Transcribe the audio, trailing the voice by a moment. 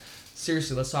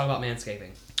Seriously, let's talk about manscaping.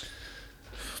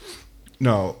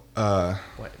 No.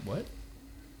 What?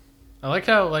 I like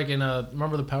how, like, in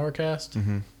remember the Powercast?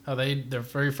 Mm-hmm. How their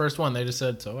very first one, they just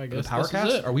said, so I guess The this is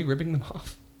Powercast? it. Are we ripping them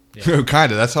off? Yeah.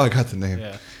 Kind of. That's how I got the name.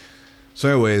 Yeah. So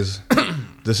anyways,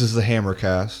 this is the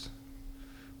Hammercast.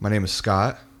 My name is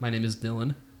Scott. My name is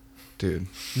Dylan. Dude.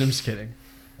 No, I'm just kidding.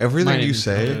 My Everything name you is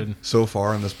say Dylan. so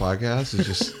far in this podcast is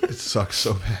just, it sucks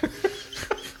so bad.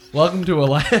 Welcome to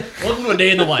a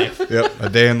day in the life. Yep. A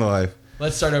day in the life.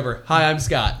 Let's start over. Hi, I'm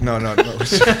Scott. No.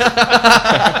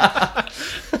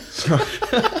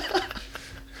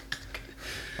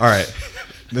 All right.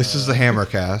 This is the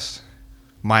Hammercast.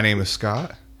 My name is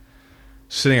Scott.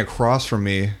 Sitting across from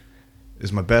me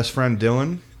is my best friend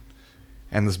Dylan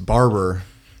and this barber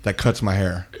that cuts my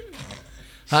hair.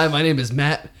 Hi, my name is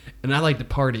Matt, and I like to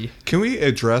party. Can we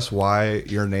address why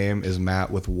your name is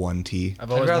Matt with one T? I've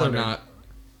I'd always rather wondered. not.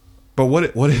 But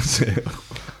what is it?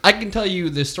 I can tell you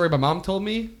the story my mom told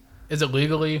me. Is it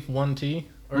legally 1T?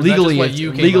 Or is that Legally, just what it's,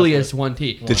 you came legally up it's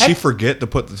 1T. Did she forget to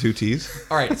put the two T's?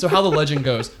 All right, so how the legend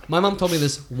goes. My mom told me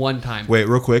this one time. Wait,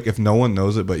 real quick. If no one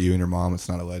knows it but you and your mom, it's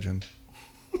not a legend.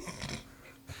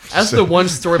 As the one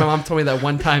story my mom told me that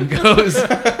one time goes,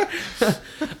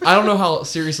 I don't know how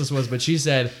serious this was, but she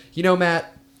said, you know,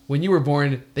 Matt, when you were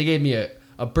born, they gave me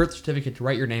a birth certificate to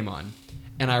write your name on,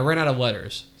 and I ran out of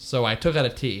letters, so I took out a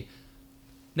T.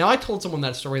 Now, I told someone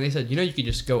that story, and they said, you know, you could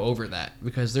just go over that,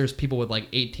 because there's people with like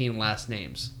 18 last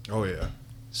names. Oh, yeah.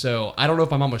 So I don't know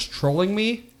if my mom was trolling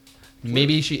me.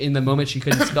 Maybe she, in the moment, she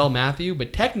couldn't spell Matthew,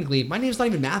 but technically, my name's not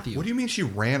even Matthew. What do you mean she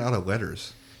ran out of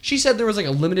letters? She said there was like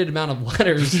a limited amount of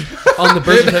letters on the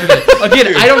birth certificate.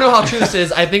 Again, I don't know how true this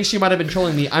is. I think she might have been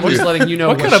trolling me. I'm just letting you know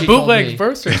What what kind of she told bootleg me.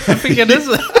 birth certificate is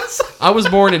this? I was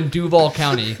born in Duval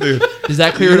County. Dude, Does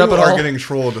that clear it you up at are all? getting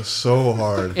trolled so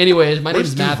hard. Anyways, my Where's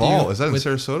name's Matthew. Duval? Is that in with-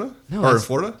 Sarasota? No, or in that's-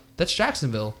 Florida? That's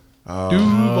Jacksonville. Oh.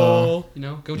 Duval. You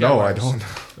know, go No, I Jaguars.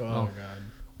 don't. Oh, God.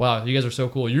 Wow, you guys are so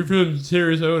cool. You're from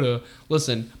Sarasota.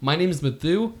 Listen, my name is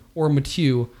Matthew or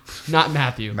Matthew, not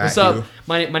Matthew. What's Matthew. up?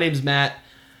 My name's Matt.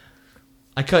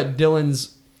 I cut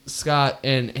Dylan's, Scott,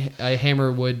 and I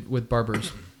hammer wood with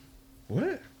barbers.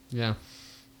 What? Yeah,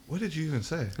 What did you even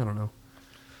say? I don't know.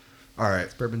 All right.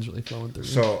 Bourbon's really flowing through.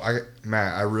 So,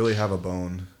 Matt, I really have a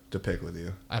bone to pick with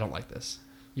you. I don't like this.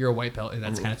 You're a white belt, and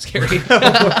that's kind of scary.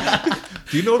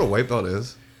 Do you know what a white belt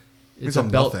is? It's I'm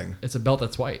a belt. nothing. It's a belt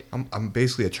that's white. I'm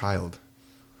basically a child.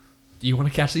 Do you want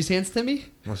to catch these hands, Timmy?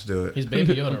 Let's do it. He's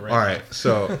Baby Yoda, right? All right.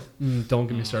 So, Don't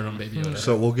get me started on Baby Yoda.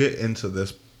 so we'll get into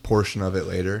this portion of it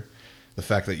later. The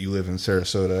fact that you live in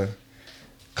Sarasota,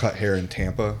 cut hair in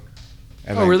Tampa.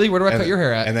 And Oh, really? Where do I cut your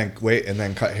hair at? And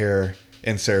then cut hair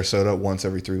in Sarasota once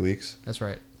every 3 weeks. That's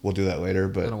right. We'll do that later. I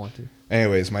But don't want to.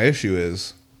 anyways, my issue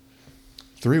is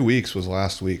 3 weeks was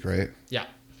last week, right? Yeah.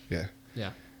 Yeah.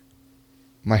 Yeah.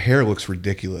 My hair looks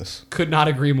ridiculous. Could not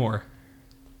agree more.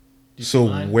 So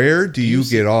where do you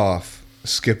get off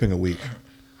skipping a week?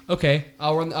 Okay,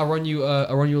 I'll run you a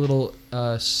little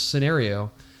scenario.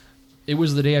 It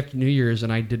was the day after New Year's,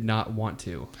 and I did not want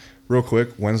to. Real quick,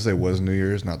 Wednesday was New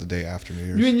Year's, not the day after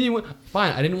New Year's.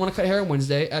 Fine, I didn't want to cut hair on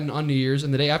Wednesday and on New Year's,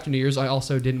 and the day after New Year's, I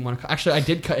also didn't want to. Actually, I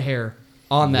did cut hair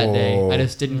on that day. Whoa. I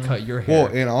just didn't cut your hair.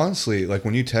 Well, and honestly, like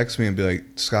when you text me and be like,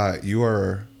 Scott, you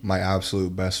are my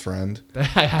absolute best friend.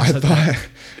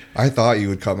 I thought you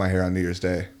would cut my hair on New Year's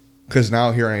Day. Because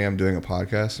now here I am doing a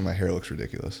podcast and my hair looks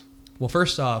ridiculous. Well,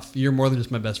 first off, you're more than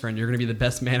just my best friend. You're going to be the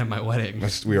best man at my wedding.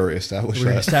 We already established We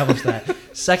already that. established that.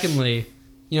 Secondly,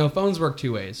 phones work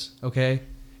two ways, okay?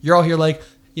 You're all here like,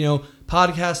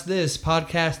 podcast this,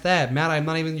 podcast that. Matt, I'm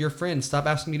not even your friend. Stop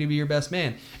asking me to be your best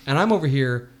man. And I'm over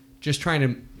here just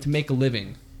trying to make a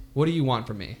living. What do you want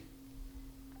from me?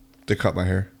 To cut my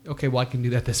hair. Okay, well, I can do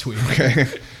that this week. Okay.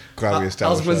 Glad we established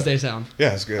How's that. Wednesday sound?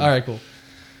 Yeah, it's good. All right, cool.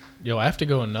 Yo, I have to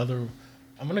go another...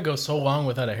 I'm going to go so long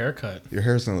without a haircut. Your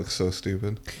hair's going to look so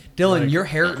stupid. Dylan, your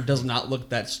hair does not look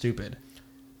that stupid.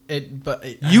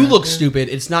 But You look stupid.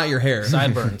 It's not your hair.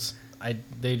 Sideburns.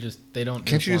 They don't.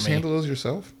 Can't you for just me. handle those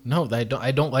yourself? No, I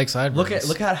don't like sideburns.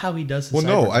 Look at how he does his Well, no.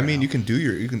 sideburns I right mean, now.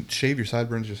 you can shave your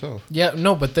sideburns yourself. Yeah,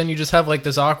 no, but then you just have like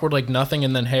this awkward like nothing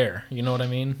and then hair. You know what I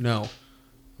mean? No.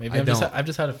 Maybe I I've just don't.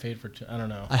 had a fade for I don't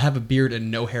know. I have a beard and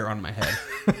no hair on my head.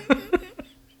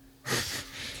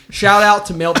 Shout out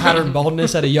to male pattern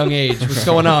baldness at a young age. What's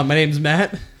going on? My name's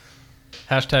Matt.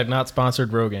 Hashtag not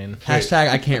sponsored Rogaine. Hashtag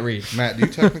I can't read. Matt, do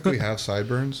you technically have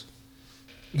sideburns?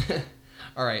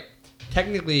 All right.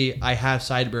 Technically, I have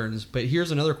sideburns, but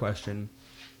here's another question.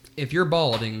 If you're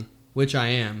balding, which I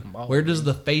am, where does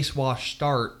the face wash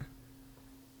start?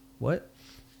 What?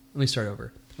 Let me start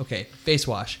over. Okay, face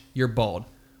wash. You're bald.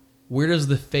 where does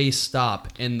the face stop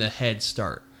and the head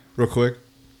start? Real quick,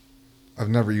 I've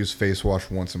never used face wash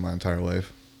once in my entire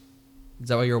life. Is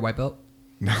that why you're a white belt?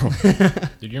 No.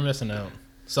 Dude, you're missing out.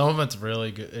 Some of it's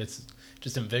really good. It's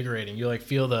just invigorating. You like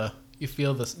feel the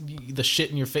shit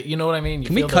in your face. You know what I mean? You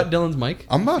Can we feel cut Dylan's mic?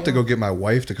 I'm about to go get my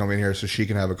wife to come in here so she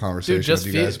can have a conversation Dude, just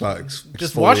with you guys about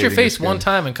just wash your exfoliating face your one skin.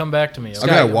 time and come back to me. I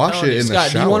mean, I wash telling it you. in the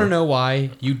Scott, do you want shower. to know why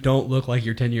you don't look like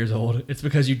you're 10 years old? It's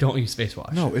because you don't use face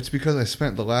wash. No, it's because I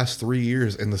spent the last 3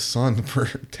 years in the sun for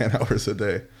 10 hours a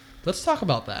day. Let's talk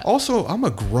about that. Also, I'm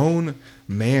a grown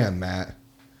man, Matt.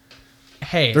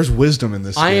 Hey, There's wisdom in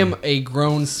this. I skin. am a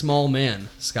grown small man,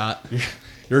 Scott.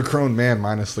 You're a grown man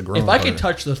minus the grown. If I could part.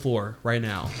 touch the floor right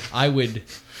now, I would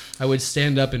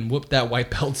stand up and whoop that white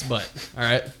belt's butt. All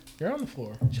right? You're on the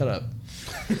floor. Shut up.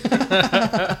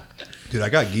 Dude, I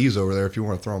got geese over there if you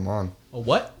want to throw them on. A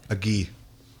what? A gee.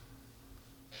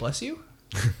 Bless you?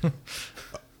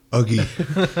 A gee.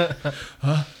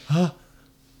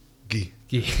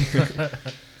 Gee.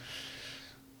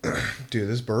 Dude,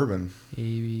 this bourbon. A,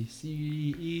 B,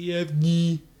 C, E, F,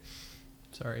 G.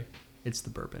 Sorry. It's the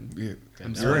bourbon.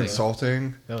 I'm You're sorry.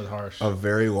 insulting That was harsh. a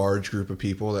very large group of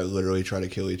people that literally try to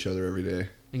kill each other every day.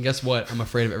 And guess what? I'm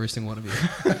afraid of every single one of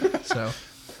you. So,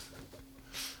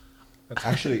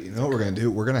 Actually, you know what we're going to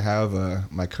do? We're going to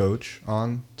have my coach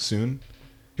on soon.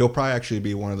 He'll probably actually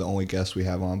be one of the only guests we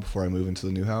have on before I move into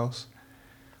the new house.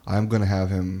 I'm going to have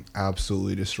him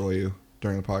absolutely destroy you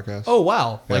during the podcast. oh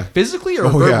wow. Yeah. Like physically or Oh,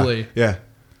 verbally? Yeah.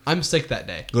 I'm sick that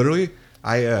day. Literally,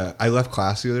 I left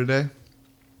class the other day,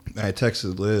 and I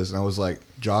texted Liz, and I was like,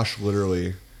 Josh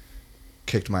literally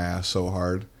kicked my ass so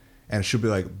hard, and she'll be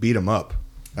like, beat him up.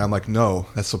 And I'm like, no,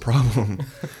 that's the problem.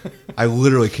 I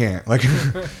literally can't. Like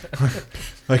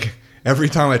every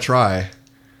time I try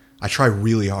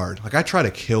really hard. Like I try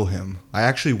to kill him. I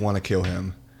actually want to kill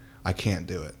him. I can't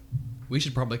do it. We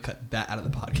should probably cut that out of the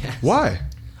podcast. Why?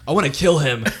 I want to kill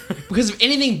him. Because if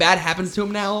anything bad happens to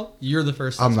him now, you're the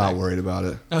first I'm suspect. not worried about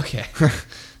it. Okay. All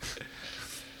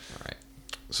right.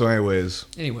 So anyways,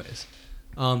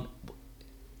 I'm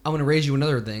going to raise you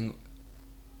another thing.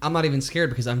 I'm not even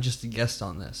scared because I'm just a guest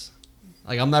on this.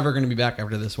 Like, I'm never going to be back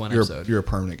after this one episode. you're a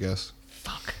permanent guest.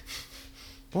 Fuck.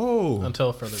 Whoa.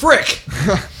 Until further. Frick!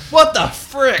 What the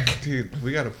frick? Dude,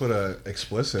 we got to put a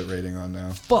explicit rating on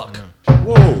now. Fuck.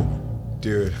 Whoa.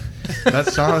 Dude, that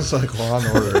sounds like Law and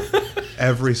Order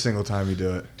every single time you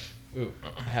do it. Ooh,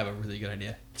 I have a really good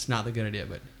idea. It's not the good idea,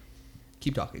 but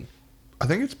keep talking. I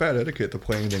think it's bad etiquette to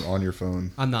play anything on your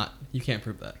phone. I'm not. You can't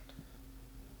prove that.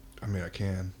 I mean, I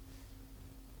can.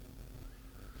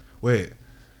 Wait.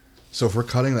 So if we're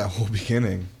cutting that whole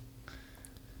beginning,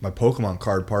 my Pokemon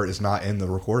card part is not in the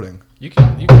recording. You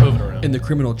can move it around. In the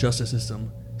criminal justice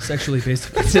system, sexually based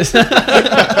offenses.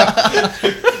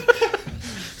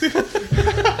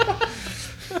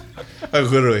 I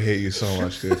literally hate you so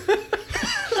much, dude.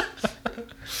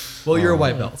 Well, you're a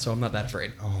white belt, so I'm not that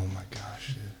afraid. Oh my gosh,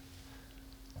 dude.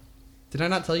 Did I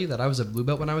not tell you that I was a blue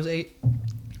belt when I was 8?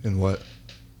 In what?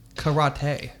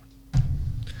 Karate.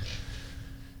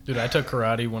 Dude, I took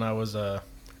karate when I was, I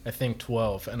think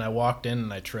 12, and I walked in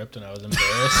and I tripped and I was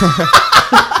embarrassed.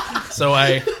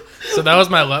 so that was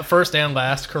my first and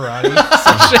last karate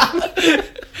session.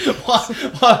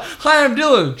 Hi, I'm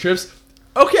Dylan. Trips.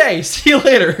 Okay, see you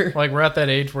later. Like, we're at that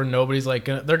age where nobody's like,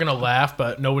 they're going to laugh,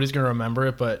 but nobody's going to remember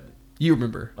it. But, You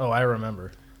remember. oh, I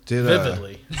remember. Did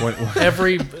Vividly. When,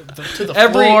 To the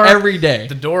floor. Every day.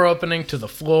 The door opening to the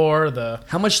floor.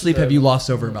 How much sleep have you lost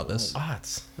over about this?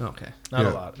 Lots. Okay. Not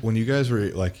yeah, a lot. when you guys were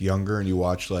like younger and you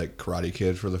watched like Karate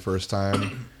Kid for the first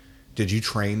time, did you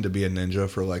train to be a ninja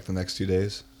for like the next 2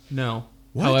 days? No.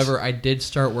 What? However, I did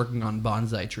start working on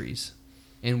bonsai trees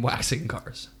and waxing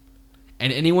cars.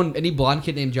 And any blonde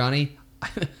kid named Johnny, I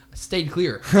stayed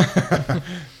clear.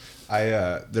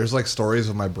 There's like stories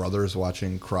of my brothers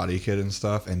watching Karate Kid and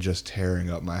stuff and just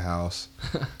tearing up my house.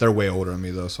 They're way older than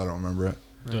me though, so I don't remember it.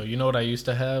 Dude, you know what I used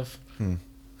to have?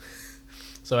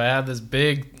 So I had this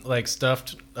big, like,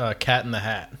 stuffed cat in the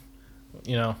hat,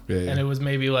 you know? Yeah, yeah. And it was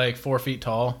maybe, like, 4 feet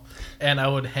tall. And I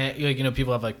would hang, like, you know,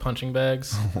 people have, like, punching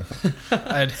bags.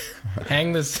 I'd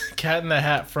hang this cat in the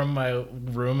hat from my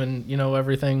room and, you know,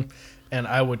 everything. And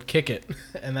I would kick it.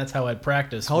 And that's how I'd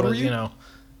practice. How old were you? You know,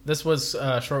 this was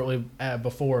shortly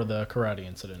before the karate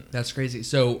incident. That's crazy.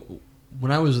 So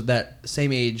when I was that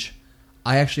same age,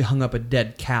 I actually hung up a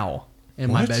dead cow in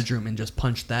my What? bedroom and just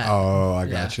punched that. Oh, I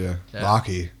Yeah. gotcha. Yeah.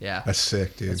 Rocky. Yeah. That's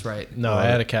sick, dude. That's right. No, I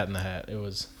had a cat in the hat. It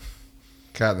was...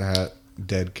 Cat in the Hat,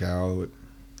 dead cow,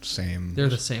 same. They're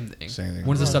the same thing. Same thing.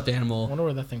 One's a stuffed I animal. wonder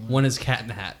where that thing went. One is cat in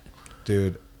the hat.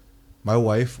 Dude, my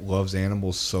wife loves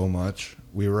animals so much.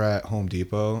 We were at Home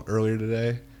Depot earlier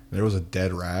today, There was a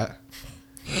dead rat.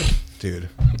 Dude.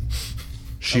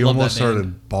 She I love almost that band.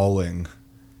 started bawling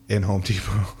in Home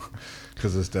Depot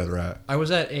because of this dead rat. I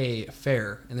was at a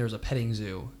fair and there was a petting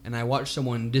zoo, and I watched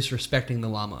someone disrespecting the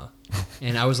llama,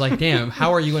 and I was like, "Damn,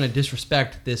 how are you going to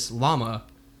disrespect this llama?"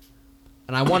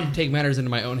 And I wanted to take matters into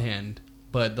my own hand,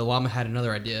 but the llama had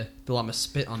another idea. The llama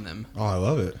spit on them. Oh, I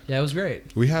love it. Yeah, it was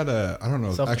great. We had I don't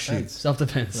know, actually, Self-defense.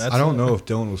 Self-defense. That's I don't know if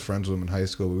Dylan was friends with him in high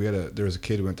school, but there was a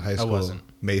kid who went to high school. wasn't.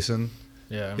 Mason.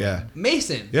 Yeah. Yeah.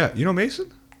 Mason. Yeah. You know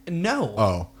Mason? No.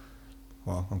 Oh.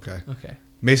 Well, okay. Okay.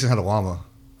 Mason had a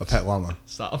pet llama.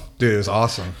 Stop. Dude, it was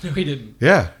awesome. No, he didn't.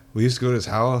 Yeah. We used to go to his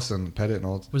house and pet it and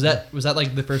all. Was that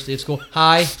like the first day of school?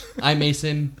 Hi, I'm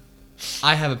Mason.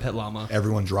 I have a pet llama.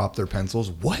 Everyone dropped their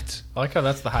pencils. What? I like how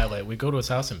that's the highlight. We go to his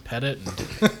house and pet it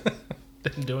and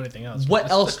didn't do anything else. What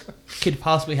else could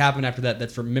possibly happen after that?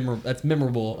 That's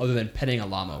memorable other than petting a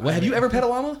llama. What, have you ever pet a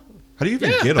llama? How do you even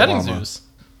Yeah, get a petting llama? zoos.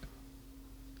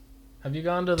 Have you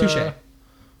gone to the... Touche.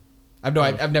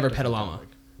 I've never pet a llama.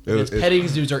 Because petting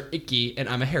zoos are icky, and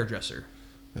I'm a hairdresser.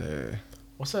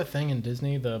 What's that thing in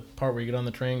Disney? The part where you get on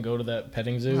the train, go to that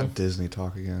petting zoo? Not Disney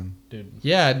talk again. Dude.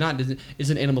 Yeah, not Disney. It's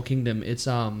an Animal Kingdom. It's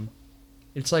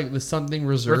like the something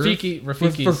reserve.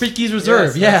 Rafiki's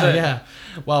Reserve. Yes, yeah, that's it. yeah.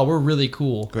 Wow, we're really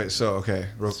cool. Wait, so okay,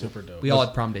 Super dope. We all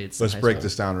had prom dates. in let's high break school.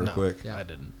 this down real No, quick. Yeah. I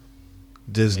didn't.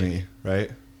 Disney,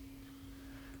 right?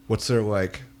 What's their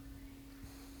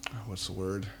what's the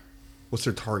word? What's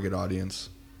their target audience?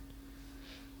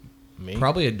 Me?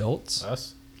 Probably adults.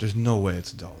 Us? There's no way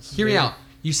it's adults. Hear me out.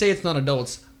 You say it's not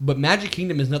adults, but Magic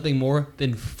Kingdom is nothing more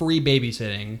than free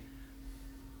babysitting.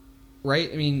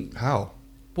 Right? I mean, How?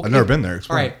 well, I've never been there. All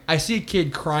Explain. right, I see a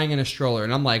kid crying in a stroller,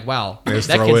 and I'm like, wow, They just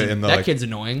that throw kid's, it in the, that like- kid's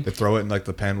annoying. They throw it in like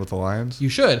the pen with the lions. You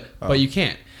should, Oh. but you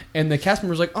can't. And the cast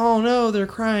member's like, oh no, they're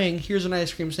crying. Here's an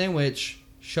ice cream sandwich.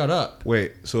 Shut up.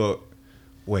 Wait.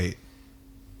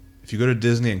 If you go to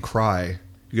Disney and cry,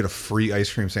 you get a free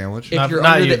ice cream sandwich. If Not- you're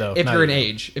not under you, the, though. if Not you're an you.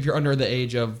 age, if you're under the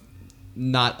age of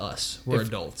not us, we're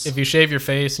adults. If you shave your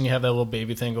face and you have that little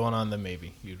baby thing going on, then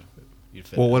maybe you'd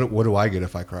fit. Well, in. what do I get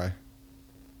if I cry?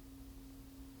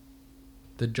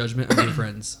 The judgment of your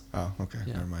friends. Oh, okay.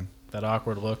 Yeah. Never mind. That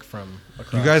awkward look from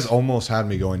across. You guys almost had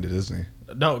me going to Disney.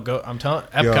 No, go. I'm telling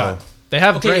Epcot. Yo. They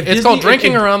have Okay, drink. if It's Disney- called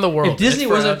drinking if- around the world. If Disney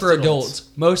It's wasn't for adults,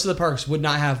 most of the parks would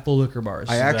not have full liquor bars.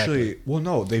 I Exactly. actually, well,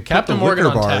 no, they put Captain the Morgan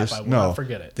liquor on tap, bars. I will No, not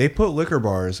forget it. They put liquor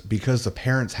bars because the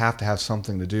parents have to have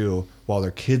something to do while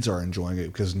their kids are enjoying it.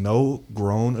 Because no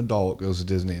grown adult goes to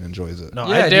Disney and enjoys it. No,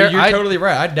 yeah, I dare. dude, you're I, totally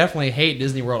right. I definitely hate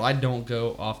Disney World. I don't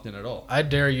go often at all. I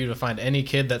dare you to find any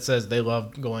kid that says they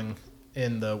love going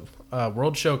in the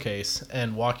World Showcase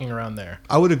and walking around there.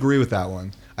 I would agree with that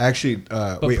one. I actually,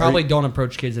 But wait, probably don't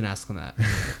approach kids and ask them that.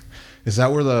 is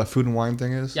that where the food and wine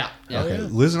thing is? Yeah. Okay. yeah.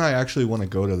 Liz and I actually want to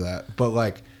go to that, but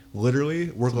like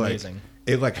literally, we're It's like, amazing.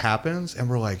 it like happens, and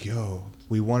we're like, yo,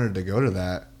 we wanted to go to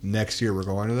that. Next year, we're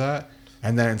going to that,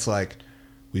 and then it's like,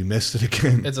 we missed it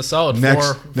again. It's a solid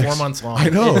Next- 4 months long. I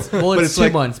know. Well, but it's 2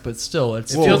 like, months, but still,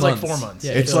 it's It full feels like months. 4 months.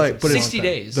 Yeah, It's it like, but it's 60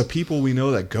 days. The people we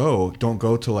know that go don't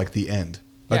go to like the end.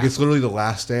 Like Yeah. it's literally the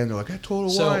last day, and they're like, hey, Total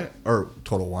So- Wine or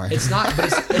Total Wine. It's not, but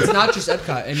it's not just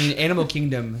Epcot. I mean, Animal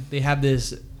Kingdom, they have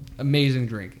this amazing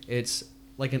drink. It's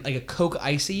like a Coke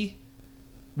Icy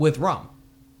with rum.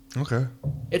 okay.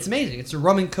 It's amazing. It's a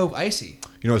rum and Coke Icy.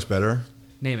 You know what's better?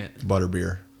 Name it.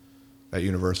 Butterbeer at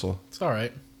Universal, It's all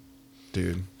right.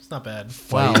 dude. It's not bad.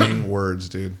 Wow. Fighting words,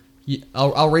 dude.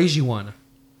 I'll raise you one.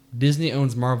 Disney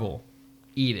owns Marvel.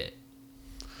 Eat it.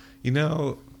 You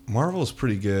know, Marvel's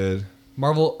pretty good.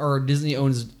 Marvel or Disney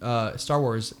owns Star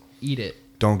Wars. Eat it.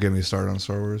 Don't get me started on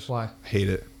Star Wars. Why? Hate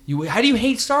it. How do you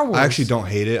hate Star Wars? I actually don't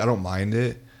hate it. I don't mind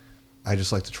it. I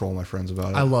just like to troll my friends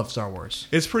about it. I love Star Wars.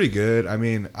 It's pretty good. I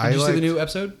mean, Did you see the new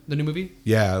episode? The new movie?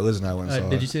 Yeah, Liz and I went and saw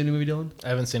Did it. you see the new movie, Dylan? I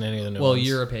haven't seen any of the new Well, ones.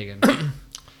 you're a pagan.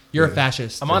 You're a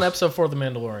fascist. I'm on episode 4 of The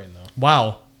Mandalorian, though.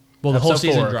 Wow. Well, the whole Episode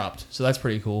season 4. dropped, so that's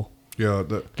pretty cool. Yeah.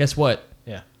 Guess what?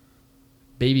 Yeah.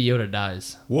 Baby Yoda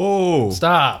dies. Whoa.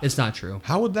 Stop. It's not true.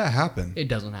 How would that happen? It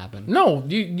doesn't happen. No,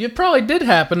 you probably did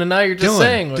happen, and now you're just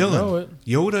saying. Like, no, it,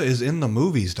 Yoda is in the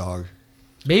movies, dog.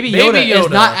 Baby Baby Yoda is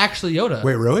Yoda. not actually Yoda.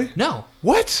 Wait, really? No.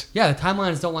 What? Yeah, the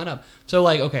timelines don't line up. So,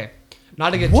 like, okay,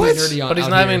 not to get What? too nerdy on but he's out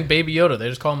not here. even Baby Yoda. They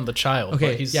just call him the child.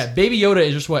 Okay, but he's, yeah, Baby Yoda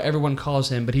is just what everyone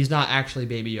calls him, but he's not actually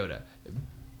Baby Yoda.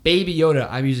 Baby Yoda,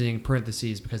 I'm using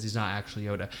parentheses because he's not actually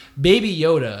Yoda. Baby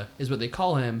Yoda is what they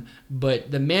call him, but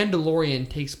the Mandalorian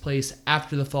takes place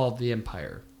after the fall of the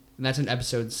Empire, and that's in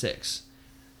episode 6.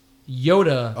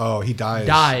 Yoda Oh, he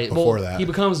dies before that. He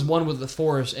becomes one with the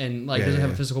Force and like Yeah, doesn't have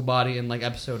yeah. a physical body in like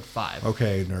episode 5.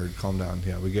 Okay, nerd, calm down.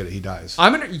 Yeah, we get it. He dies.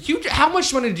 How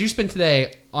much money did you spend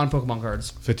today on Pokemon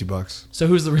cards? $50. So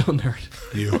who's the real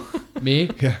nerd? You. Me?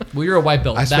 Yeah. Well, you're a white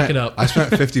belt. Back it up. I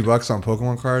spent $50 on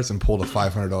Pokemon cards and pulled a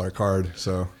 $500 card.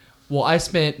 So Well, I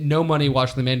spent no money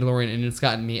watching The Mandalorian, and it's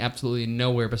gotten me absolutely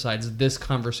nowhere besides this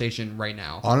conversation right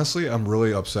now. honestly, I'm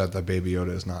really upset that Baby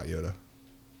Yoda is not Yoda.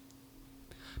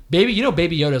 Baby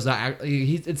Yoda is not.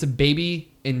 It's a baby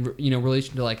in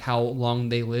relation to like how long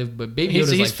they live, but Baby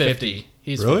Yoda's He's like 50.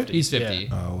 He's Really? 50. He's 50. Yeah,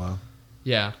 Oh wow.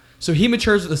 Yeah. So he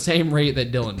matures at the same rate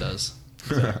that Dylan does.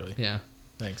 exactly. Yeah.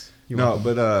 Thanks. No,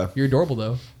 but You're adorable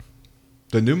though.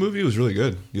 the new movie was really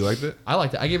good. You liked it? I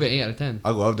liked it. I gave it an 8 out of 10.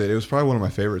 I loved it. It was probably one of my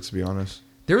favorites, to be honest.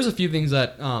 There was a few things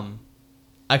that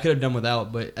I could have done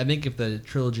without, but I think if the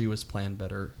trilogy was planned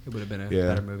better, it would have been a Yeah.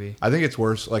 better movie. I think it's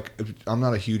worse. Like, I'm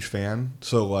not a huge fan,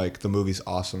 so like the movie's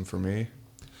awesome for me.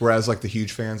 Whereas like the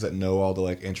huge fans that know all the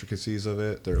like intricacies of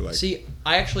it, they're like, See,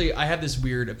 I have this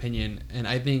weird opinion, and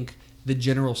I think the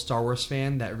general Star Wars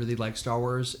fan that really likes Star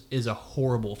Wars is a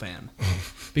horrible fan.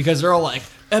 Because they're all like,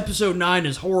 Episode 9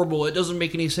 is horrible, it doesn't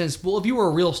make any sense. Well, if you were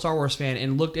a real Star Wars fan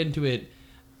and looked into it,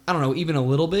 I don't know, even a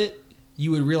little bit,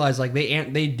 you would realize like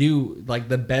they do like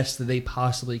the best that they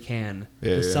possibly can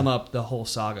to sum up the whole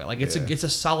saga. Like it's a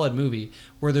solid movie.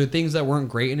 Where there are things that weren't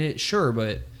great in it, sure,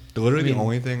 but literally the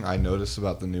only thing I noticed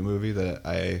about the new movie that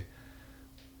I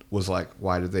was like,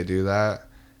 why did they do that?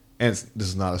 And this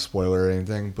is not a spoiler or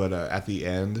anything, but at the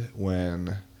end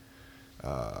when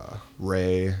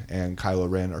Rey and Kylo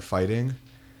Ren are fighting,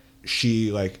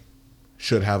 she like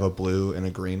should have a blue and a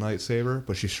green lightsaber,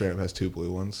 but she straight up has 2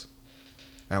 blue ones.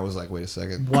 And I was like, wait a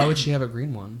second. why would she have a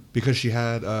green one? Because she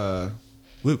had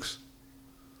Luke's.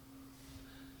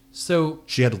 So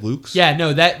She had Luke's? yeah,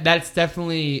 no, that's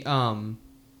definitely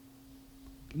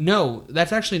no,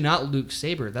 that's actually not Luke's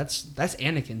saber. That's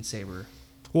Anakin's saber.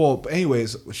 Well, but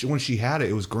anyways, when she had it,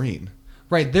 it was green.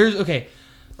 Right, there's okay.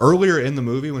 Earlier in the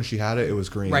movie, when she had it, it was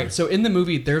green. Right, so in the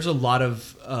movie, there's a lot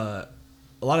of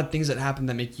things that happen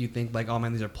that make you think like, oh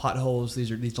man, these are plot holes.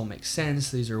 These don't make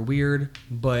sense. These are weird.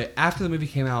 But after the movie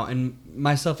came out, and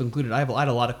myself included, I had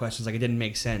a lot of questions. Like it didn't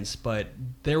make sense. But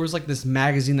there was like this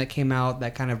magazine that came out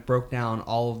that kind of broke down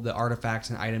all of the artifacts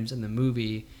and items in the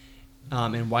movie,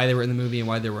 and why they were in the movie and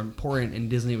why they were important. And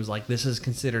Disney was like, this is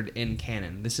considered in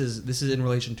canon. This is in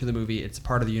relation to the movie. It's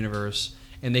part of the universe.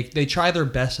 And they try their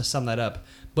best to sum that up.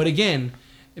 But again,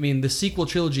 I mean, the sequel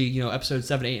trilogy, episodes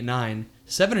 7, 8, and 9,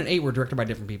 7 and 8 were directed by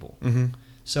different people. Mm-hmm.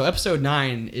 So episode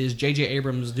 9 is J.J.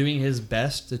 Abrams doing his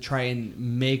best to try and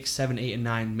make 7, 8, and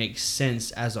 9 make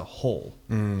sense as a whole.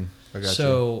 I got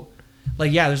So,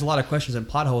 like, yeah, there's a lot of questions and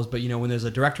plot holes, but, when there's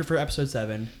a director for episode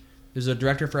 7, there's a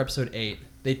director for episode 8,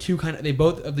 they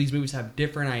both of these movies have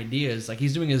different ideas. Like,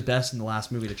 he's doing his best in the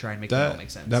last movie to try and make them all make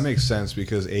sense. That makes sense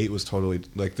because 8 was totally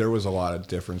like there was a lot of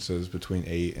differences between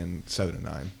 8 and 7 and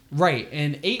 9. Right,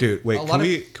 and 8... Dude, wait,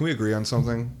 can we agree on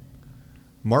something?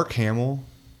 Mark Hamill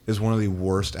is one of the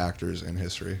worst actors in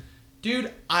history.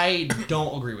 Dude, I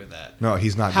don't agree with that. No,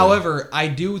 he's not. However, I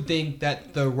do think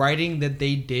that the writing that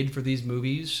they did for these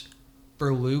movies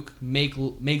for Luke makes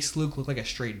Luke look like a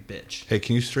straight bitch. Hey,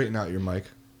 can you straighten out your mic?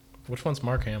 Which one's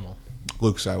Mark Hamill?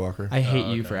 Luke Skywalker. I hate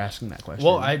you okay. for asking that question.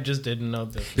 Well, I just didn't know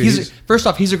that. First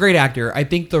off, he's a great actor. I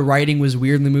think the writing was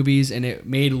weird in the movies, and it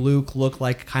made Luke look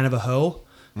like kind of a hoe.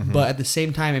 Mm-hmm. But at the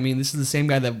same time, I mean, this is the same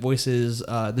guy that voices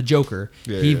the Joker.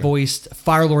 He voiced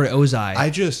Firelord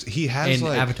Ozai. He has in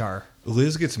like Avatar.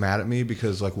 Liz gets mad at me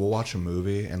because like we'll watch a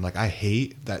movie and like I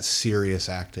hate that serious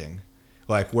acting,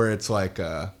 like where it's like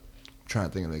I'm trying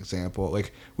to think of an example.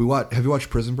 Like have you watched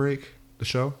Prison Break, the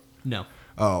show? No.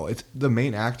 Oh, it's the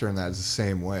main actor in that is the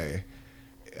same way.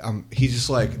 He's just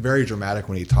like very dramatic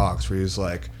when he talks, where he's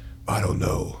like, I don't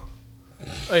know.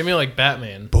 Oh, you mean like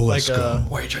Batman? Bolesko.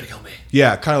 Why are you trying to kill me?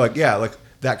 Yeah, kind of like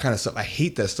that kind of stuff. I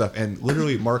hate that stuff. And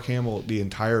literally, Mark Hamill, the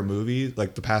entire movie,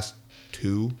 like the past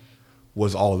 2,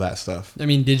 was all of that stuff. I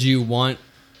mean, did you want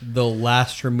the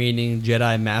last remaining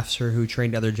Jedi Master who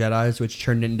trained other Jedis, which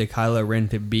turned into Kylo Ren,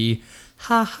 to be,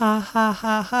 ha ha ha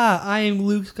ha ha, I am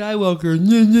Luke Skywalker.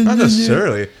 Not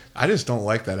necessarily. I just don't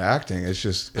like that acting. It's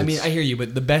just. I mean, I hear you,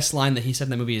 but the best line that he said in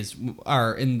the movie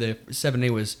in the 7A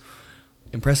was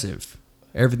impressive.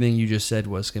 Everything you just said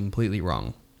was completely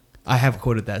wrong. I have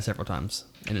quoted that several times,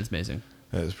 and it's amazing.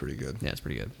 That is pretty good. Yeah, it's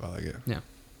pretty good. I like it. Yeah.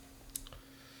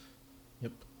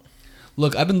 Yep.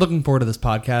 Look, I've been looking forward to this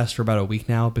podcast for about a week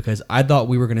now because I thought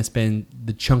we were going to spend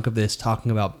the chunk of this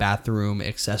talking about bathroom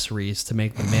accessories to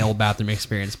make the male bathroom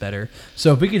experience better.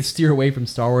 So if we could steer away from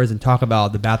Star Wars and talk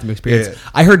about the bathroom experience. Yeah.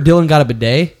 I heard Dylan got a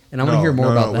bidet. and I want to hear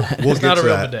more about that. We'll It's get not to a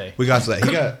real that. bidet. We got to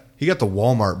that. He got the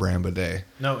Walmart brand bidet.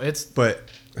 No, it's But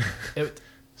it,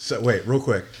 so wait, real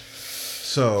quick.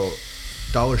 So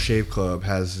Dollar Shave Club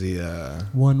has the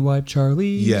One Wipe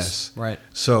Charlie's. yes. Right.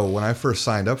 So when I first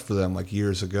signed up for them like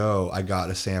years ago, I got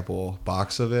a sample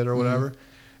box of it or whatever,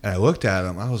 and I looked at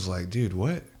them. I was like, dude,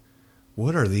 what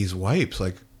are these wipes?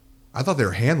 Like, I thought they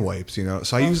were hand wipes, you know.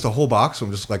 So I used the whole box of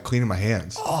them, just like cleaning my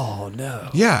hands. Oh no.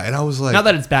 Yeah, and I was like, Not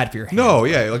that it's bad for your hands. no,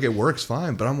 yeah, like it works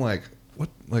fine, but I'm like,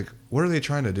 what are they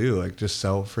trying to do? Like, just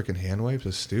sell freaking hand wipes?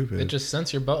 It's stupid. it just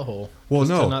scents your butthole. Well,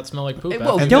 just no. to not smell like poop.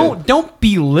 Well, after. don't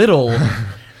belittle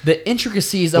the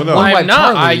intricacies of Well, no. One Wipe I'm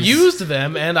not. I Charlie's. used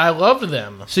them and I loved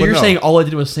them. So But you're no. saying all I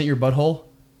did was scent your butthole?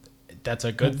 That's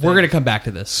a good. We're thing. gonna come back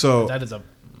to this. so That is a.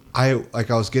 I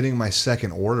was getting my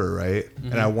second order, right?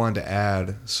 And I wanted to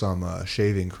add some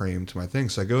shaving cream to my thing.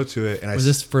 So I go to it, and Was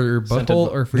this for your Scented butthole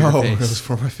bu- or for no, your it face? was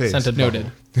for my face. Scented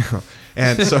Noted.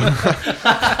 And so,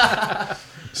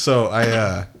 so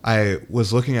I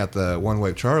was looking at the One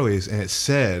Wipe Charlie's, and it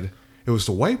said it was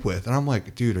to wipe with, and I'm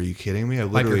like, dude, are you kidding me? I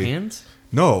Like your literally hands?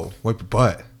 no wipe your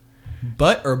butt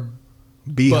Butt or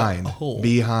behind Butthole.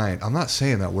 behind. I'm not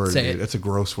saying that word, Say dude. it. That's a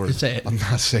gross word. Say it. I'm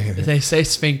not saying it. they say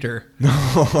sphincter?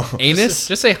 No. Anus?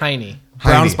 Just say hiney.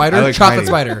 Brown Heine. spider? I like Chocolate Heine.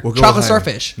 spider? We'll go Chocolate with Heine.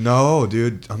 starfish? No,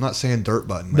 dude. I'm not saying dirt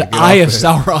button. The Like, get Eye of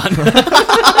off it. Sauron.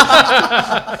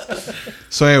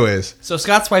 So, anyways, So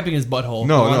Scott's wiping his butthole.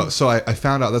 no, Go no. on. So I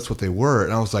found out that's what they were,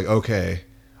 and I was like, okay,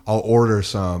 I'll order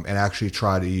some and actually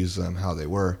try to use them how they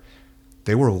were.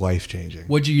 They were life changing,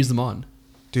 What'd you use them on?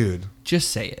 dude. Just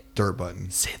say it. Dirt button.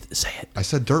 Say it. I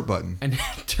said dirt button. And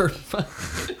turn.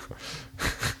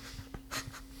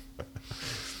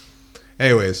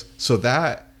 Anyways, so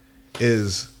that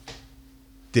is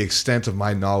the extent of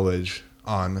my knowledge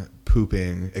on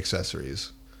pooping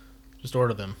accessories. Just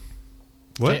order them.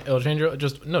 What? It'll change your.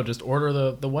 Just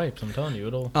order the wipes. I'm telling you,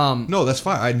 it'll. No, that's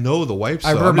fine. I know the wipes.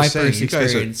 I though. remember I'm my just saying, first you guys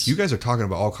experience. you guys are talking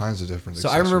about all kinds of different. So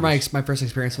I remember accessories. my first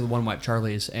experience with One Wipe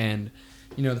Charlie's, and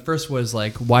you know the first was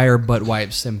like, why are butt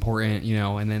wipes important? You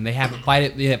know, and then they have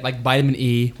like vitamin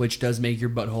E, which does make your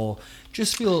butthole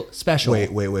just feel special.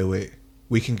 Wait.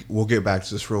 We'll get back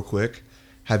to this real quick.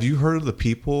 Have you heard of the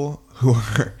people who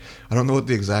are? I don't know what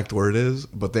the exact word is,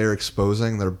 but they're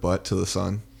exposing their butt to the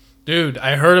sun. Dude,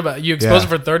 I heard about you expose Yeah.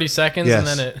 it for 30 seconds Yes, and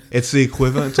then it. it's the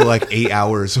equivalent to like 8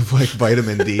 hours of like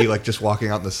vitamin D, like just walking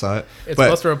out in the sun. It's But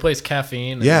supposed to replace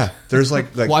caffeine. and- yeah, there's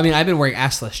like Well, I mean, I've been wearing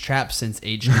assless chaps since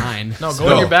age 9. No, go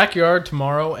No. in your backyard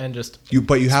tomorrow and just.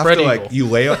 but you have Spread to like eagle. you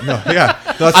lay up. No, yeah,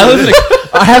 that's I what live it in is.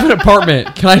 I have an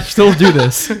apartment. Can I still do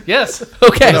this? Yes.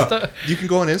 Okay. No, you can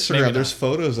go on Instagram. Maybe There's not.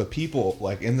 photos of people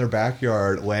like in their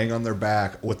backyard, laying on their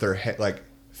back with their head, like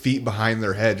feet behind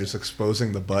their head, just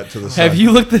exposing the butt to the sun. Have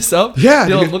you looked this up? Yeah,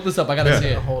 Dylan, dude. look this up. I gotta Yeah. see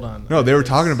it. Hold on. No, they were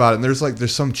talking about it, and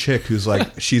there's some chick who's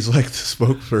like she's like the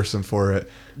spokesperson for it.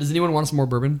 Does anyone want some more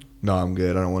bourbon? No, I'm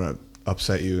good. I don't want to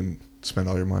upset you and spend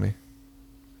all your money.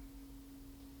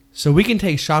 So we can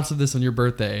take shots of this on your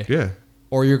birthday, Yeah,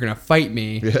 or you're gonna fight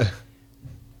me. yeah.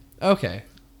 Okay.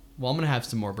 Well, I'm gonna have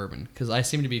some more bourbon because I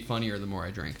seem to be funnier the more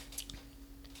I drink.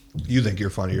 You think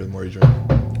you're funnier the more you drink.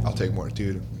 I'll take more,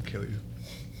 dude. I'll kill you.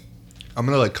 I'm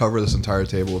gonna like cover this entire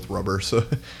table with rubber so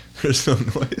there's no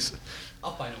noise.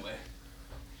 I'll find a way.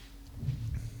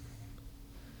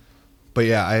 But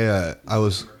yeah, I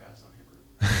was.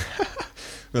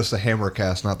 That's the hammer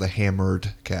cast, not the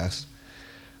hammered cast.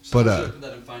 But put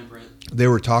that in fine print. they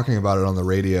were talking about it on the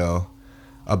radio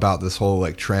about this whole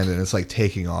like trend, and it's like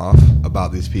taking off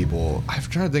about these people. I'm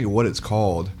trying to think of what it's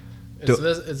called.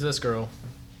 It's this girl.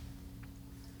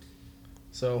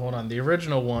 So hold on. The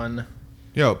original one,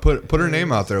 Yo, put her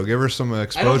name out there. Give her some I don't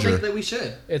exposure. think that we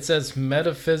should. it says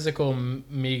Metaphysical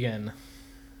Megan.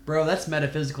 Bro, that's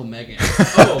metaphysical Megan.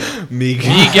 Oh, Megan.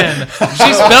 Megan.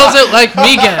 She spells it like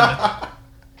Megan.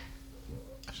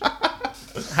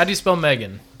 How do you spell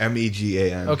Megan?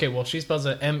 Megan. Okay, well she spells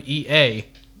it M-E-A.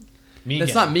 Megan.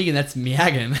 that's not Megan. That's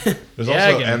Megan. There's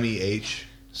Megan. also Meh.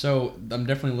 So I'm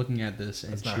definitely looking at this,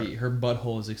 and not her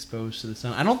butthole is exposed to the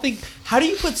sun. I don't think. How do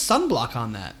you put sunblock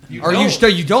on that? You or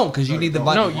don't. you don't because you need the No,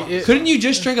 button. no, Couldn't you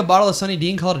just drink a bottle of Sunny D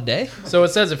and call it a day? So it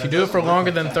says if you do it for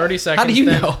longer than 30 seconds. How do you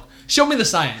then- know? Show me the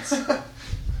science. I'm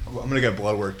gonna get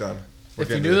blood work done. We're If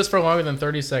you getting do to this for longer than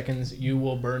 30 seconds, you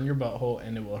will burn your butthole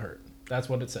and it will hurt. That's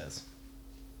what it says.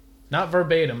 Not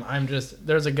verbatim.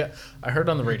 There's a guy I heard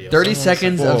on the radio. 30 Someone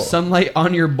seconds Whoa. of sunlight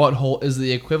on your butthole is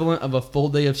the equivalent of a full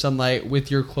day of sunlight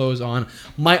with your clothes on.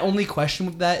 My only question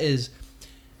with that is,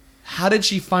 how did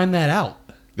she find that out?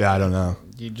 Yeah, I don't know.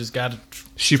 said, you just got to.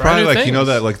 She probably like you know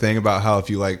that like thing about how if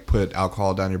you like put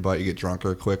alcohol down your butt, you get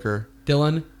drunker quicker.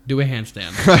 Dylan, Do a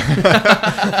handstand.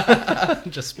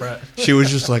 Just spread. She was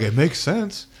just like, it makes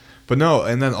sense. But no,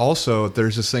 and then also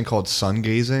there's this thing called sun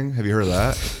gazing. Have you heard of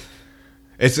that?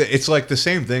 It's like the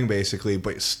same thing basically,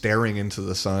 but staring into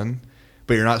the sun.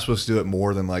 But you're not supposed to do it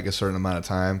more than like a certain amount of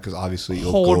time because obviously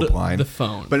you'll Hold go blind. the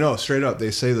phone. But no, straight up,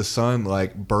 they say the sun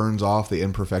like burns off the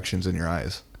imperfections in your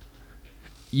eyes.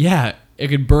 Yeah, it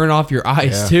could burn off your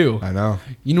eyes Yeah, too. I know.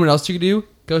 You know what else you could do?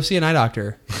 Go see an eye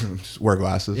doctor. Just wear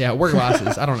glasses. Yeah, wear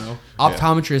glasses. I don't know.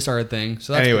 Optometrists are a thing,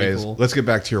 so that's Anyways, pretty cool. let's get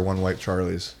back to your one wipe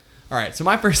Charlies. All right, so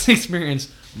my first experience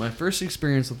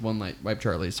with one wipe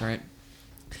Charlie's. All right,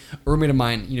 a roommate of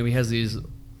mine, he has these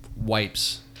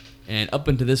wipes, and up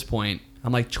until this point,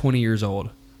 I'm like 20 years old.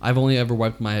 I've only ever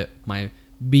wiped my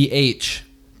BH.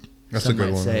 That's some a good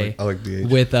might one. say, I like BH.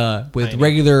 with Tiny.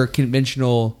 regular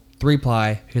conventional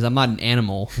 3-ply because I'm not an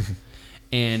animal,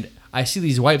 and I see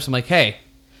these wipes. I'm like, hey,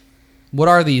 what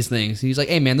are these things? And he's like,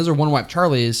 hey man, those are one wipe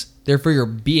Charlies. They're for your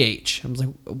BH. I was like,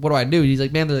 what do I do? And he's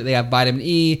like, man, they have vitamin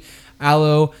E,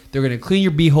 aloe. They're gonna clean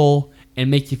your beehole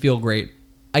and make you feel great.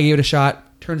 I gave it a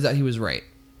shot. Turns out he was right.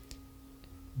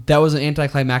 That was an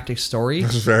anticlimactic story.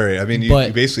 That's very. I mean, you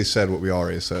basically said what we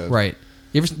already said. Right.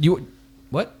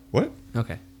 What? What?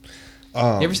 Okay. You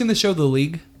ever seen the show The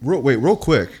League? Real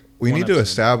quick. We One need to episode.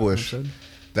 establish Episode?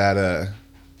 that,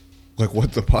 like,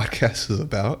 what the podcast is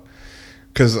about.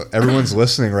 Because everyone's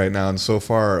listening right now, and so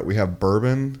far we have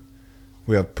bourbon,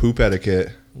 we have poop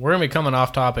etiquette. We're gonna be coming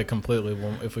off topic completely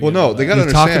if we. Well, get no, into they that. got to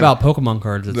We talked understand. about Pokemon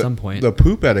cards at some point. The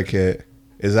poop etiquette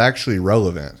is actually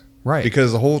relevant. Right.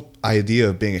 Because the whole idea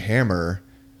of being a hammer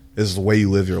is the way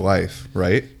you live your life,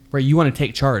 right? Right, you want to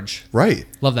take charge. Right.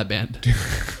 Love that band.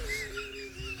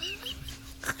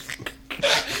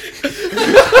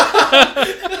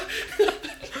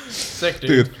 Sick, dude.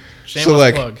 Dude. Shameless So,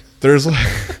 like, plug.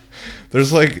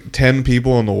 there's like 10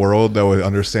 people in the world that would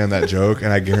understand that joke,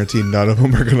 and I guarantee none of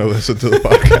them are going to listen to the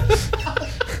podcast.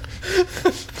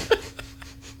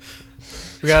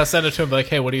 We gotta send it to him like,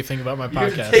 hey, what do you think about my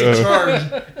podcast? Take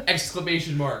charge!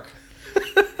 Exclamation mark.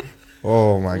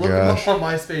 Oh my Look gosh. him up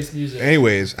on MySpace Music.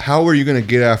 Anyways, how are you going to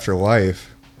get after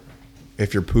life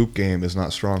if your poop game is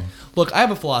not strong? Look, I have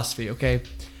a philosophy, okay?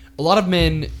 A lot of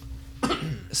men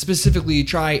specifically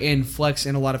try and flex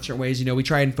in a lot of certain ways. We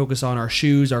try and focus on our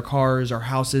shoes, our cars, our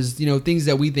houses, things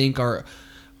that we think are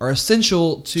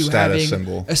essential to Status having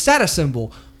symbol. a status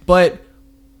symbol. But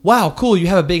wow, cool, you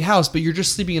have a big house, but you're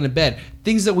just sleeping in a bed.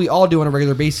 Things that we all do on a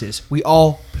regular basis. We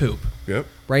all poop. Yep.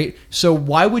 Right? So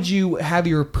why would you have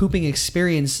your pooping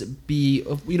experience be,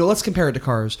 let's compare it to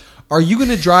cars. Are you going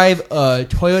to drive a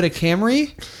Toyota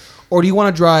Camry or do you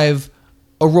want to drive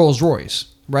a Rolls Royce?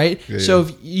 Right? Yeah, so yeah.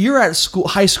 if you're at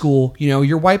high school,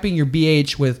 you're wiping your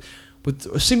BH with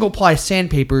a single ply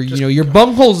sandpaper, your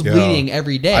bumhole's Yeah. bleeding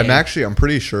every day. I'm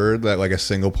pretty sure that like a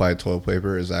single ply toilet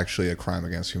paper is actually a crime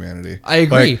against humanity. I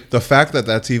agree. Like, the fact that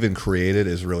that's even created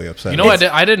is really upsetting. You know,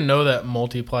 I didn't know that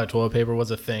multi-ply toilet paper was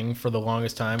a thing for the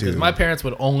longest time because Dude. my parents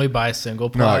would only buy single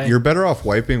No, ply. you're better off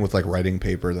wiping with like writing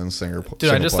paper than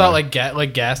Dude, I just thought like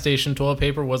gas station toilet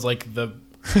paper was like the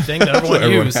thing that everyone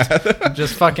everyone used.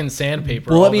 Just fucking sandpaper.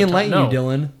 Well, all let me the time. enlighten No. you,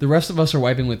 Dylan. The rest of us are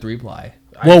wiping with 3-ply.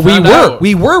 I Well, found out.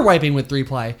 we were wiping with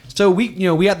 3-ply. So we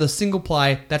had the single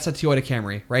ply. That's a Toyota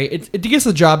Camry, right? It gets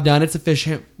the job done. It's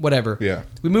efficient. Whatever. Yeah.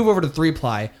 We move over to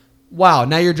 3-ply. Wow,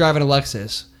 now you're driving a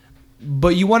Lexus, but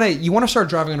you want to start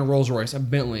driving on a Rolls Royce, a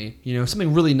Bentley,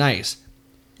 something really nice.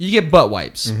 You get butt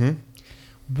wipes. Mm-hmm.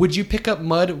 Would you pick up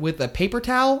mud with a paper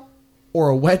towel or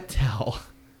a wet towel?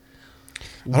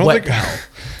 I don't Wet think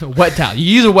towel. Wet towel. You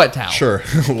use a wet towel. Sure.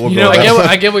 We'll You go know, with that.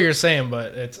 I get what you're saying,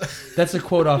 but it's That's a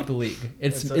quote off the league.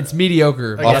 It's It's a-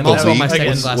 mediocre. Again, I'm also on my League? second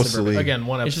What's- glass what's of the bourbon. league? again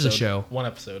one episode. It's just a show. One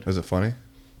episode. Is it funny?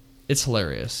 It's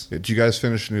hilarious. Did you guys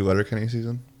finish the new Letterkenny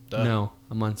season? Duh. No,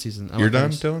 I'm on season. I'm You're on done,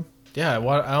 first. Dylan? Yeah,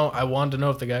 I wanted to know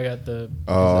if the guy got the.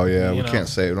 Oh yeah, we you know. can't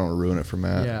say it. We don't want to ruin it for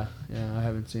Matt. Yeah, I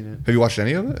haven't seen it. Have you watched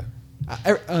any of it?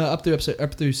 Up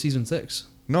through season 6.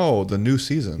 No, the new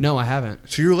season. No, I haven't.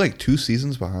 So you're like 2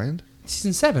 seasons behind?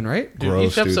 Season 7, right? Dude, Gross,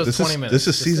 each dude. episode's This 20 is minutes. this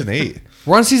is season 8.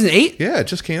 We're on season 8. Yeah, it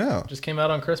just came out. Just came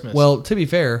out on Christmas. Well, to be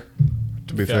fair,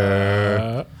 To be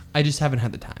fair. I just haven't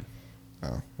had the time.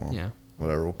 Oh, well, Yeah,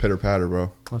 whatever. We'll pitter patter,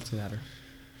 bro. let's do that.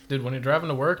 dude, when you're driving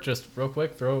to work, just real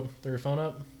quick, throw your phone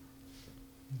up.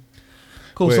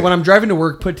 Cool. So Wait. when I'm driving to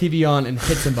work, put TV on and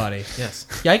hit somebody. Yes.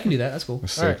 Yeah, I can do that. That's cool.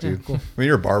 That's All sick, right, yeah, dude. cool. I mean,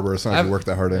 you're a barber. It's not like I've- you work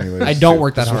that hard anyways. I don't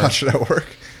work that Just hard. Watch it at work.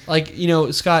 Like,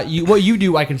 Scott, what you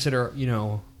do, I consider,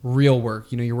 real work.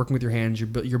 You're working with your hands.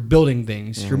 You're building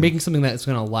things. You're making something that's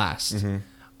going to last.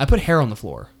 I put hair on the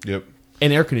floor Yep.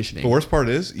 and air conditioning. The worst part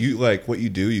is, you like what you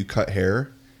do. You cut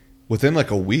hair. Within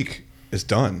like a week, it's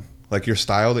done. Like your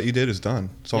style that you did is done.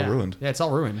 It's all ruined. Yeah, it's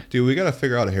all ruined. Dude, we got to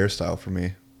figure out a hairstyle for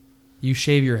me. You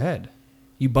shave your head.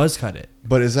 You buzz cut it.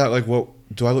 But is that like what?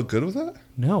 Do I look good with that?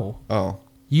 No. Oh.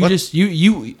 You What? just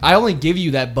you. I only give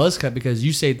you that buzz cut because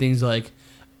you say things like,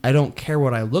 "I don't care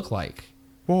what I look like."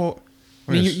 Well,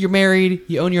 I mean, you're married.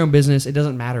 You own your own business. It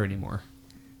doesn't matter anymore.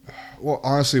 well,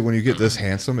 honestly, when you get this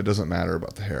handsome, it doesn't matter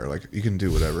about the hair. Like you can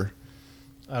do whatever.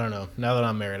 I don't know. Now that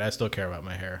I'm married, I still care about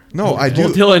my hair. No, I do.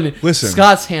 Well, Dylan, Listen.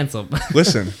 Scott's handsome.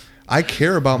 Listen, I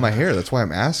care about my hair. That's why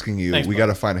I'm asking you. Thanks, We bud. got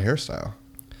to find a hairstyle.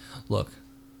 Look,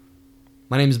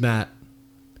 my name's Matt.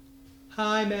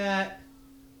 Hi, Matt.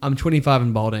 I'm 25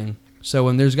 and balding. So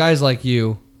when there's guys like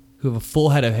you who have a full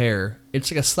head of hair,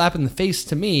 it's like a slap in the face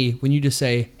to me when you just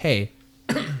say, "Hey,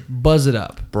 buzz it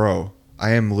up." Bro,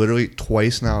 I am literally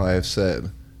twice now I have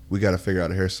said we got to figure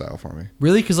out a hairstyle for me.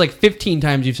 Really? Because like 15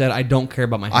 times you've said I don't care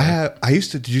about my hair. I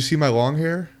used to. Did you see my long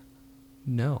hair?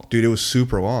 No. Dude, it was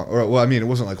super long. Or well, I mean, it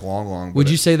wasn't like long. Would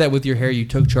but you say that with your hair you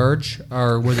took charge,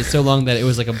 or was it so long that it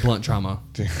was like a blunt trauma?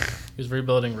 He was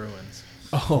rebuilding ruins.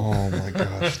 Oh my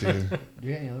gosh, dude. Do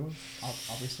you have any other ones?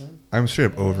 Aubrey Slim? I'm straight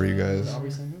up over you guys. Aubrey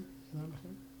Slim?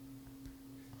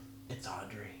 It's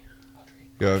Audrey.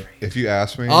 Yo, if you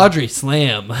ask me, Audrey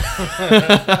Slam. I'm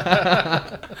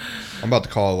about to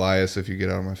call Elias if you get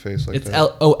out of my face like It's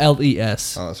that. Loles.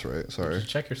 Oh, that's right. Sorry.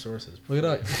 Check your sources. Look it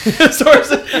up.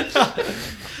 Sources.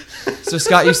 So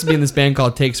Scott used to be in this band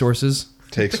called Take Sources.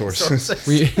 Take sources.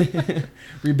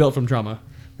 Rebuilt from trauma.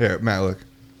 Here, Matt, look.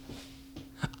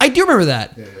 I do remember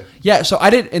that. Yeah. Yeah, so I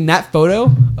didn't, in that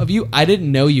photo of you, I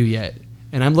didn't know you yet.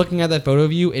 And I'm looking at that photo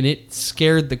of you, and it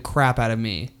scared the crap out of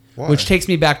me. Why? Which takes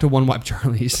me back to One Wipe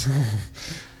Charlie's.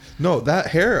 No, that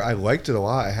hair, I liked it a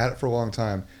lot. I had it for a long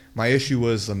time. My issue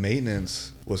was the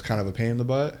maintenance was kind of a pain in the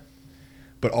butt,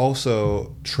 but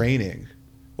also training.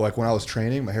 Like when I was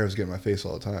training, my hair was getting in my face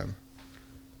all the time.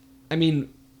 I mean,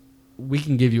 we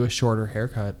can give you a shorter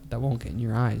haircut that won't get in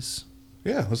your eyes.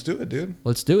 Yeah, let's do it, dude.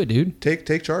 Let's do it, dude.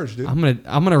 Take charge, dude. I'm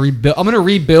gonna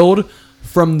rebuild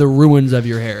from the ruins of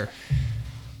your hair.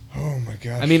 Oh my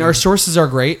gosh. I mean, our sources are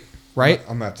great, right?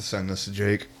 I'm gonna have to send this to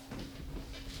Jake.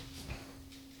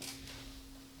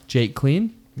 Jake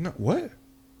Clean. No, what?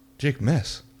 Jake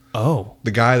Mess. Oh,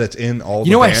 The guy that's in all the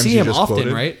you know I bands see you him just often,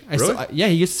 quoted? right? Really? Yeah,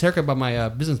 he gets his haircut by my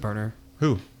business partner,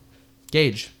 Who?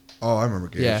 Gage. Oh, I remember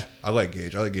Gage. Yeah. I like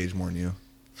Gage. I like Gage more than you.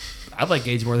 I like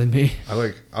Gage more than me. I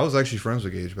was actually friends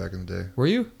with Gage back in the day. Were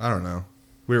you? I don't know.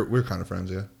 We're kind of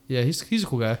friends, yeah. Yeah, he's a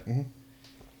cool guy.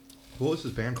 What was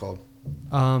his band called?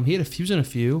 He had he was in a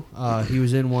few. He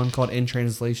was in one called In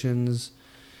Translations.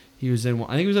 He was in one.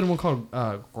 I think he was in one called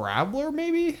Grabbler,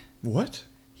 maybe. What?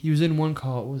 He was in one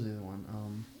called. What was the other one?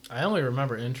 I only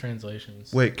remember In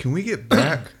Translations. Wait, can we get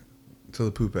back to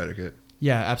the poop etiquette?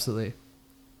 Yeah, absolutely.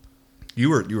 You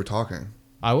were talking.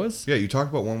 I was. Yeah, you talked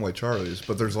about One White Charlie's,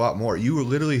 but there's a lot more. You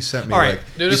literally sent me All right. like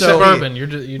Dude, you it's sent me- suburban. You're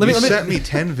just, Let me- You sent me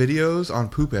 10 videos on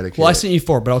poop etiquette. Well, I sent you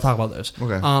 4, but I'll talk about those.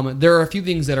 Okay. There are a few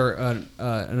things that are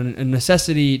a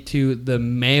necessity to the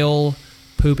male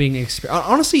pooping experience.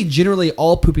 Honestly, generally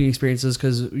all pooping experiences,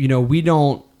 because we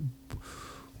don't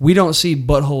see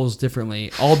buttholes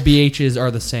differently. All BHs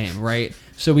are the same, right?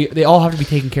 So they all have to be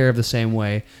taken care of the same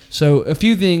way. So a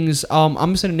few things. I'm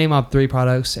just going to name out 3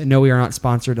 products. And no, we are not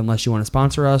sponsored unless you want to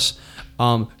sponsor us.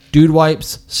 Dude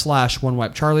Wipes / One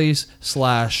Wipe Charlie's /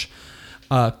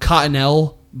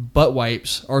 Cottonelle butt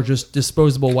wipes are just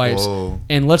disposable wipes. Whoa.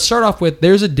 And let's start off with,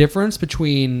 there's a difference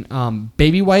between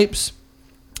baby wipes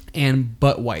and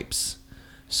butt wipes.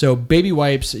 So baby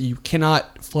wipes, you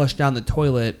cannot flush down the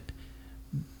toilet.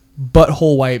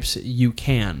 Butthole wipes, you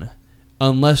can.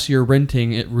 Unless you're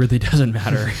renting, it really doesn't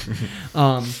matter.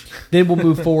 Then we'll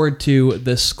move forward to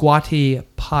the Squatty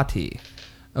Potty.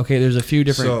 Okay, there's a few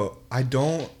different... So I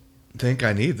don't think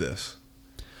I need this.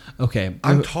 Okay.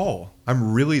 I'm tall.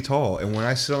 I'm really tall, and when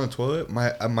I sit on the toilet,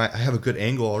 I have a good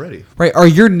angle already. Right, are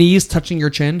your knees touching your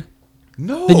chin?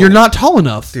 No, Then you're not tall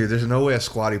enough. dude. There's no way a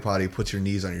squatty potty puts your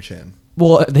knees on your chin,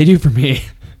 Well, they do for me.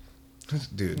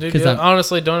 dude. Dude, 'Cause I'm-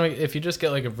 honestly, if you just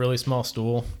get like a really small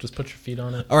stool, just put your feet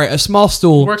on it. All right, a small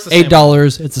stool, Works the same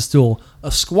 $8, it's a stool.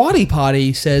 A Squatty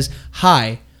Potty says,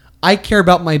 "Hi, I care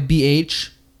about my BH,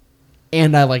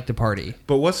 and I like to party."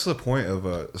 But what's the point of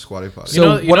a squatty potty?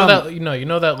 So you what know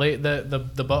I'm- that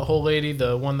the butthole lady,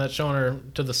 the one that's showing her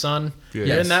to the sun. Yeah. You're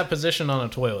Yes. in that position on a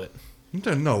toilet.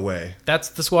 No way. That's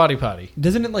the squatty potty.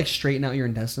 Doesn't it like straighten out your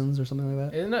intestines or something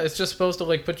like that? It's just supposed to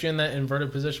like put you in that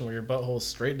inverted position where your butthole's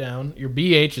straight down, your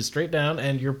BH is straight down,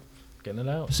 and you're getting it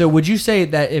out. So would you say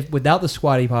that if without the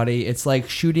Squatty Potty, it's like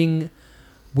shooting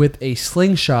with a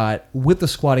slingshot with the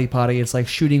Squatty Potty. It's like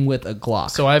shooting with a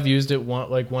Glock. So I've used it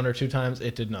one or two times.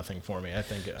 It did nothing for me. I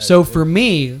think. So for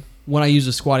me, when I use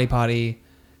a Squatty Potty,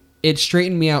 it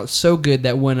straightened me out so good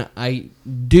that when I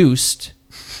deuced,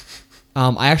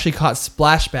 I actually caught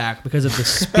splashback because of the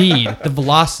speed, the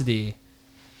velocity,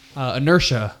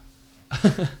 inertia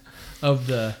of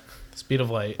the speed of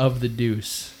light. of the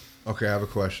deuce. Okay, I have a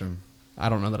question. I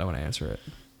don't know that I want to answer it.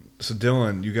 So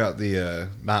Dylan, you got the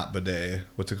not bidet.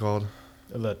 What's it called?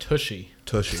 The Tushy.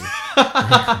 Tushy.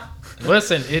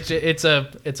 Listen, it's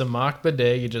a mock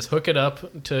bidet. You just hook it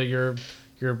up to your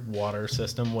water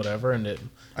system, whatever, and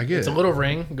it's a little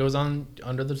ring goes on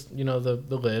under the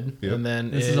the lid, Yep. and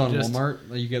then This is on Walmart.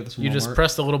 You get this from You Walmart. just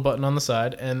press the little button on the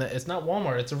side, and it's not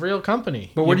Walmart. It's a real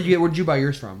company. But where did you buy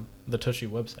yours from? The Tushy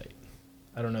website.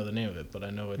 I don't know the name of it, but I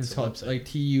know it's a called website. like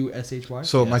TUSHY.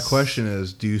 So my Yes. question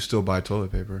is, do you still buy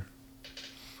toilet paper?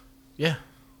 Yeah,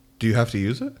 Do you have to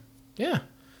use it? yeah.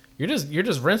 You're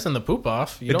just rinsing the poop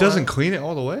off. You It don't doesn't have- clean it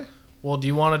all the way? Well, do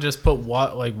you want to just put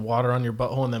water on your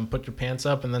butthole and then put your pants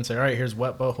up and then say, all right, here's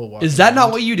wet butthole water? Is that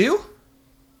not what you do?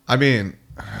 I mean,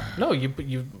 No, you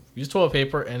use toilet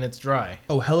paper and it's dry.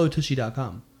 Oh,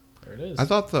 hellotushy.com. There it is. I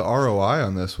thought the ROI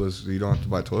on this was you don't have to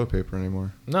buy toilet paper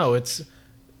anymore. No, it's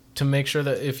to make sure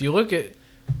that if you look at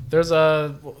there's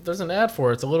an ad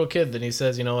for it. It's a little kid that he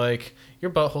says, like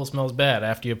your butthole smells bad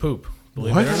after you poop.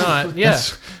 Believe What? it or not, yeah.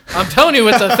 That's- I'm telling you,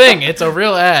 it's a thing. It's a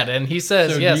real ad, and he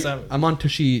says, yes. I'm on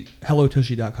Tushy,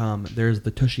 hellotushy.com. There's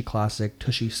the Tushy Classic,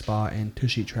 Tushy Spa, and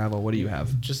Tushy Travel. What do you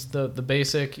have? Just the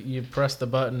basic. You press the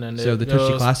button, and So it the goes,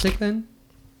 Tushy Classic then?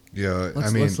 Yeah,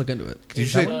 Let's look into it. did you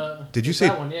Is say? that, Did you it's say?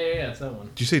 that one? Yeah, it's that one.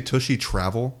 Did you say Tushy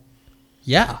Travel,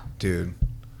 Yeah. dude?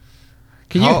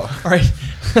 Can you? How- All right.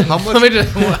 How Let much? me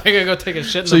just. I gotta go take a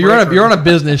shit. In So the you're break you're on room. a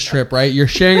business trip, right? You're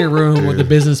sharing a room with a Dude.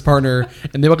 business partner,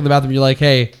 and they walk in the bathroom. You're like,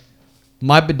 "Hey,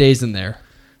 my bidet's in there."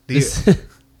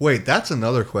 Wait, that's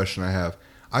another question I have.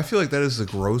 I feel like that is the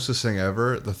grossest thing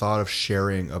ever. The thought of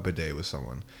sharing a bidet with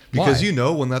someone, because Why?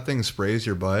 when that thing sprays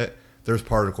your butt, there's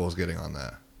particles getting on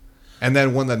that. And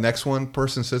then when the next one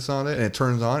person sits on it and it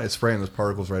turns on, it's spraying those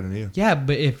particles right into you. Yeah,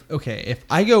 but if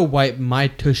I go wipe my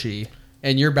Tushy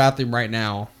in your bathroom right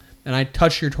now, and I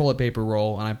touch your toilet paper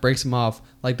roll and I break some off,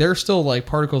 like there's still like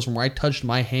particles from where I touched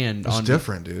my hand. It's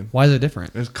different, dude. Why is it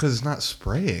different? It's because it's not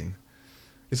spraying.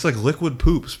 It's like liquid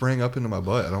poop spraying up into my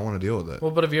butt. I don't want to deal with it.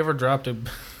 Well, but have you ever dropped a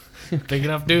big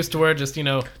enough deuce to where just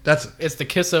That's it's the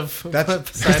kiss of That's-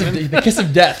 Poseidon? The kiss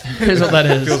of death is what that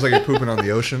it feels is. like you're pooping on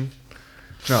the ocean.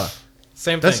 No,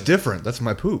 Same that's thing. different. That's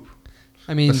my poop.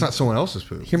 I mean, That's not someone else's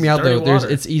poop. hear me out dirty though. water.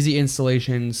 It's easy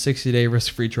installation, 60-day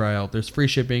risk-free trial. There's free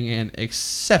shipping and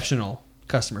exceptional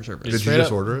customer service. Did you Straight just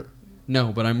up. order it?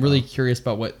 No, but I'm really curious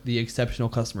about what the exceptional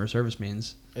customer service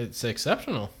means. It's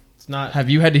exceptional. It's not. Have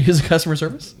you had to use a customer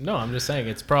service? No, I'm just saying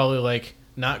it's probably like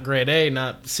not grade A,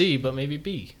 not C, but maybe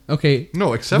B. Okay,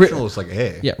 No, exceptional is like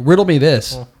A. yeah. Riddle me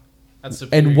this. Well, that's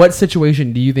superior In what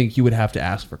situation do you think you would have to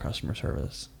ask for customer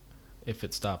service? if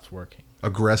it stops working.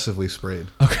 Aggressively sprayed.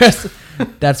 Okay,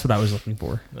 that's what I was looking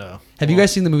for. No. Have you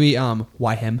guys seen the movie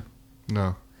Why Him?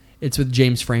 No. It's with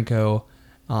James Franco.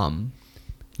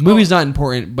 Movie's not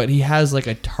important, but he has like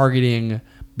a targeting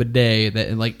bidet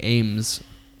that like aims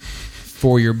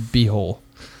for your beehole.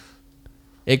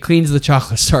 It cleans the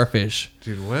chocolate starfish.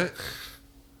 Dude, what?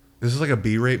 This is like a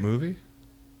B-rate movie?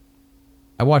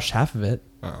 I watched half of it.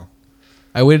 Oh.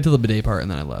 I waited till the bidet part and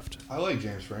then I left. I like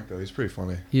James Franco. He's pretty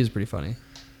funny. He is pretty funny.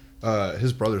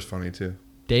 His brother's funny, too.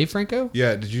 Dave Franco?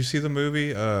 Yeah, did you see the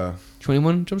movie?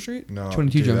 21 Jump Street? No.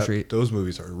 22 dude, Jump Street. Those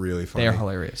movies are really funny. They are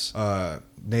hilarious.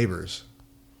 Neighbors.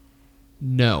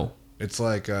 No. It's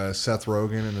like Seth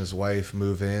Rogen and his wife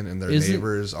move in, and their Is it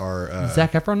neighbors are...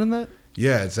 Zac Efron in that?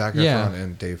 Yeah, it's Zac Efron Yeah.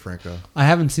 and Dave Franco. I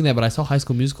haven't seen that, but I saw High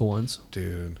School Musical once.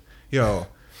 Dude. Yo,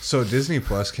 so Disney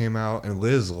Plus came out, and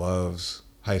Liz loves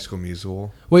High School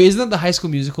Musical. Wait, isn't that the High School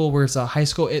Musical where it's a high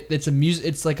school? It's a music.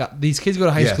 It's like these kids go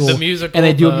to high Yes. school, The musical, and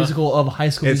they do a the- musical of High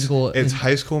School Musical. It's and-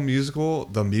 High School Musical,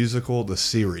 the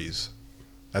series.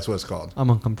 That's what it's called. I'm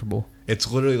uncomfortable. It's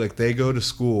literally like they go to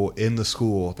school in the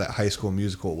school that High School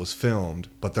Musical was filmed,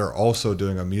 but they're also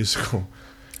doing a musical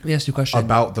Let me ask you a question.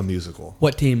 about the musical.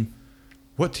 What team?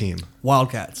 What team?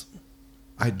 Wildcats.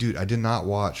 I did not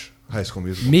watch High School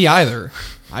Musical. Me either.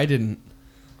 I didn't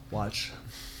watch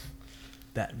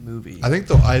that movie. I think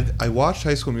I watched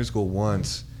High School Musical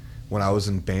once when I was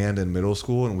in band in middle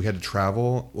school and we had to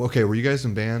travel. Okay, were you guys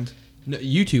in band? No,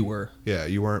 you two were. Yeah,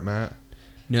 you weren't, Matt.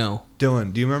 No.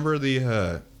 Dylan, do you remember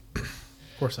the?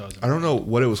 Of course I was. I don't know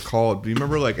what it was called. Do you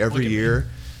remember like every year,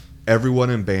 everyone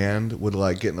in band would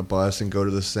like get in the bus and go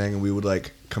to this thing, and we would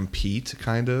like compete,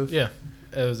 kind of. Yeah.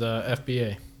 It was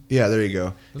FBA, Yeah, there you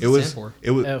go. What's It it was. stand for?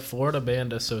 It was. Florida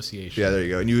Band Association. Yeah, there you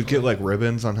go. And you would get like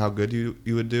ribbons on how good you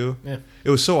would do. Yeah. It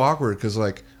was so awkward because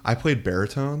like I played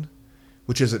baritone,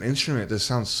 which is an instrument that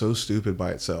sounds so stupid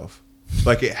by itself.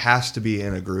 Like it has to be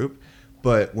in a group.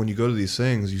 But when you go to these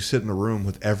things, you sit in a room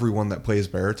with everyone that plays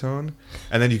baritone,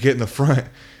 and then you get in the front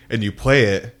and you play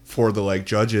it for the like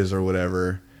judges or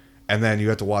whatever, and then you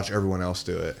have to watch everyone else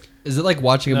do it. Is it like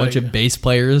watching a No, bunch yeah. of bass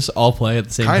players all play at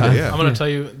the same Kinda, time? yeah. I'm gonna tell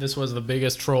you, this was the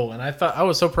biggest troll, and I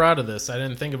was so proud of this. I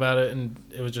didn't think about it, and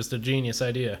it was just a genius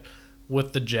idea.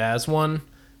 With the jazz one,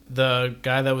 the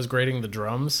guy that was grading the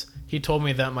drums, he told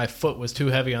me that my foot was too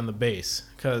heavy on the bass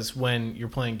because when you're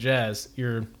playing jazz,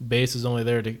 your bass is only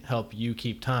there to help you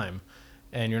keep time,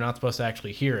 and you're not supposed to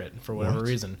actually hear it for whatever What?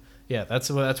 reason. Yeah, that's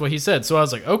what he said. So I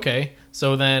was like, okay.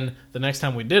 So then the next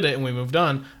time we did it and we moved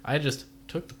on, I just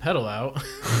took the pedal out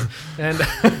and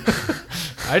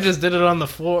I just did it on the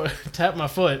floor, tapped my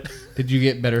foot. Did you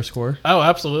get better score? Oh,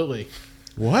 absolutely.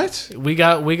 What?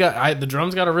 The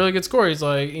drums got a really good score. He's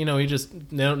like, he just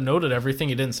noted everything.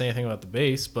 He didn't say anything about the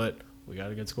bass, but we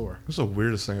got a good score. That's the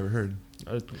weirdest thing I've ever heard.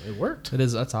 It worked.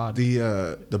 That's odd.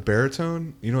 The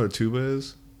baritone, you know what a tuba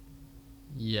is?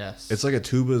 Yes. It's like a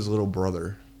tuba's little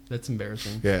brother. That's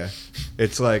embarrassing. Yeah.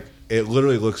 It's like, it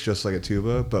literally looks just like a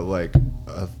tuba, but like,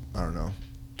 I don't know,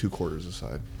 2/4 a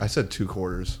side. I said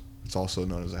 2/4. It's also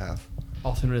known as a half.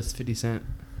 Also known as 50 Cent.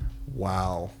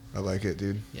 Wow. I like it,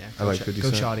 dude. Yeah. I like 50 Go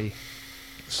Cent. shoddy.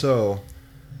 So,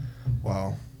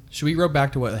 wow. Should we go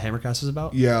back to what the Hammercast is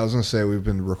about? Yeah, I was going to say we've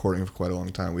been recording for quite a long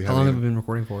time. How long have we been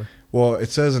recording for? Well, it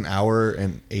says an hour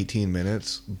and 18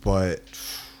 minutes, but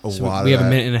a So lot we of have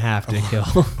that, a minute and a half to kill.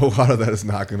 a lot of that is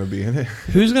not going to be in it.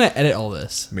 Who's going to edit all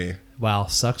this? Me. Wow,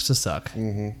 sucks to suck.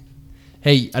 Mm-hmm.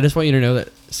 Hey, I just want you to know that,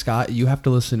 Scott, you have to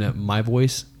listen to my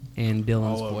voice and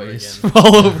Dylan's All over voice again.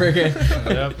 all over again.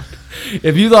 Yep.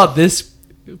 If you thought this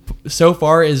so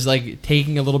far is like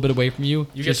taking a little bit away from you,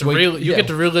 You get just to wait- get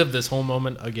to relive this whole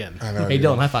moment again. I know. Hey, dude.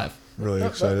 Dylan, high five. Really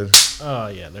excited. Oh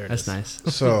yeah, there it That's is. nice.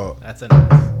 So, That's a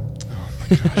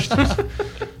nice.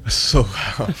 so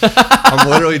loud. I'm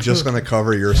literally just going to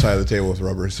cover your side of the table with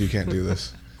rubber, so you can't do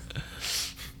this.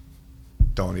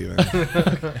 Don't even.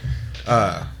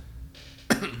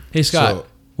 Hey, Scott, So-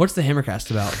 what's the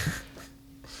Hammercast about?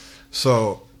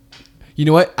 So, You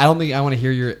know what? I don't think I want to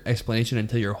hear your explanation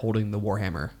until you're holding the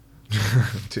Warhammer.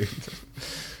 dude.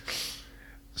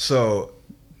 So,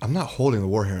 I'm not holding the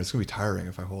Warhammer. It's going to be tiring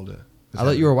if I hold it. I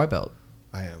thought you were a white belt.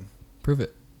 I am. Prove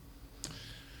it.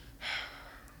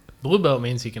 Blue belt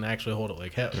means he can actually hold it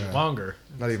like longer.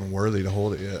 Not even worthy to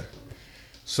hold it yet.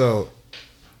 So,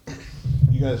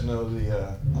 you guys know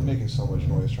the. I'm making so much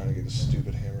noise trying to get this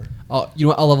stupid hammer. Oh, you know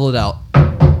what? I'll level it out.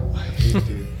 I hate it,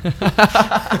 dude.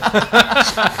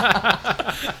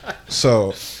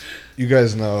 So, you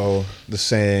guys know the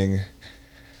saying,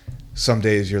 some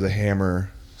days you're the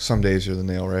hammer, some days you're the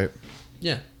nail, right?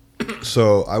 Yeah.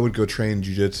 So, I would go train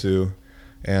jiu-jitsu,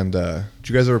 and did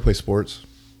you guys ever play sports?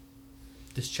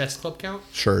 Does chess club count?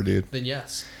 Sure, dude. Then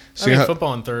yes. So I mean, you ha-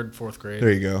 football in 3rd, 4th grade.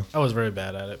 there you go. I was very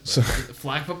bad at it. But So,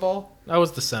 Flag football? I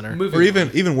was the center. Moving or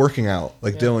on. even working out.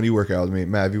 Like, Yeah. Dylan, you work out with me.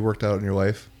 Matt, have you worked out in your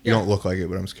life? You Yeah. don't look like it,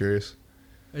 but I'm just curious.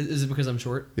 Is it because I'm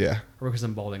short Yeah, or because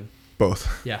I'm balding?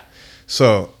 both. Yeah.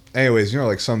 So, anyways,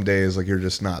 like some days, like you're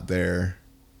just not there.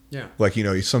 Yeah. Like,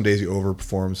 some days you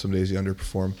overperform, some days you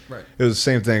underperform. Right. It was the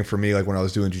same thing for me, like when I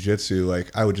was doing jiu-jitsu.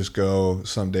 Like, I would just go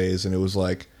some days, and it was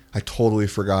like I totally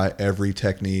forgot every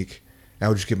technique. And I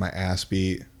would just get my ass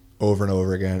beat over and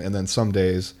over again. And then some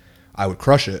days I would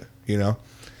crush it,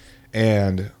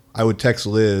 And I would text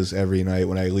Liz every night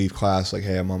when I leave class, like,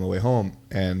 hey, I'm on the way home.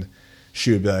 And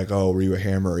she would be like, oh, were you a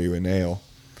hammer or were you a nail?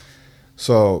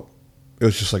 So it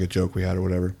was just like a joke we had or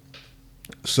whatever.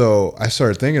 So I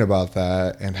started thinking about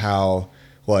that and how,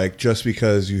 like, just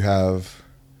because you have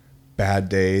bad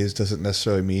days doesn't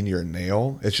necessarily mean you're a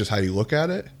nail. It's just how you look at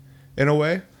it in a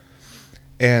way.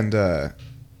 And the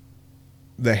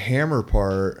hammer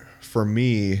part for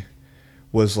me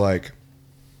was like,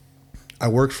 I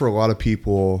worked for a lot of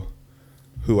people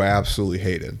who I absolutely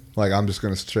hated. Like, I'm just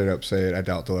going to straight up say it. I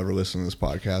doubt they'll ever listen to this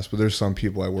podcast, but there's some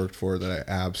people I worked for that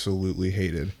I absolutely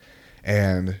hated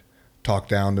and talked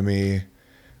down to me,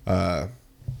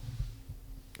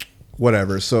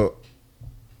 whatever. So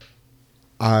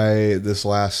this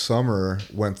last summer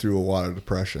went through a lot of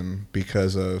depression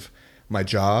because of my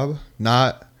job.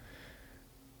 I'm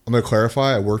going to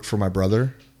clarify, I worked for my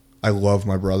brother. I love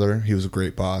my brother. He was a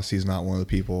great boss. He's not one of the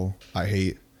people I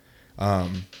hate.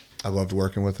 I loved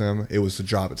working with him. It was the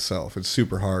job itself. It's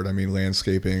super hard. I mean,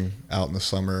 landscaping out in the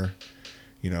summer,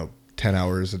 10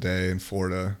 hours a day in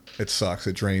Florida, it sucks.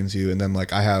 It drains you. And then,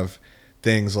 like, I have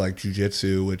things like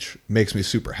jujitsu, which makes me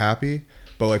super happy.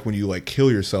 But like when you like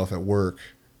kill yourself at work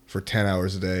for 10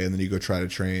 hours a day and then you go try to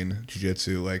train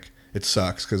jujitsu, like it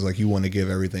sucks because like you want to give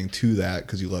everything to that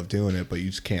because you love doing it, but you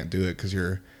just can't do it because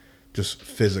you're just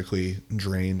physically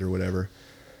drained or whatever.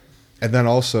 And then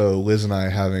also Liz and I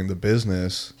having the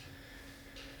business,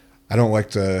 I don't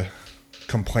like to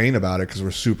complain about it because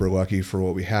we're super lucky for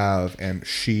what we have, and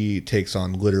she takes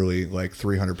on literally like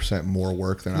 300% more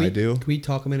work than I do. Can we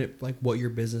talk a minute like what your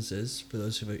business is for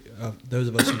those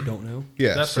of us who don't know?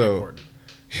 Yeah, That's pretty important.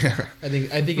 Yeah. I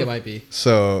think it might be.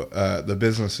 So the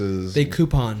business is They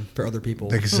coupon for other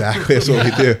people. exactly that's what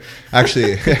we do.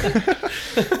 Actually,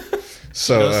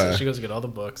 so She goes to get all the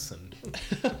books, and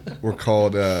we're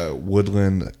called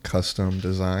Woodland Custom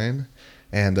Design.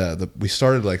 And we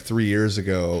started like 3 years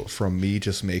ago from me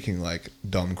just making like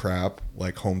dumb crap,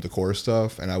 like home decor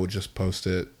stuff. And I would just post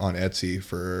it on Etsy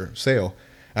for sale.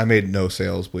 I made no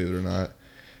sales, believe it or not.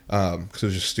 Because it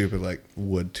was just stupid, like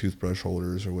wood toothbrush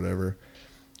holders or whatever.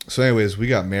 So anyways, we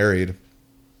got married.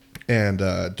 And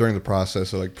during the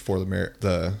process, of, like before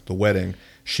the wedding,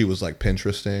 she was like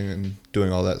Pinteresting and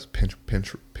doing all that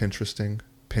Pinteresting.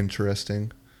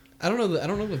 I don't know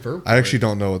the verb. I actually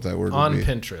don't know what that word on would be.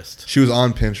 Pinterest. She was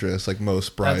on Pinterest, like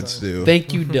most brides do.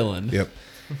 Thank you, Dylan. Yep.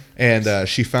 And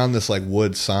she found this like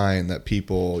wood sign that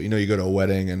people, you go to a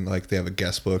wedding and like they have a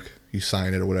guest book, you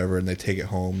sign it or whatever, and they take it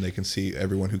home. They can see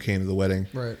everyone who came to the wedding.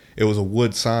 Right. It was a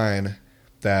wood sign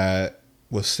that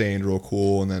was stained real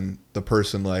cool, and then the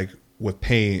person like with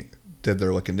paint did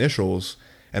their like initials,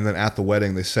 and then at the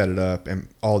wedding they set it up, and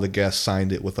all the guests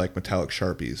signed it with like metallic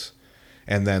Sharpies.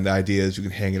 And then the idea is you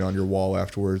can hang it on your wall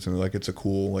afterwards, and like it's a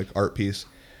cool like art piece.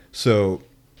 So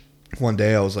one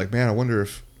day I was like, man, I wonder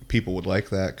if people would like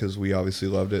that because we obviously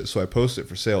loved it. So I posted it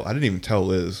for sale. I didn't even tell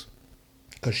Liz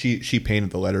because she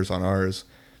painted the letters on ours.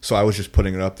 So I was just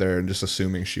putting it up there and just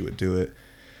assuming she would do it.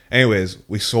 Anyways,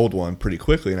 we sold one pretty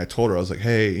quickly, and I told her, I was like,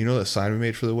 hey, you know that sign we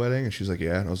made for the wedding? And she's like,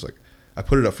 yeah. And I was like, I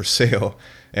put it up for sale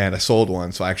and I sold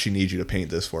one, so I actually need you to paint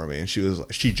this for me. And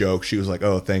she joked. She was like,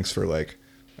 oh, thanks for like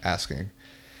asking.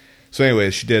 So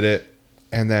anyways, she did it,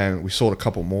 and then we sold a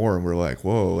couple more, and we're like,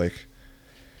 whoa, like,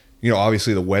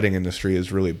 obviously the wedding industry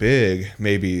is really big.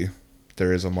 Maybe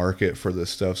there is a market for this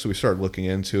stuff. So we started looking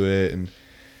into it, and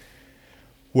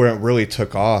where it really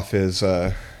took off is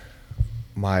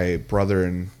my brother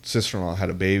and sister-in-law had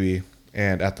a baby,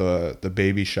 and at the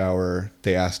baby shower,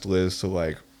 they asked Liz to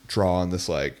like draw on this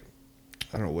like,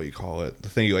 I don't know what you call it, the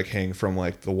thing you like hang from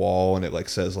like the wall, and it like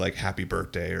says like happy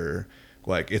birthday or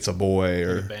like it's a boy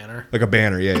or like a banner. Like a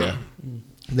banner, yeah.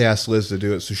 They asked Liz to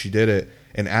do it, so she did it.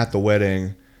 And at the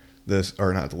wedding, at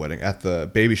the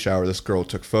baby shower, this girl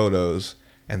took photos,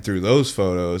 and through those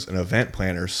photos, an event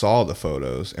planner saw the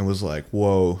photos and was like,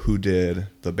 whoa, who did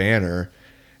the banner?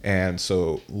 And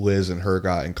so Liz and her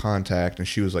got in contact, and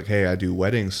she was like, hey, I do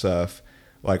wedding stuff.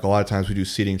 Like a lot of times we do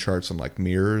seating charts on like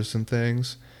mirrors and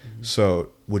things. So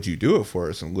would you do it for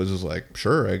us? And Liz was like,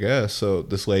 sure, I guess. So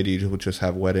this lady would just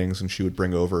have weddings, and she would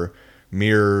bring over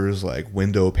mirrors, like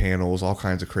window panels, all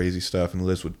kinds of crazy stuff, and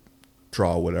Liz would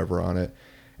draw whatever on it.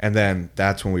 And then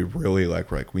that's when we really were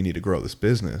like, we need to grow this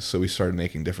business. So we started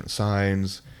making different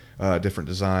signs, different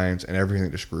designs, and everything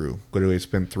just grew. Literally, it's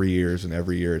been 3 years, and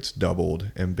every year it's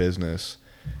doubled in business,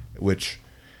 which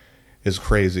is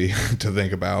crazy to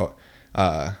think about.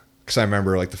 Because I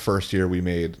remember like the first year we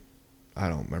made, I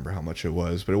don't remember how much it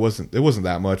was, but it wasn't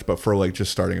that much. But for like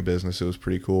just starting a business, it was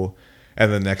pretty cool.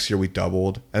 And then next year we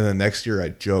doubled. And then next year I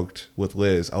joked with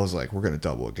Liz. I was like, we're going to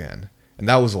double again. And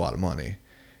that was a lot of money.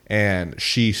 And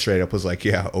she straight up was like,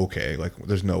 yeah, okay. Like,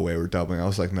 there's no way we're doubling. I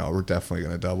was like, no, we're definitely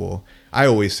going to double. I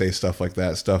always say stuff like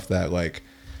that, like,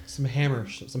 Some hammer.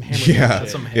 yeah,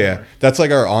 Some hammer. yeah. That's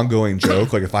like our ongoing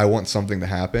joke. Like if I want something to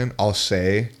happen, I'll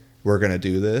say we're going to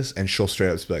do this. And she'll straight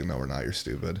up be like, no, we're not. You're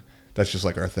stupid. That's just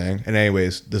like our thing. And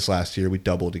anyways, this last year we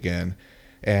doubled again.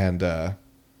 And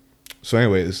so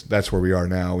anyways, that's where we are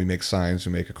now. We make signs.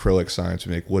 We make acrylic signs.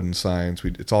 We make wooden signs.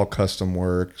 It's all custom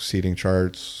work, seating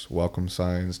charts, welcome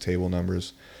signs, table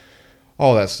numbers,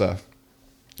 all that stuff.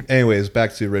 Anyways,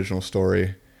 back to the original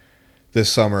story.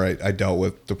 This summer I dealt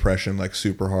with depression like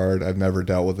super hard. I've never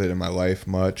dealt with it in my life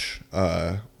much.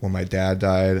 When my dad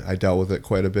died, I dealt with it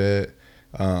quite a bit.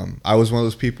 I was one of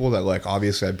those people that like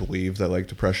obviously I believed that like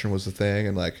depression was the thing,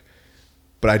 and like,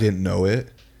 but I didn't know it.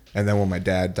 And then when my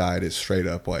dad died, it's straight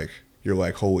up like you're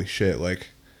like, holy shit, like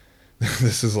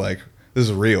this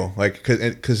is real, like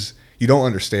because you don't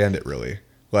understand it really,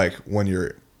 like when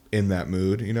you're in that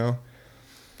mood,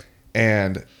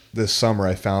 And this summer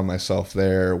I found myself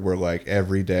there where like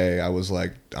every day I was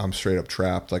like, I'm straight up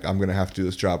trapped. Like I'm gonna have to do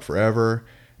this job forever,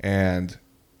 and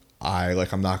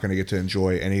I'm not going to get to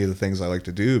enjoy any of the things I like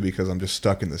to do because I'm just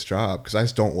stuck in this job because I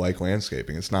just don't like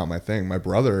landscaping. It's not my thing. My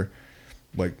brother,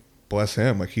 like, bless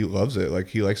him, like, he loves it. Like,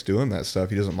 he likes doing that stuff.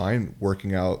 He doesn't mind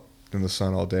working out in the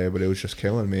sun all day, but it was just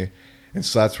killing me. And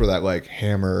so that's where that, like,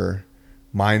 hammer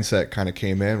mindset kind of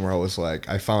came in, where I was like,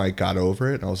 I finally got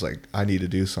over it, and I was like, I need to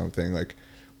do something. Like,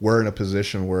 we're in a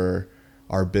position where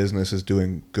our business is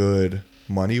doing good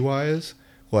money-wise.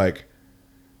 Like,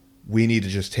 we need to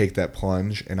just take that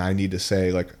plunge, and I need to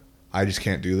say, like, I just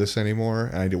can't do this anymore,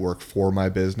 and I need to work for my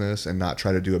business and not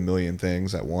try to do a million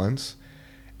things at once.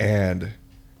 And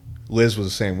Liz was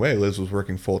the same way. Liz was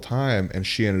working full-time, and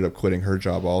she ended up quitting her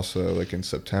job also, like, in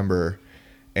September.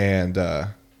 And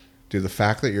dude, the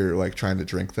fact that you're, like, trying to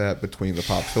drink that between the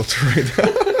pop filter right now,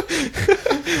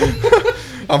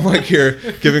 I'm like here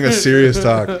giving a serious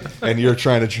talk, and you're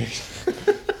trying to drink.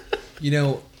 You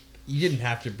know, you didn't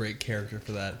have to break character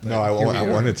for that. No, I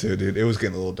wanted to, dude. It was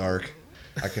getting a little dark.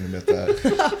 I can admit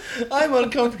that. I'm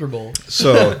uncomfortable.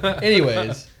 So,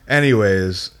 anyways,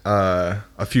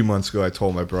 a few months ago, I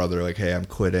told my brother, like, hey, I'm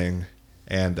quitting,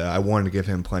 and I wanted to give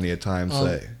him plenty of time.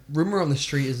 Rumor on the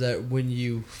street is that when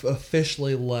you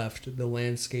officially left the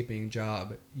landscaping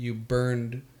job, you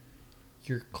burned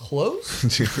your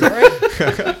clothes.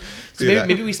 Right? So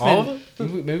maybe we spend. all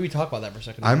of Maybe we talk about that for a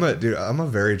second. I'm a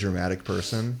very dramatic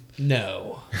person.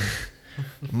 No.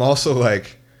 I'm also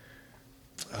like,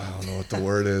 I don't know what the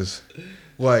word is.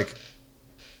 Like,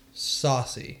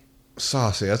 Saucy.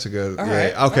 That's a good. All yeah.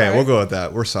 right, Okay, all right. we'll go with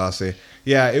that. We're saucy.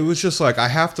 Yeah, it was just like I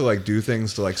have to like do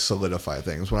things to like solidify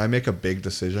things. When I make a big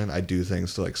decision, I do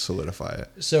things to like solidify it.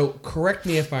 So correct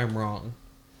me if I'm wrong,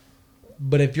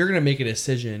 but if you're gonna make a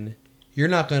decision, you're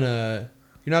not gonna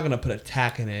put a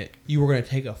tack in it. You were gonna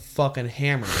take a fucking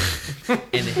hammer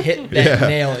and hit that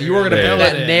nail. You were gonna put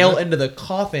that nail into the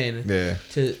coffin. Yeah.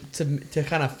 To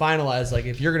kind of finalize, like,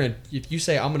 if you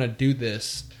say I'm gonna do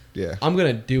this, Yeah. I'm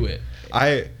gonna do it.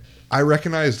 I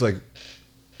recognized like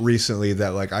recently that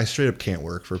like I straight up can't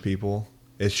work for people.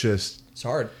 It's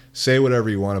hard. Say whatever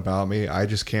you want about me. I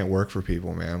just can't work for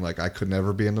people, man. Like I could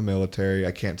never be in the military.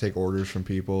 I can't take orders from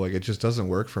people. Like it just doesn't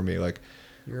work for me. Like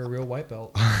You're a real white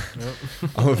belt.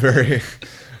 I'm a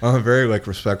very like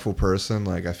respectful person.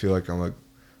 Like I feel like I'm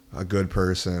a good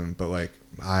person, but like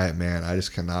I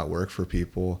just cannot work for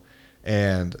people.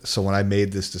 And so when I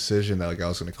made this decision that like I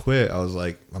was going to quit, I was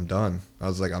like, I'm done. I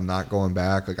was like, I'm not going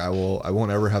back. Like I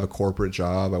won't ever have a corporate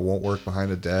job. I won't work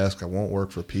behind a desk. I won't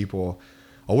work for people.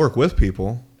 I'll work with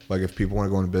people. Like if people want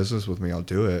to go into business with me, I'll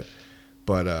do it.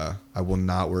 But I will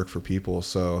not work for people.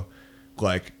 So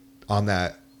like on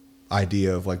that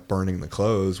idea of like burning the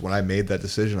clothes, when I made that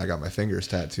decision, I got my fingers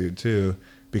tattooed too,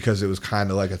 because it was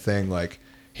kind of like a thing. Like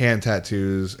hand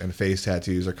tattoos and face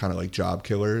tattoos are kind of like job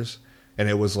killers. And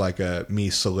it was like me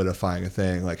solidifying a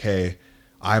thing like, hey,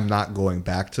 I'm not going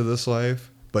back to this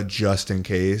life, but just in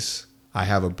case I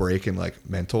have a break in like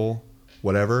mental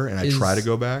whatever and I try to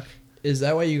go back. Is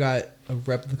that why you got a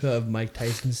replica of Mike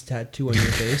Tyson's tattoo on your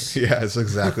face? Yeah, that's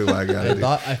exactly why I got it.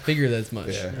 I figured as much.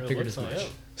 Yeah. I figured as much.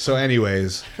 So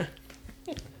anyways,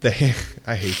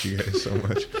 I hate you guys so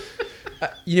much.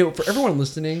 You know, for everyone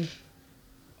listening,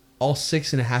 all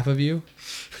 6.5 of you,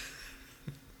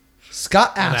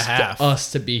 Scott asked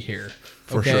us to be here.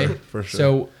 For sure.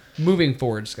 So moving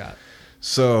forward, Scott.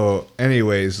 So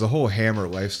anyways, the whole hammer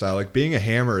lifestyle, like being a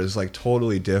hammer is like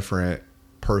totally different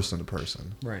person to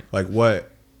person. Right. Like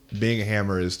what being a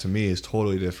hammer is to me is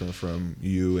totally different from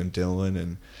you and Dylan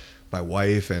and my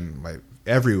wife and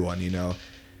everyone, you know.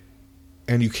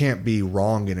 And you can't be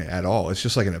wrong in it at all. It's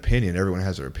just like an opinion. Everyone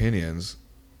has their opinions.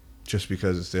 Just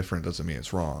because it's different doesn't mean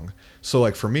it's wrong. So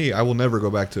like for me, I will never go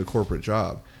back to a corporate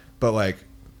job. But like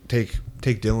take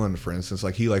Dylan for instance.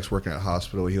 Like he likes working at a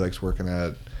hospital. He likes working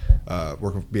at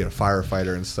being a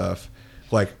firefighter and stuff.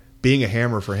 Like being a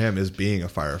hammer for him is being a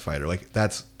firefighter. Like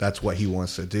that's what he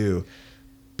wants to do.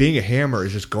 Being a hammer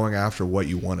is just going after what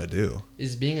you want to do.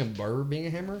 Is being a barber being a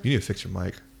hammer? You need to fix your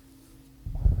mic.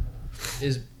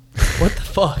 What the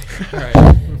fuck? All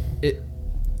right.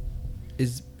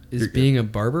 Is being a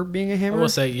barber being a hammer? I will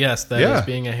say yes. That is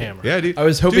being a hammer. Yeah, dude. I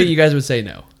was hoping you guys would say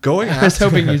no. I was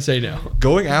hoping you'd say no.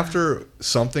 Going after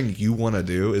something you want to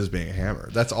do is being a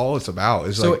hammer. That's all it's about.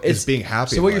 It's being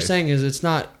happy. So what in you're life. saying is it's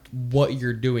not what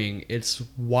you're doing; it's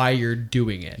why you're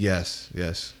doing it. Yes.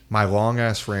 My long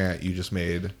ass rant you just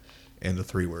made into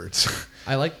 3 words.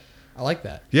 I like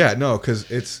that. Yeah, no, because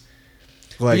it's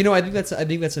like, you know, I think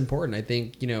that's important. I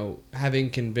think, you know, having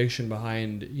conviction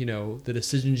behind, you know, the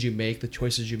decisions you make, the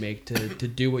choices you make to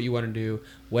do what you want to do,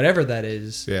 whatever that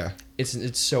is. Yeah.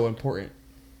 It's so important.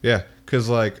 Yeah, because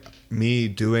like me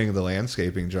doing the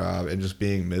landscaping job and just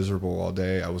being miserable all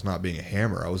day, I was not being a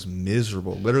hammer. I was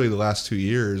miserable. Literally, the last 2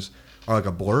 years are like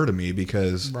a blur to me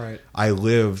because Right. I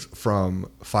lived from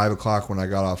 5 o'clock when I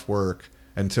got off work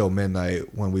until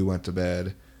midnight when we went to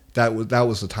bed. That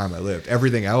was the time I lived.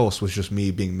 Everything else was just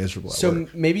me being miserable at So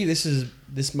work. maybe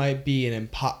this might be an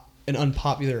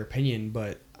unpopular opinion,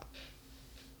 but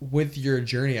with your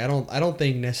journey, I don't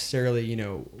think necessarily, you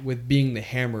know, with being the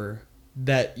hammer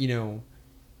that, you know,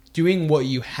 doing what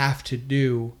you have to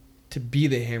do to be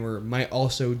the hammer might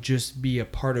also just be a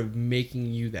part of making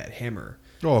you that hammer.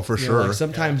 Oh, for You know, sure. like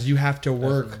sometimes you have to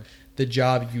work Definitely. the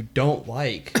job you don't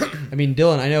like. I mean,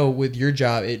 Dylan, I know with your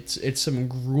job, it's some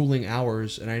grueling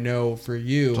hours, and I know for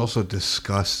you, It's also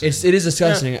disgusting. it is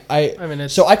disgusting. I I mean,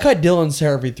 it's- so I cut Dylan's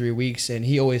hair every 3 weeks, and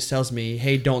he always tells me,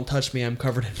 "Hey, don't touch me. I'm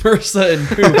covered in MRSA and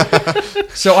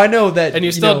poop." So I know that, And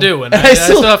you still know, do, and I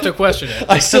still have to question it.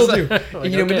 I still do. Like, And,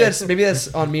 you know, okay. maybe that's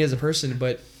on me as a person,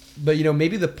 but you know,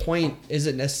 maybe the point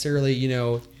isn't necessarily, you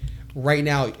know, right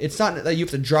now. It's not that you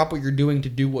have to drop what you're doing to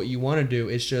do what you want to do.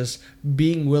 It's just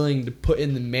being willing to put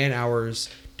in the man hours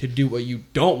to do what you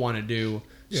don't want to do,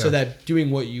 so Yeah. that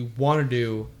doing what you want to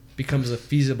do becomes a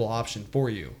feasible option for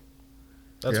you.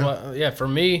 That's Yeah. why, yeah, for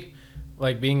me,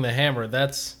 like being the hammer,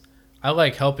 I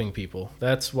like helping people.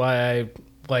 That's why I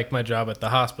like my job at the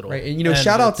hospital. Right, and you know,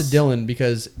 shout out to it's- Dylan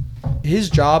because his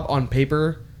job on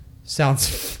paper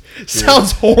sounds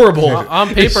horrible. On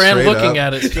paper and Straight looking up.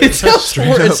 at it. It sounds Straight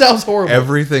it up, sounds horrible.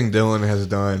 Everything Dylan has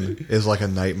done is like a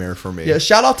nightmare for me. Yeah,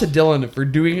 shout out to Dylan for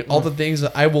doing all the things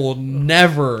that I will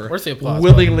never Where's the applause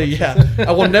willingly. Yeah,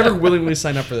 I will never willingly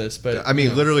sign up for this. But I mean, you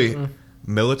know. literally,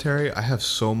 military. I have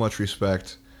so much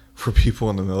respect for people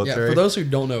in the Yeah, military. for those who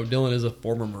don't know, Dylan is a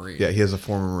former Marine. Yeah, he is a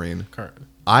former Marine. Current.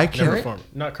 I Never can't. former.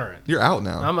 Not current. You're out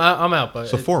now. I'm out, but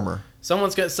so former. some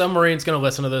Marine's gonna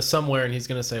listen to this somewhere, and he's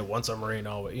gonna say, "Once a Marine,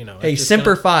 always." You know. Hey, it's just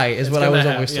Semper gonna- Fi is it's what I gonna was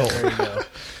hap- always yeah, told. there you go.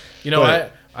 You know,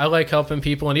 But- I like helping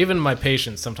people, and even my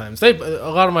patients sometimes. A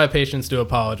lot of my patients do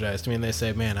apologize to me, and they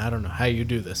say, "Man, I don't know how you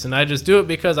do this," and I just do it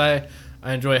because I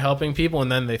enjoy helping people,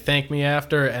 and then they thank me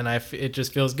after, and it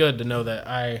just feels good to know that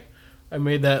I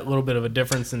made that little bit of a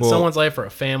difference in Well- someone's life or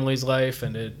a family's life,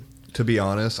 and it. To be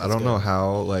honest, I don't good. know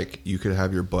how like you could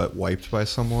have your butt wiped by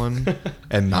someone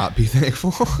and not be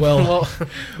thankful. Well,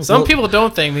 Some well, people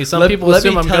don't thank me. Some let- people let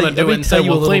assume me I'm tell going to you- do let it me and tell say,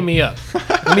 you a "Well, clean little- me up."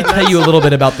 let me tell you a little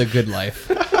bit about the good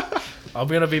life. I'm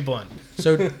going to be blunt.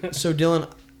 So Dylan,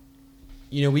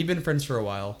 you know, we've been friends for a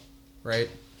while, right?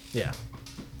 Yeah.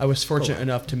 I was fortunate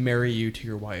enough to marry you to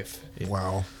your wife.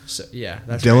 Wow. So yeah,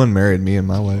 that's Dylan married me and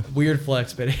my wife. weird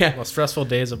flex, but yeah, Most stressful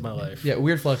days of my life. yeah,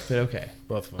 weird flex, but okay.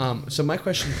 Both of them. So my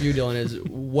question for you, Dylan, is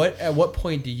at what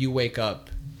point do you wake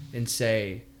up and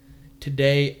say,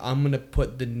 today I'm gonna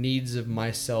put the needs of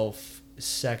myself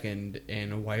second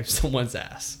and wipe someone's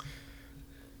ass?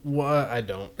 What? I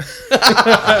don't.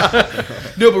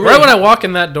 No, but Right when I walk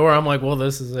in that door, I'm like, well,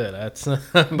 this is it. That's.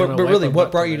 but really,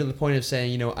 what brought you to the point of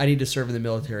saying, you know, I need to serve in the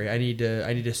military. I need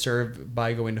to serve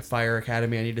by going to fire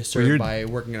academy. I need to serve you're- by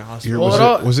working in a Your, hospital. Well, was, it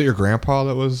all- was it your grandpa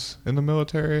that was in the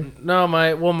military? No,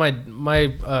 my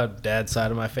dad's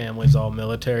side of my family's all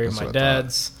military. That's My what I thought.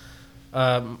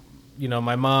 dad's, you know,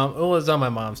 my mom. Well, it's on my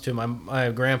mom's too.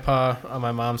 My grandpa on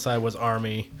my mom's side was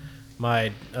Army.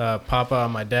 My papa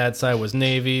on my dad's side was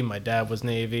Navy. My dad was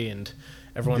Navy, and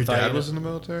everyone Your thought dad you know, was in the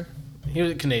military? he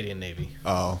was Canadian Navy.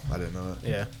 Oh, I didn't know that.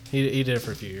 Yeah, he did it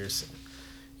for a few years.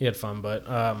 He had fun, but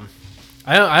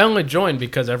I only joined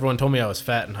because everyone told me I was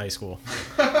fat in high school.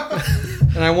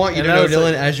 And I want you And to that know, was Dylan,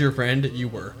 like- as your friend, you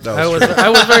were. That I was true. I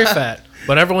was very fat,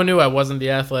 but everyone knew I wasn't the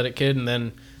athletic kid. And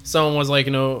then someone was like,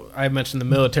 you know, I mentioned the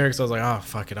military because I was like, oh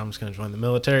fuck it, I'm just gonna join the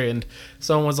military. And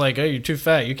someone was like, hey, you're too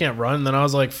fat, you can't run. And then I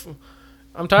was like,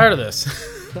 I'm tired of this.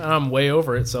 I'm way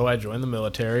over it. So I joined the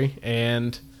military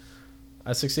and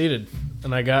I succeeded.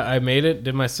 And I made it,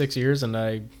 did my 6 years, and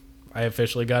I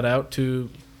officially got out to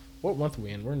what month are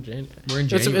we in? We're in January. We're in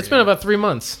January. It's been about 3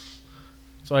 months.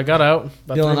 So I got out.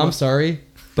 About 3 Dylan, I'm months, sorry,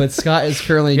 but Scott is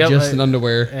currently Yep, just in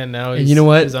underwear. and now And he's, you know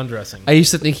what? he's undressing. I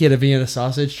used to think he had a Vienna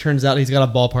sausage. Turns out he's got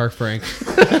a ballpark Frank.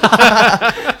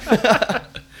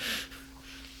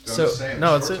 So-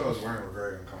 No, it's it. I was wearing were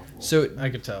very uncomfortable. So, I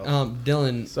could tell.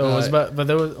 Dylan. So it was about, but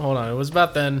there was, hold on, it was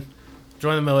about then.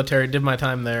 Joined the military, did my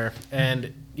time there,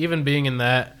 and even being in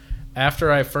that,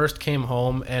 after I first came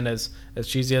home, and as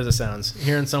cheesy as it sounds,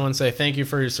 hearing someone say "thank you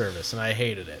for your service," and I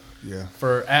hated it.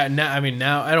 Yeah.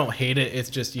 Now I don't hate it. It's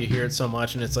just you hear it so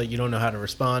much, and it's like you don't know how to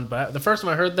respond. But the first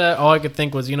time I heard that, all I could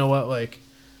think was, you know what, like,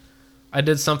 I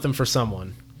did something for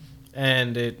someone,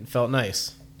 and it felt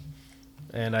nice.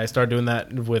 And I started doing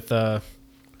that with.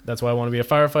 That's why I want to be a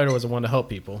firefighter. Was I wanted to help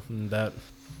people, and that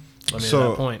I mean, So- at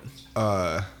that point.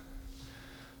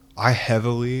 I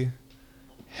heavily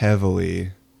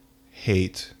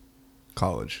hate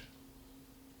college.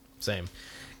 Same.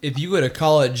 If you go to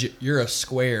college, you're a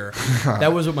square.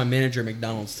 That was what my manager at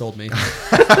McDonald's told me.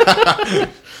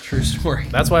 True story.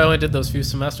 That's why I only did those few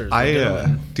semesters.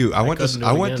 Dude, I went couldn't do to,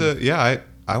 I it went again. to, yeah,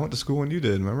 I went to school when you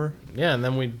did. Remember? Yeah, and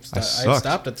then I sucked.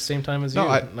 stopped at the same time as No, you.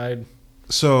 I- and I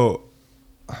So,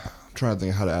 I'm trying to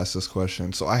think how to ask this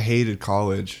question. So I hated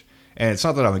college, and it's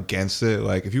not that I'm against it.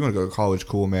 Like, if you want to go to college,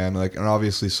 cool, man. Like, and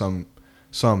obviously some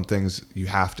things you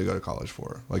have to go to college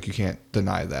for. Like, you can't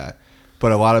deny that.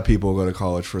 But a lot of people go to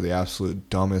college for the absolute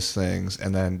dumbest things,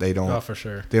 and then they don't. Oh, for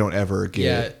sure. They don't ever get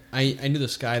Yeah, it. I knew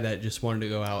this guy that just wanted to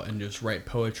go out and just write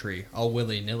poetry all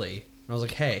willy-nilly. And I was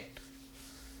like, hey,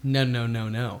 no. No.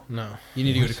 You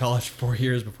need to go to college for 4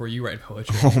 years before you write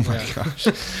poetry. Oh my gosh.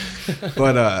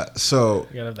 But so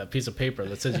You gotta have that piece of paper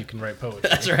that says you can write poetry.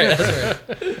 That's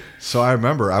right. So I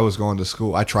remember I was going to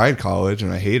school. I tried college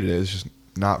and I hated it. It's just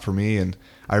not for me. And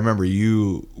I remember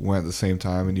you went at the same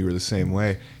time and you were the same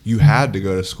way. You had to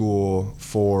go to school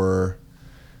for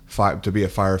to be a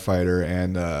firefighter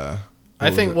and I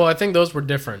think those were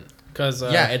different because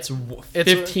Yeah, it's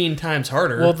 15 times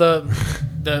harder. well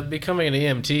the becoming an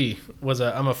EMT was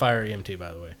I'm a fire EMT,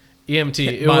 by the way. EMT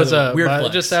it By was the way, a weird but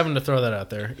flex. just having to throw that out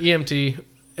there. EMT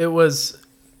it was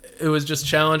just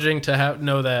challenging to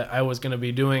know that I was going to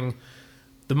be doing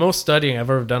the most studying I've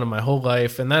ever done in my whole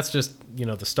life, and that's just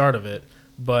the start of it.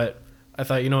 But I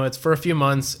thought it's for a few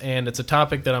months and it's a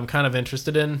topic that I'm kind of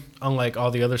interested in, unlike all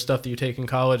the other stuff that you take in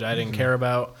college I didn't care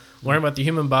about. Learning about the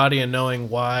human body and knowing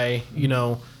why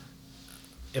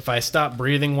if I stop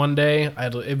breathing one day,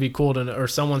 it'd be cool to know, or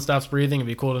someone stops breathing, it'd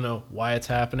be cool to know why it's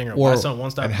happening or why someone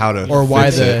stops and how to Or why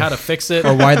fix the- it. how to fix it.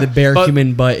 or why the bare But-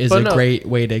 human butt is but a no. great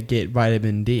way to get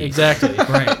vitamin D. Exactly.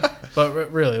 Right.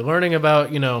 But really, learning about,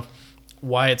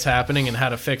 why it's happening and how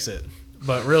to fix it.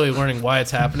 But really learning why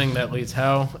it's happening, that leads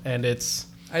how. And it's,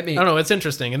 I mean, I don't know, it's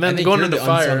interesting. And I then think going you're into the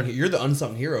fire. you're the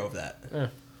unsung hero of that. Yeah.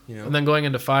 You know? And then going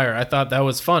into fire, I thought that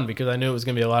was fun because I knew it was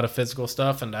going to be a lot of physical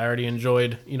stuff, and I already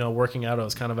enjoyed, working out. I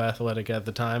was kind of athletic at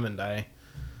the time, and I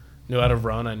knew how to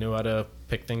run. I knew how to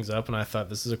pick things up, and I thought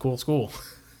this is a cool school.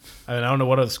 I mean, I don't know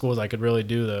what other schools I could really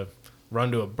do to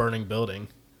run to a burning building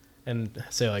and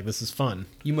say, like, this is fun.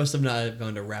 You must have not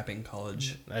gone to rapping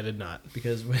college I did not.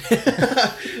 because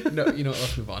no,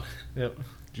 let's move on. Yep.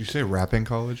 Did you say rapping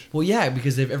college? Well, yeah,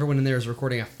 because if everyone in there is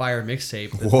recording a fire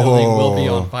mixtape, the Whoa. building will be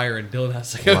on fire, and Dylan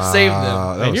has to go save them.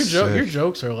 That Man, was your sick.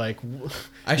 jokes are like,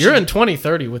 I you're should- in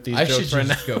 2030 with these I should jokes right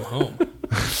now. just go home.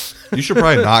 You should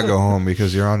probably not go home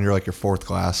because you're on your fourth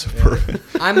class.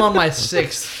 I'm on my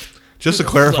 6th. Just to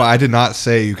clarify, I did not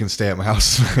say you can stay at my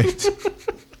house tonight.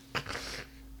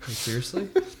 Seriously?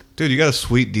 Dude, you got a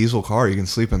sweet diesel car. You can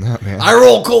sleep in that, man. I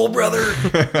roll cold, brother.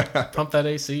 Pump that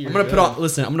AC. I'm gonna put on.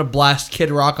 Listen, I'm gonna blast Kid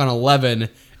Rock on 11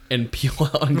 and peel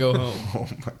out and go home. Oh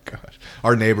my gosh.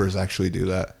 Our neighbors actually do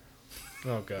that.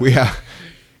 Oh god. We have.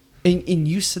 And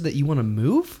you said that you want to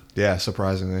move? Yeah,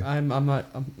 surprisingly. I'm not.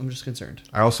 I'm just concerned.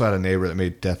 I also had a neighbor that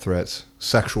made death threats,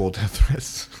 sexual death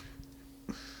threats.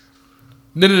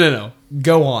 No.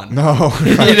 Go on. No.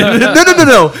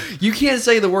 No. You can't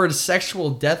say the word sexual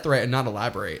death threat and not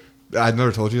elaborate. I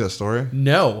never told you that story.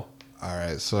 No. All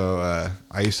right, so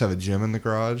I used to have a gym in the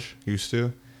garage,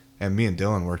 and me and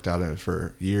Dylan worked out in it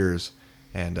for years,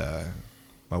 and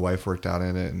my wife worked out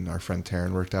in it, and our friend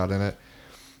Taryn worked out in it.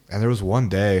 And there was one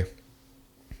day,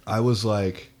 I was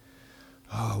like,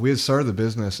 we had started the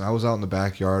business, and I was out in the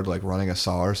backyard running a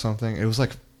saw or something. It was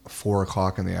 4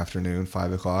 o'clock in the afternoon,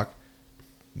 5 o'clock,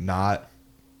 not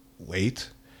late.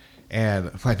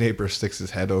 And my neighbor sticks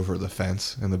his head over the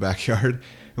fence in the backyard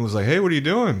and was like, "Hey, what are you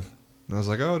doing?" And I was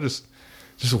like, "Oh, just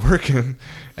working."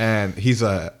 And he's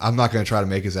I'm not going to try to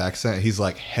make his accent. He's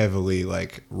heavily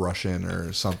Russian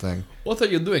or something. What are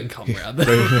you doing, comrade? Yeah.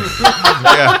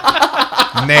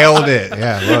 Nailed it.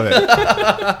 Yeah, love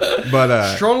it.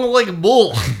 But Strong like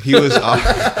bull. he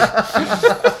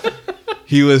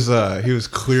was he was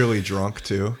clearly drunk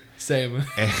too. Same.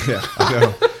 And, yeah, I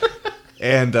know.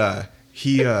 And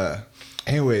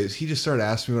anyways, he just started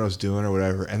asking me what I was doing or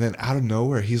whatever. And then out of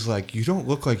nowhere, he's like, "You don't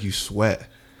look like you sweat."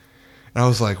 And I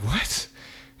was like, "What?"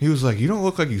 He was like, "You don't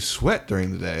look like you sweat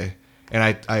during the day." And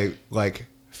I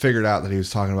figured out that he was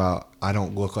talking about, I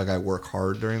don't look like I work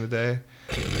hard during the day.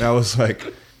 And I was like,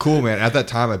 "Cool, man." At that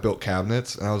time, I built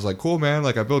cabinets. And I was like, "Cool, man.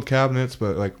 I build cabinets,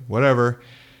 but whatever."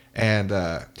 And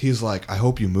he's like, "I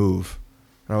hope you move."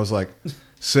 And I was like,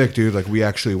 "Sick, dude. We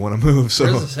actually want to move." So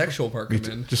Where's the sexual part come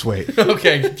in? just wait.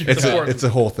 Okay. It's a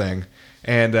whole thing.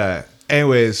 And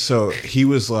anyways, so he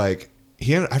was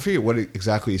I forget what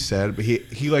exactly he said, but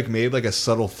he like made like a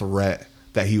subtle threat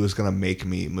that he was gonna make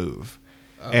me move.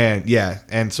 And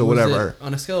so Was whatever. it,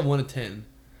 on a scale of 1 to 10,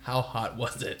 how hot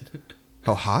was it?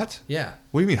 How hot? Yeah.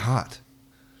 What do you mean hot?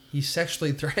 He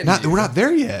sexually threatened you. We're not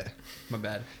there yet. My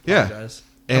bad. Yeah. Apologize.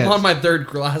 And- I'm on my 3rd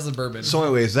glass of bourbon. So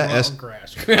anyways, that Wild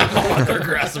grass. I'm on my 3rd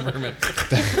glass of bourbon.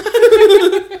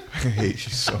 I hate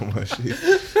you so much, dude.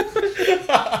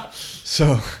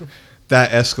 So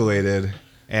that escalated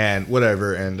and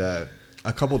whatever. And a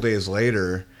couple days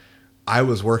later, I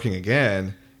was working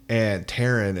again, and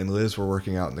Taryn and Liz were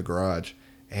working out in the garage.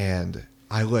 And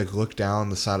I like looked down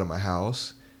the side of my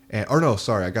house, I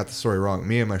got the story wrong.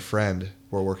 Me and my friend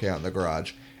were working out in the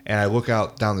garage, and I look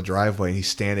out down the driveway, and he's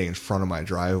standing in front of my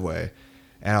driveway.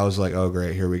 And I was like, oh,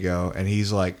 great, here we go. And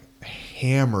he's like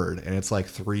hammered, and it's like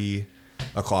 3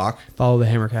 o'clock. Follow the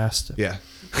Hammercast. Yeah.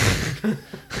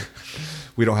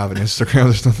 We don't have an Instagram.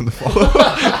 There's nothing to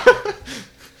follow.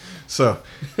 So,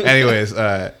 anyways,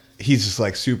 he's just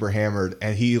like super hammered,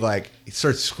 and he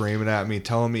starts screaming at me,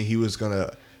 telling me he was going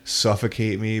to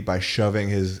suffocate me by shoving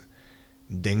his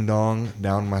ding dong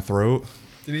down my throat.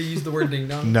 Did he use the word ding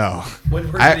dong? No. What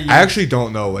word I did he use? actually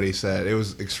don't know what he said. It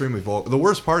was extremely vulgar. The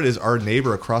worst part is our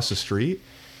neighbor across the street,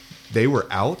 they were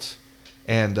out,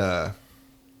 and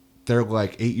their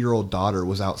like 8-year-old daughter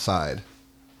was outside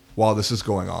while this is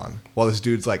going on. While this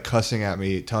dude's like cussing at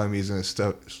me, telling me he's gonna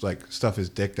stuff his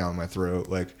dick down my throat,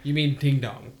 like You mean ding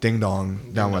dong. ding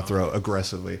dong down my throat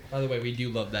aggressively. By the way, we do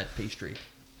love that pastry.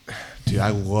 Dude, I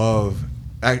love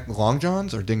Long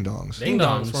Johns or ding dongs. Ding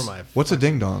dongs were my What's a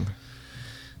ding dong?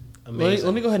 amazing.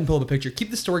 Let me go ahead and pull up a picture.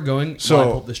 Keep the story going while I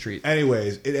pull up the street.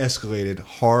 Anyways, it escalated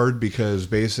hard because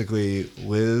basically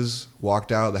Liz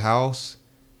walked out of the house.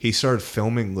 He started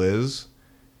filming Liz,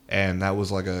 and that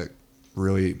was like a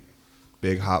really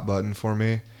big hot button for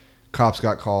me. Cops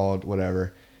got called,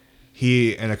 whatever.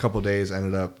 He, in a couple of days,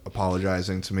 ended up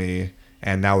apologizing to me,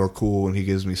 and now we're cool, and he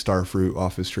gives me star fruit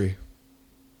off his tree.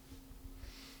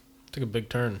 Took a big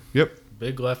turn. Yep.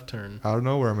 Big left turn. Out of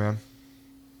nowhere, man.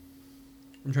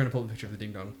 I'm trying to pull up a picture of the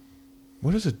ding dong.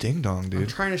 What is a ding dong, I'm dude?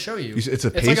 trying to show you. It's a It's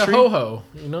pastry? like a ho-ho,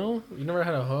 you know? You never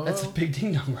had a ho-ho? That's a big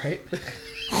ding dong, right?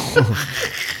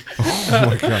 Oh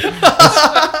my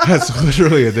god. That's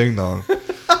literally a ding dong.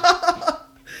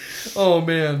 Oh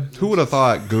man. Who would have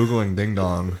thought Googling ding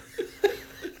dong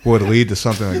would lead to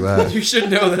something like that? You should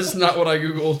know that's not what I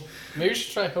googled. Maybe you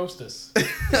should try Hostess.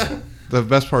 The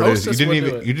best part is Hostess you would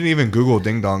do it. didn't even Google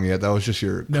ding dong yet. That was just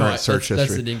your No, current search that's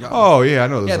history. the ding dong. Oh yeah, I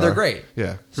know those. Yeah, they're are. great.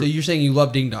 Yeah, So you're saying you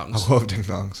love ding dongs? I love ding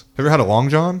dongs. Have you ever had a long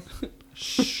john?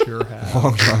 Sure have.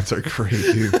 Long johns are great,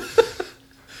 dude.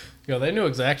 Yo, they knew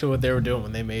exactly what they were doing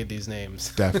when they made these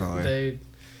names. Definitely. They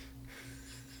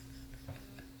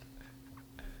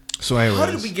So anyways, How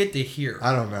did we get to here?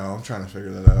 I don't know. I'm trying to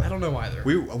figure that out. I don't know either.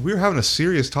 We were having a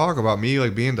serious talk about me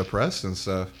like being depressed and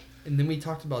stuff. And then we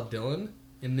talked about Dylan,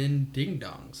 and then ding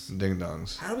dongs. Ding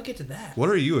dongs. How do we get to that? What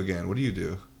are you again? What do you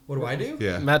do? What do I do?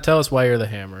 Yeah. Matt, tell us why you're the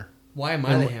hammer. Why am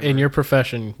I the hammer? In your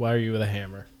profession, why are you the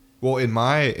hammer? Well, in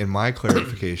my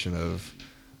clarification of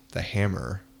the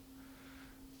hammer,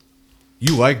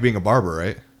 you like being a barber,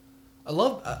 right? I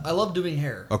love doing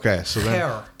hair. Okay, so then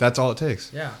Hair. that's all it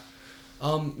takes. Yeah.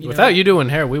 Without you doing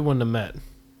hair, we wouldn't have met.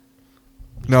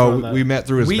 No, we met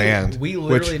through his band. We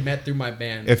literally met through my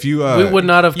band. If you, we would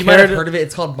not have you cared. might have heard of it.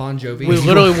 It's called Bon Jovi. We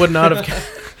literally would not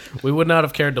have. We would not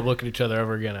have cared to look at each other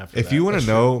ever again after. If you want to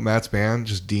know Matt's band,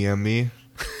 just DM me,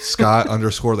 Scott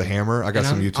 _ the Hammer. I got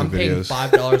some YouTube I'm paying videos.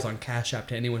 $5 on Cash App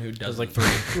to anyone who does like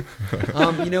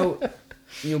 3. You know,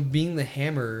 being the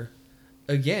hammer.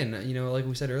 Again, like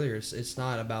we said earlier, it's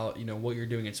not about what you're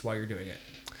doing; it's why you're doing it.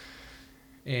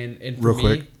 And for Real me,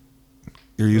 quick,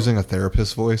 you're using a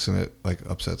therapist voice, and it like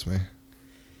upsets me.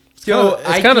 It's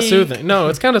kind of soothing. No,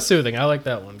 it's kind of soothing. I like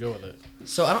that one. Go with it.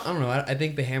 So I don't know. I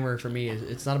think the hammer for me is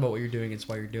it's not about what you're doing; it's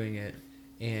why you're doing it.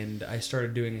 And I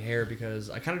started doing hair because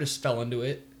I kind of just fell into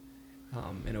it.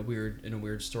 In a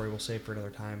weird story we'll save for another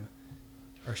time,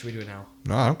 or should we do it now?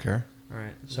 No, I don't care. All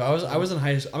right. So I was in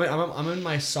high school. I'm in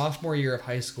my sophomore year of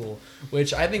high school,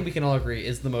 which I think we can all agree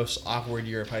is the most awkward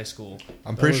year of high school.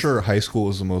 I'm pretty sure high school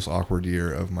is the most awkward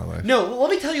year of my life. No, let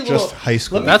me tell you a Just little. high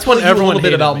school. Let me That's tell when you everyone a little bit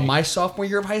hated about me. my sophomore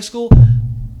year of high school.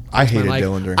 I hated Like,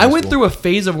 Dylan during I high went school. through a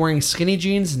phase of wearing skinny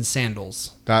jeans and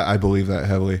sandals. I believe that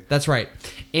heavily. That's right.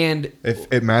 And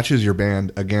If it matches your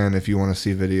band, again, if you want to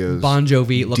see videos, Bon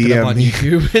Jovi, look it DM up on me,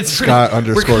 YouTube. It's Scott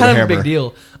 _ we're kind the of a Hammer. big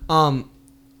deal.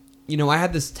 I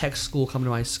had this tech school come to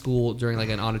my school during like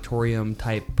an auditorium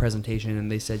type presentation, and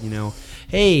they said,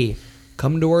 hey,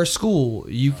 come to our school.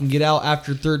 You can get out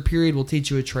after third period. We'll teach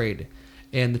you a trade.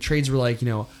 And the trades were like,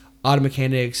 auto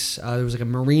mechanics. There was like a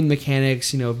marine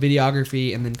mechanics,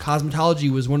 videography, and then cosmetology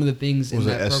was one of the things Was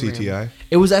in it that program. SCTI?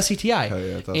 It was SCTI. Oh,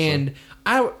 yeah, I thought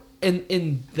so. And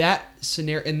in that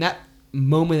scenario, in that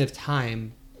moment of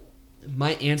time,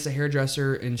 my aunt's a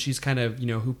hairdresser, and she's kind of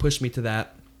who pushed me to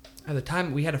that. At the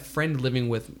time, we had a friend living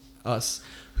with us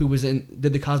who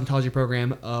did the cosmetology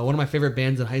program. One of my favorite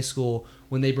bands in high school,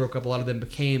 when they broke up, a lot of them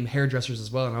became hairdressers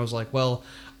as well. And I was like, well,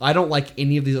 I don't like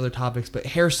any of these other topics, but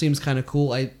hair seems kind of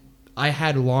cool. I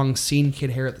had long scene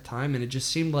kid hair at the time, and it just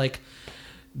seemed like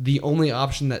the only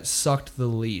option that sucked the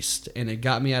least, and it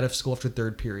got me out of school after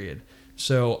third period.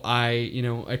 So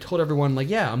I told everyone, like,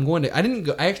 yeah, I'm going to.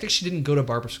 I actually didn't go to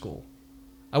barber school.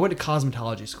 I went to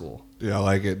cosmetology school. Yeah, I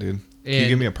like it, dude. Can you And-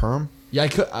 give me a perm? Yeah, I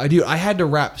could. Dude, I had to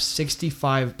wrap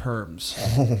 65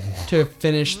 perms to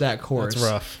finish that course. That's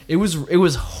rough. It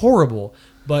was horrible.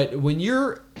 But when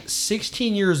you're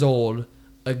 16 years old,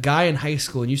 a guy in high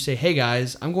school, and you say, "Hey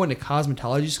guys, I'm going to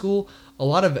cosmetology school," a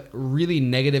lot of really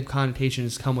negative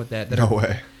connotations come with that. No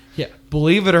way. Yeah,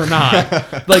 believe it or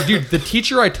not. Like, dude, the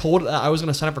teacher I told I was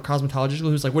going to sign up for cosmetology school,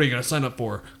 he was like, "What are you going to sign up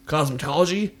for?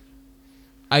 Cosmetology?"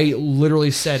 I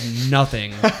literally said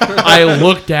nothing. I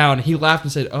looked down. He laughed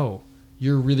and said, "Oh,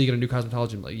 you're really going to do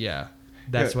cosmetology?" I'm like, "Yeah,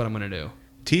 that's what I'm going to do."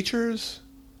 Teachers,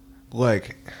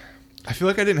 like, I feel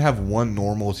like I didn't have one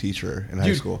normal teacher in high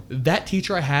Dude, school. that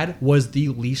teacher I had was the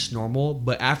least normal,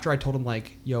 but after I told him,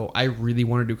 like, yo, I really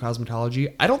want to do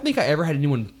cosmetology, I don't think I ever had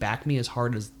anyone back me as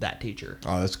hard as that teacher.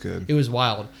 Oh, that's good. It was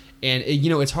wild. And,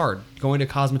 it's hard. Going to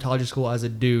cosmetology school as a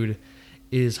dude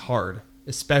is hard,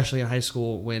 especially in high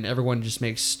school when everyone just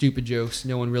makes stupid jokes.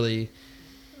 No one really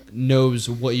knows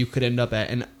what you could end up at.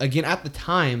 And, again, at the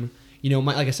time,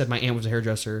 like I said, my aunt was a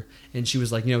hairdresser, and she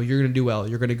was like, you're going to do well.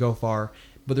 You're going to go far.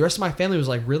 But the rest of my family was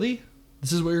like, really?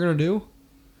 This is what you're going to do?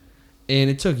 And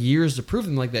it took years to prove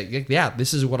them like that. Like, yeah,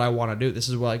 this is what I want to do. This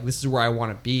is where I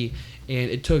want to be. And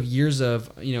it took years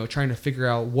of, trying to figure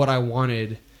out what I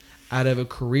wanted out of a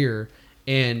career.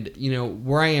 And,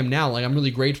 where I am now, like, I'm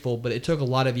really grateful, but it took a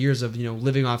lot of years of,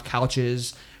 living off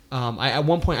couches. At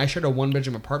one point, I shared a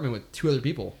one-bedroom apartment with 2 other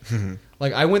people.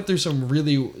 Like, I went through some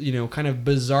really, kind of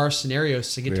bizarre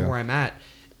scenarios to get to where I'm at.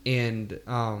 And,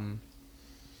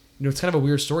 it's kind of a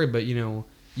weird story, but, you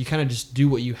kind of just do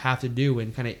what you have to do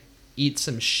and kind of eat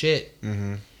some shit,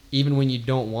 even when you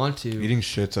don't want to. Eating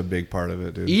shit's a big part of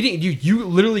it, dude. You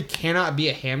literally cannot be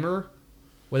a hammer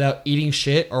without eating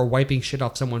shit or wiping shit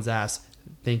off someone's ass.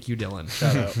 Thank you, Dylan.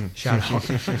 Shout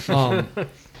out.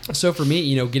 So for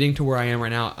me, getting to where I am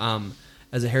right now,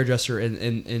 as a hairdresser,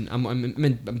 and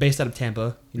I'm based out of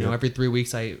Tampa. Every 3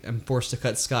 weeks I am forced to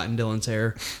cut Scott and Dylan's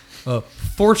hair.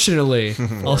 Fortunately,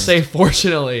 I'll say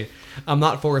fortunately, I'm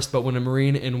not forced, but when a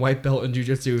Marine and white belt in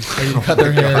jiu-jitsu tell you to cut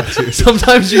their hair,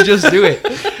 sometimes you just do it.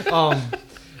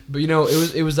 But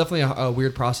it was definitely a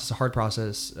weird process, a hard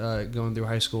process, going through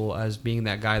high school as being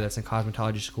that guy that's in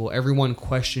cosmetology school. Everyone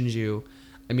questions you.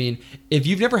 I mean, if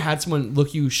you've never had someone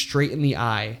look you straight in the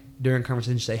eye during a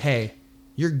conversation and say, "Hey,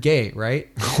 you're gay, right?"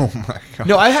 Oh my god.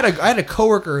 No, I had a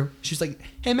coworker. She's like,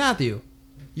 "Hey, Matthew,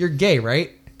 you're gay,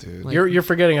 right?" Dude. Like, You're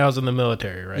forgetting I was in the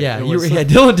military, right? yeah, It was,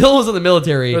 Dylan was in the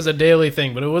military. It was a daily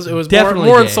thing, but it was Definitely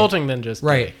more gay. insulting than just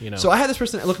Right. gay, So I had this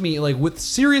person look at me like with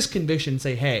serious conviction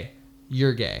say, "Hey,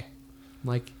 you're gay." I'm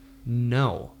like,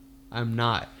 "No, I'm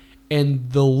not."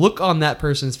 And the look on that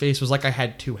person's face was like I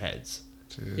had 2 heads.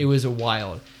 Dude. It was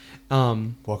wild.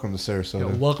 Welcome to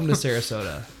Sarasota. Welcome to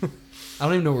Sarasota. I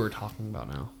don't even know what we're talking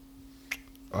about now.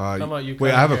 How about you?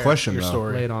 Wait, I have a question your though.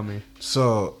 story. Lay it on me.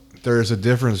 So there's a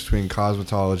difference between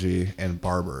cosmetology and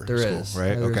barber There school, is.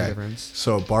 right? There is a Okay. difference.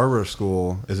 So barber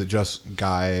school, is it just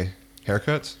guy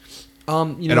haircuts?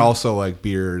 You And also like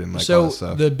beard and like all so that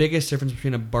stuff. the biggest difference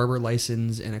between a barber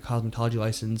license and a cosmetology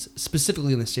license,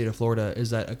 specifically in the state of Florida, is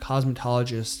that a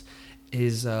cosmetologist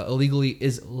is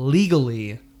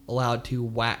legally allowed to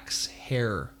wax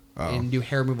hair and do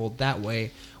hair removal that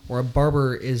way, where a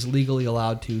barber is legally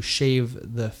allowed to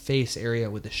shave the face area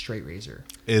with a straight razor.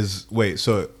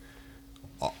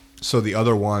 So the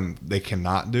other one they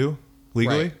cannot do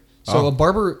legally? Right. So Oh. a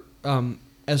barber,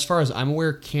 as far as I'm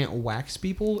aware, can't wax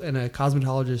people, and a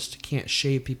cosmetologist can't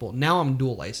shave people. Now I'm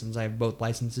dual licensed. I have both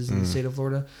licenses in the state of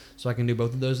Florida, so I can do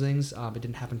both of those things. It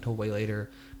didn't happen until way later.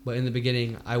 But in the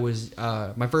beginning, I was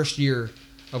my first year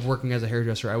of working as a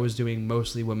hairdresser, I was doing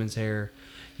mostly women's hair,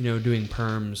 doing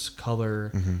perms,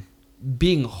 color,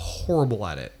 being horrible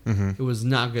at it. It was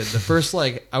not good. The first,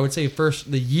 I would say first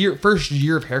year of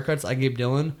haircuts I gave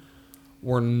Dylan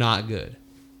were not good.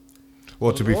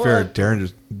 Well, to be fair,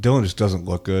 Dylan just doesn't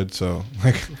look good, so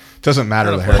like it doesn't matter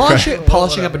the haircut.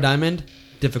 Polishing up a diamond,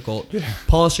 difficult.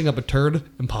 Polishing up a turd,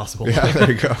 impossible. Yeah,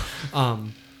 there you go.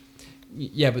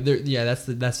 Yeah, but that's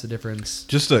the difference.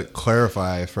 Just to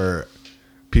clarify for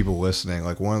people listening,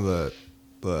 like one of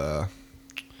the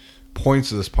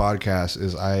points of this podcast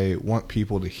is I want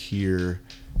people to hear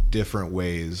different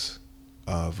ways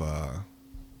of I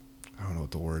don't know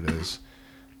what the word is.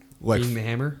 Like Being the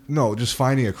hammer? No, just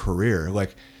finding a career.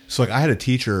 Like I had a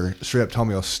teacher straight up tell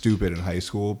me I was stupid in high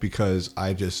school because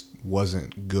I just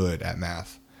wasn't good at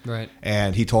math. Right.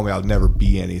 And he told me I would never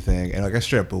be anything. And like I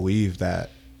straight up believed that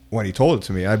when he told it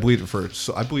to me. I believed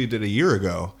it a year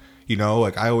ago. You know,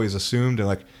 like I always assumed, and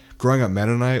like growing up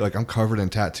Mennonite, like I'm covered in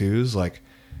tattoos. Like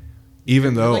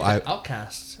even though like an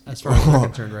outcast as far as I'm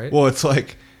concerned, right? Well, it's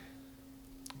like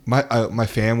my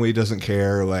family doesn't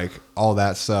care, like all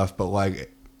that stuff, but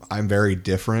like I'm very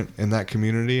different in that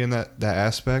community in that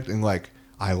aspect, and like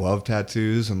I love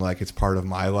tattoos and like it's part of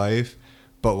my life,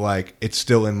 but like it's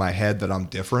still in my head that I'm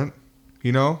different,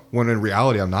 you know, when in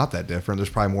reality I'm not that different. There's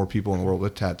probably more people in the world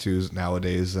with tattoos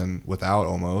nowadays than without,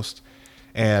 almost.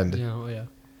 And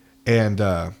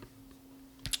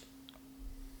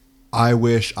I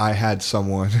wish I had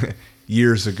someone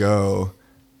years ago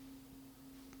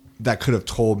that could have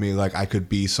told me like I could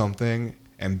be something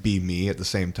and be me at the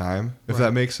same time, if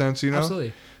that makes sense, you know?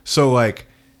 Absolutely. So like,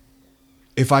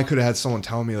 if I could have had someone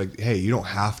tell me like, hey, you don't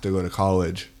have to go to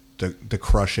college to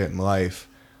crush it in life,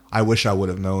 I wish I would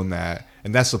have known that.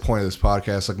 And that's the point of this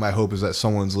podcast. Like my hope is that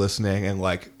someone's listening and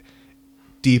like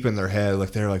deep in their head,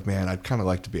 like they're like, man, I'd kind of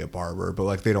like to be a barber, but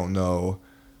like they don't know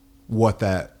what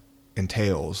that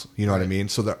entails. You know what I mean?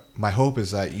 So my hope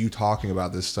is that you talking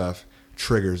about this stuff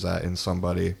triggers that in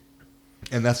somebody.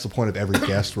 And that's the point of every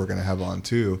guest we're going to have on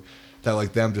too, that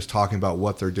like them just talking about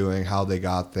what they're doing, how they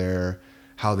got there,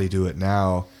 how they do it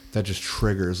now, that just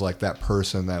triggers like that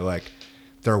person that like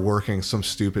they're working some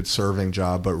stupid serving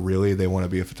job, but really they want to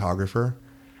be a photographer,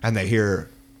 and they hear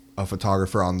a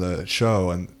photographer on the show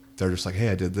and they're just like, hey,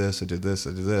 I did this.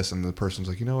 And the person's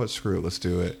like, you know what, screw it, let's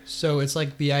do it. So it's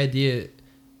like the idea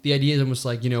is almost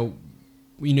like, you're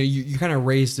kind of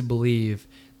raised to believe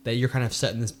that you're kind of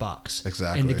set in this box.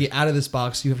 Exactly. And to get out of this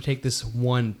box, you have to take this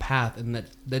one path, and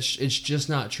that's it's just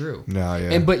not true. No,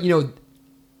 yeah. But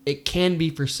it can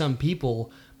be for some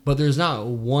people, but there's not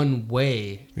one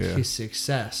way to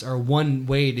success or one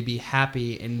way to be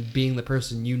happy and being the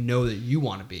person you know that you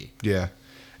want to be. Yeah.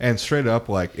 And straight up,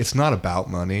 like, it's not about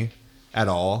money at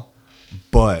all,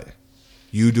 but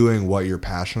you doing what you're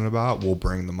passionate about will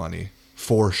bring the money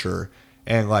for sure.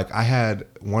 And like I had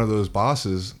one of those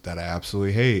bosses that I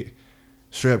absolutely hate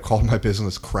straight up called my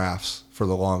business crafts for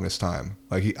the longest time.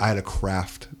 Like I had a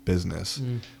craft business,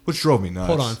 which drove me nuts.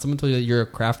 Hold on, someone told you that you're a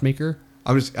craft maker?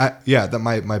 That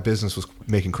my business was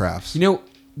making crafts.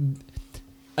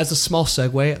 As a small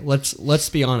segue, let's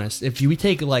be honest. If we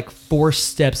take like 4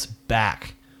 steps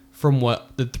back from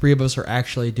what the three of us are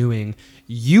actually doing,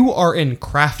 you are in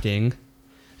crafting.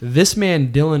 This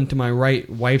man Dylan to my right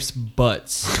wipes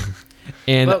butts.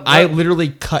 And I literally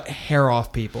cut hair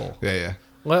off people. Yeah.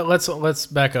 Let's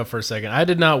back up for a second. I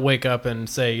did not wake up and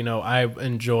say, I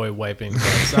enjoy wiping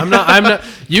butts. I'm not.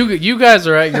 You guys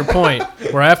are at your point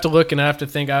where I have to look and I have to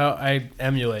think. I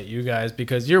emulate you guys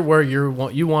because you're where you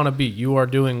want to be. You are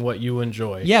doing what you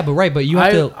enjoy. Yeah, but you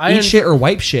have to eat shit or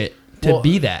wipe shit to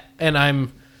be that. And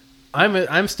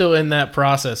I'm still in that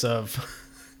process of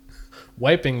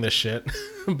wiping the shit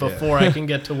before I can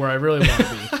get to where I really want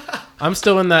to be. I'm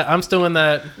still in that. I'm in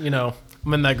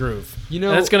that groove. And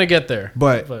it's gonna get there.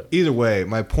 But either way,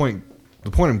 the point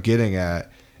I'm getting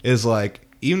at is like,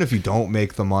 even if you don't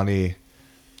make the money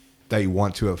that you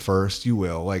want to at first, you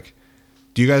will. Like,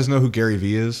 do you guys know who Gary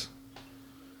Vee is?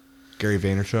 Gary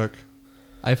Vaynerchuk.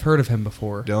 I've heard of him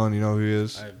before. Dylan, you know who he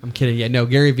is? I'm kidding. Yeah, no,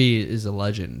 Gary Vee is a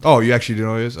legend. Oh, you actually do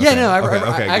know who he is? Okay. Yeah, no,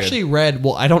 I actually read.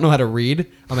 Well, I don't know how to read.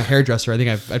 I'm a hairdresser. I think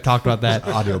I've talked about that.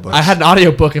 Audiobooks. I had an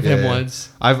audiobook of him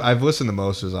once. I've listened to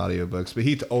most of his audiobooks, but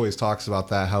he always talks about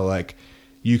that, how like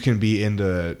you can be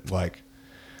into like,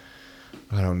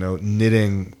 I don't know,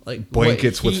 knitting like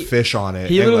blankets with fish on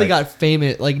it. He literally got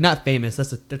famous, like not famous.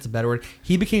 That's a better word.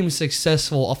 He became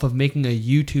successful off of making a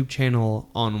YouTube channel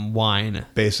on wine.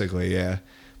 Basically, yeah.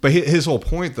 But his whole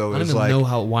point though is like, I don't even know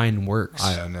how wine works.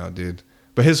 I don't know, dude.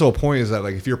 But his whole point is that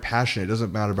like if you're passionate, it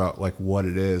doesn't matter about like what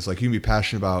it is. Like you can be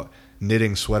passionate about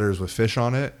knitting sweaters with fish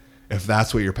on it. If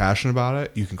that's what you're passionate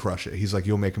about, you can crush it. He's like,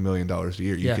 you'll make $1 million a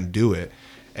year. You can do it.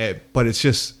 But it's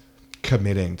just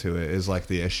committing to it is like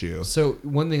the issue. So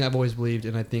one thing I've always believed,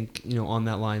 and I think on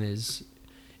that line is,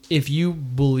 if you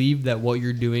believe that what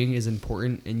you're doing is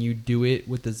important and you do it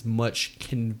with as much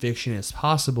conviction as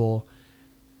possible,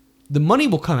 the money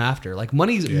will come after. Like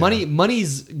money's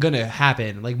gonna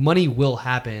happen. Like money will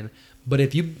happen. But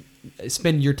if you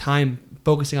spend your time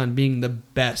focusing on being the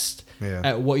best Yeah.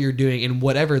 at what you're doing, and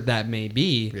whatever that may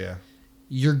be, Yeah.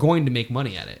 you're going to make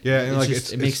money at it. Yeah, and It's like,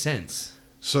 just, it makes sense.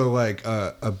 So like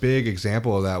a big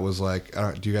example of that was like,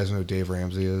 do you guys know who Dave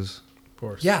Ramsey is? Of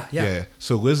course. Yeah.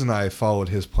 So Liz and I followed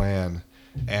his plan,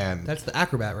 and That's the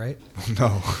acrobat, right?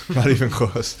 no, not even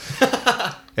close.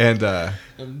 And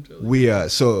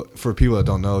so for people that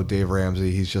don't know, Dave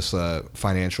Ramsey, he's just a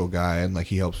financial guy, and like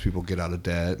he helps people get out of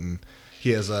debt, and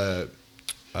he has a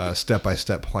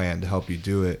step-by-step plan to help you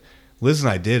do it. Liz and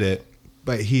I did it,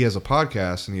 but he has a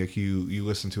podcast, and you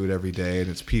listen to it every day, and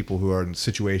it's people who are in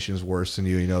situations worse than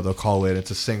you. You know, they'll call in. It's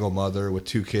a single mother with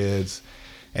 2 kids,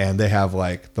 and they have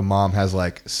like the mom has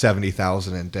like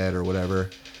 $70,000 in debt or whatever,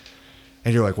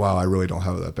 and you're like, wow, I really don't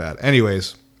have it that bad.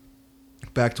 Anyways,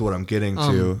 back to what I'm getting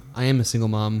to. I am a single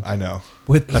mom I know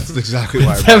with that's exactly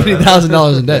why I brought it up.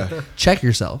 $70,000 in debt. Check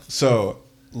yourself. So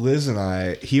Liz and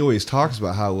I, he always talks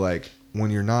about how like when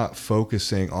you're not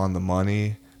focusing on the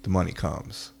money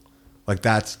comes. Like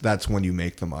that's when you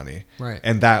make the money. Right.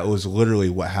 And that was literally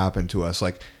what happened to us.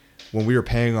 Like when we were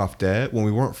paying off debt, when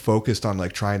we weren't focused on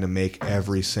like trying to make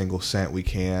every single cent we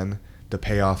can to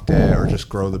pay off debt or just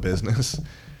grow the business.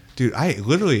 Dude, I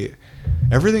literally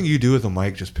everything you do with the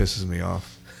mic just pisses me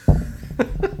off.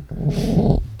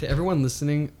 To everyone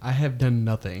listening, I have done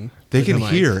nothing. They with can the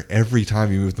mic. hear every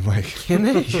time you move the mic. Can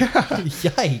they? Yeah.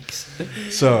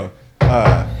 Yikes. So, oh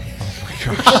my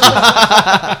gosh,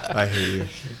 I hate you.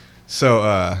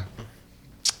 So,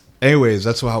 anyways,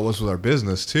 that's how it was with our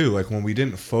business too. Like when we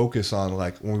didn't focus on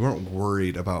when we weren't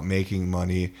worried about making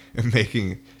money and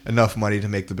making enough money to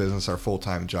make the business our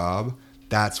full-time job,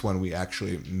 that's when we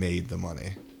actually made the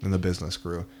money and the business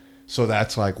grew. So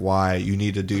that's like why you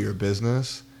need to do your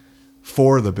business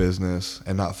for the business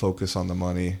and not focus on the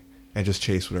money and just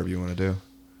chase whatever you want to do.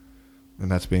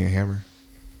 And that's being a hammer.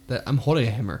 I'm holding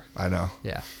a hammer. I know.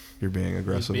 Yeah. You're being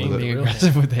aggressive being with Being it. real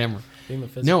aggressive with the hammer. Being the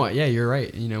physical. No, yeah, you're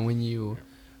right. You know, when you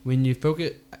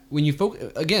focus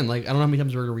again, like I don't know how many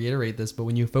times we're gonna reiterate this, but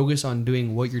when you focus on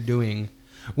doing what you're doing,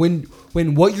 when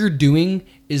what you're doing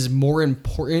is more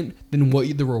important than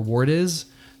what the reward is,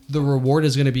 the reward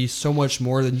is going to be so much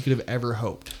more than you could have ever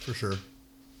hoped. For sure.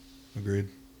 Agreed.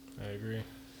 I agree.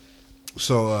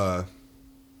 So,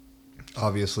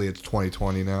 obviously it's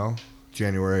 2020 now.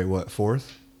 January,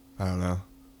 4th? I don't know.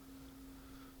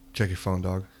 Check your phone,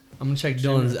 dog. I'm gonna check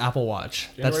Dylan's Apple Watch.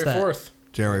 January That's that. 4th.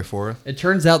 January 4th. It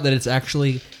turns out that it's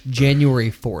actually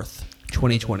January 4th,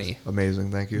 2020.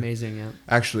 Amazing, thank you. Amazing, yeah.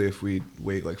 Actually, if we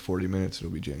wait like 40 minutes,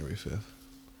 it'll be January 5th.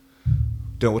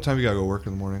 Dylan, what time you gotta go work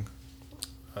in the morning?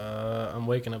 I'm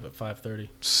waking up at 5:30.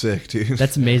 Sick, dude.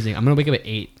 That's amazing. I'm gonna wake up at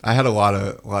 8. I had a lot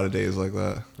of days like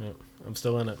that. Yep. I'm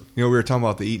still in it. You know, we were talking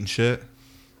about the eating shit.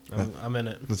 I'm in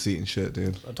it. Let's eating shit,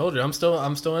 dude. I told you, I'm still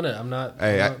in it. I'm not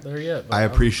there yet. But I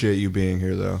appreciate you being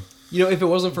here, though. You know, if it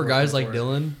wasn't for guys like for it.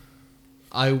 Dylan,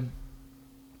 I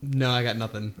got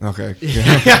nothing. Okay.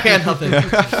 I got nothing.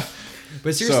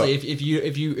 But seriously,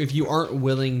 if you aren't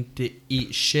willing to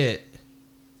eat shit,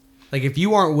 like if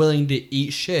you aren't willing to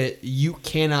eat shit, you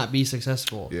cannot be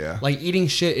successful. Yeah. Like eating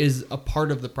shit is a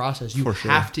part of the process. You For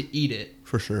sure. have to eat it.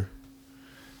 For sure.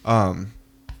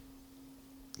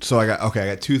 So I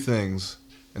got 2 things,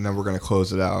 and then we're gonna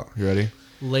close it out. You ready?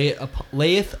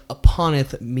 Layeth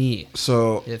uponeth me.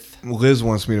 So Liz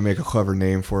wants me to make a clever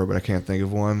name for it, but I can't think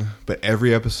of one. But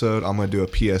every episode, I'm gonna do a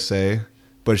PSA,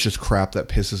 but it's just crap that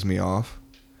pisses me off.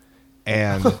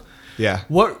 And yeah,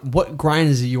 What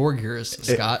grinds your gears,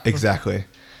 Scott? exactly.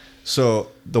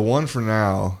 So the one for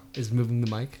now, Is moving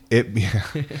the mic. it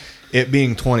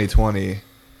being 2020,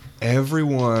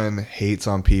 everyone hates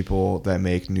on people that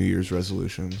make New Year's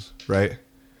resolutions, right?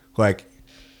 Like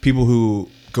people who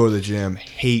go to the gym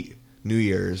hate New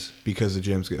Year's because the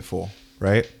gyms get full,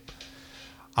 right?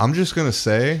 I'm just going to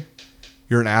say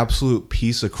you're an absolute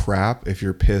piece of crap if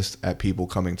you're pissed at people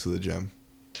coming to the gym.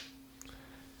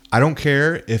 I don't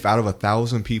care if out of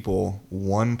 1,000 people,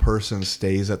 1 person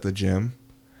stays at the gym.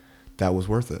 That was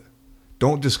worth it.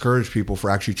 Don't discourage people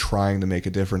for actually trying to make a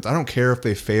difference. I don't care if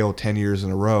they fail 10 years in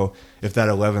a row. If that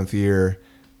 11th year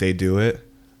they do it,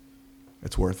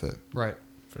 it's worth it. Right.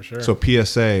 For sure. So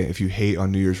PSA, if you hate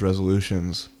on New Year's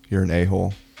resolutions, you're an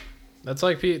a-hole. That's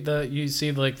like you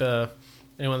see like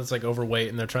anyone that's like overweight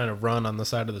and they're trying to run on the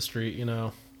side of the street, you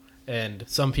know, and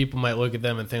some people might look at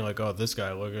them and think like, oh, this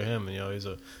guy, look at him, and, you know,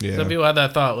 some people have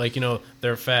that thought, like, you know,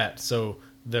 they're fat, so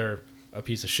they're a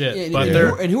piece of shit. Yeah, but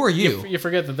and who are you? You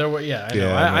forget that they're I know.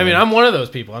 Yeah, I mean, I'm one of those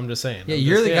people. I'm just saying. Yeah,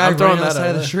 you're the guy I'm throwing running on the that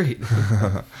side of the street.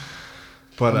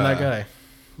 But I'm that guy.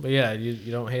 But yeah,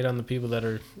 you don't hate on the people that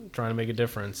are trying to make a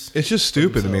difference. It's just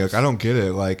stupid to me. themselves. Like, I don't get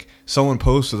it. Like, someone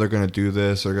posted they're going to do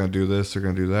this, they're going to do this, they're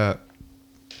going to do that.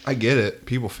 I get it.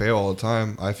 People fail all the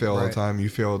time. I fail all the Right. time. You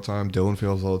fail all the time. Dylan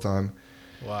fails all the time.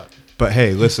 A lot. But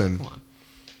hey, listen, Come on.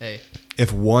 Hey,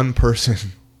 if one person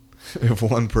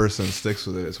sticks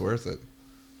with it, it's worth it.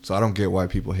 So I don't get why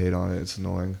people hate on it. It's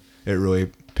annoying. It really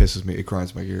pisses me. It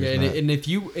grinds my gears. yeah, Matt. and if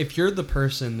you're the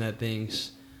person that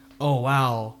thinks, oh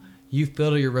wow, you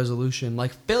failed at your resolution,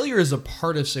 like failure is a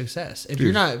part of success. If Dude,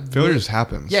 you're not failure just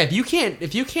happens. yeah, if you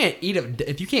can't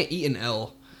eat an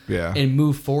L Yeah. and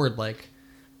move forward, like,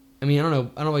 I mean, I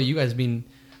don't know about you guys. I mean,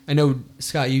 I know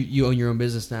Scott, you own your own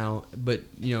business now, but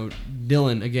you know,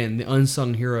 Dylan, again, the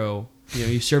unsung hero. You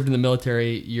know, you served in the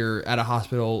military. You're at a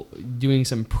hospital doing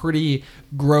some pretty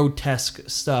grotesque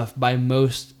stuff by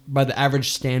the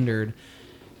average standard.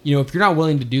 You know, if you're not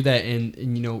willing to do that and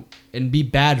you know and be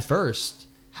bad first,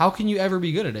 how can you ever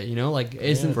be good at it? You know, like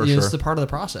isn't for you know, sure. it's a part of the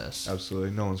process.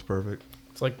 Absolutely. No one's perfect.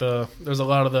 It's like there's a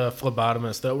lot of the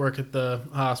phlebotomists that work at the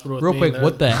hospital with Real me, quick, and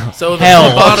what the hell? So the hell?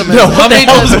 phlebotomist. No, what the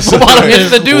hell is a phlebotomist?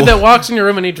 It's the dude that walks in your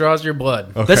room and he draws your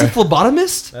blood. Okay. That's a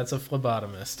phlebotomist? That's a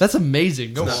phlebotomist. That's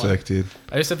amazing. Go That's on. sick, dude.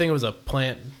 I used to think it was a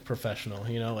plant professional,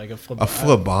 you know, like a A phlebotomist.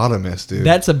 phlebotomist, dude.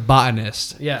 That's a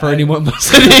botanist. Yeah, For I- anyone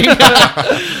listening.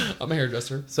 I'm a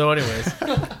hairdresser. So, anyways,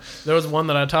 there was one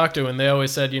that I talked to, and they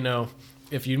always said, you know,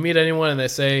 if you meet anyone and they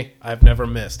say, I've never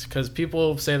missed, because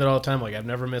people say that all the time, like, I've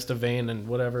never missed a vein and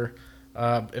whatever.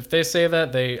 If they say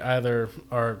that, they either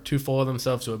are too full of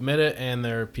themselves to admit it and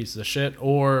they're pieces of shit,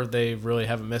 or they really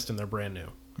haven't missed and they're brand new.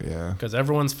 yeah. Because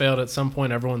everyone's failed at some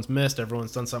point, everyone's missed,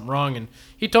 everyone's done something wrong, and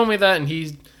he told me that, and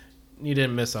he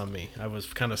didn't miss on me. I was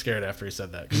kind of scared after he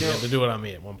said that, because he had to do it on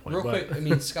me at one point. Real but- quick, I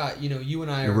mean, Scott, you know, you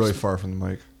and I You're are really far from the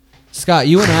mic. Scott,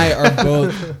 you and I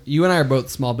are both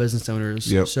small business owners.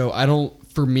 Yep. So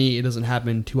for me, it doesn't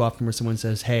happen too often where someone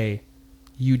says, "Hey,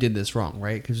 you did this wrong,"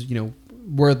 right? Because you know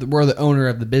we're the owner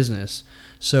of the business.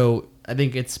 So I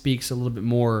think it speaks a little bit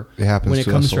more It happens when it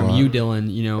to comes us a from lot. you, Dylan.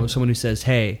 You know, someone who says,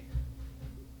 "Hey,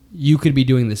 you could be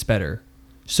doing this better."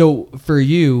 So for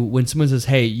you, when someone says,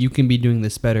 "Hey, you can be doing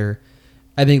this better,"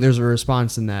 I think there's a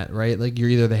response in that, right? Like you're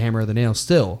either the hammer or the nail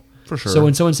still. For sure. So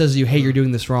when someone says to you, "Hey, you're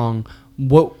doing this wrong,"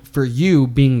 what for you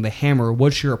being the hammer?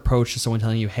 What's your approach to someone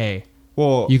telling you, "Hey,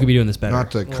 Well, you could be doing this better"?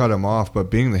 not to cut him off,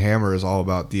 but being the hammer is all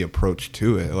about the approach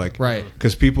to it. Like, Right.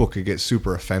 Because people could get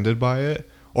super offended by it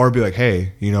or be like,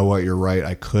 hey, you know what? You're right.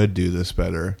 I could do this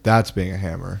better. That's being a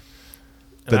hammer.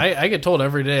 And I get told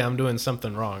every day I'm doing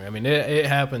something wrong. I mean, it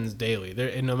happens daily.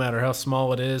 No matter how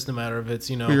small it is, no matter if it's,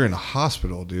 you know... Well, you're in a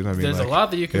hospital, dude. I mean, There's like, a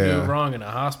lot that you can yeah. do wrong in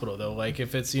a hospital, though. Like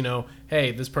if it's, you know,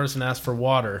 hey, this person asked for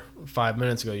water 5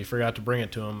 minutes ago. You forgot to bring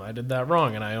it to them. I did that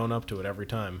wrong, and I own up to it every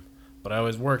time. But I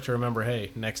always work to remember,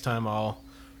 hey, next time I'll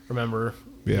remember,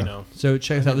 Yeah. you know, So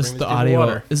check this out. This is Bring the these people audio.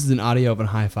 water. This is an audio of a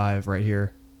high five right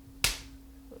here,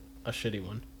 a shitty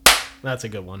one. That's a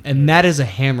good one. and that is a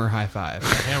hammer high five.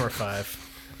 Hammer 5.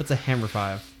 That's a hammer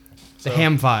five. It's a So,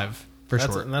 ham five for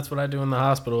That's, short. and that's what I do in the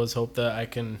hospital is hope that I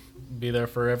can be there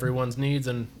for everyone's needs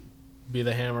and be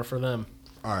the hammer for them.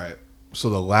 All right. So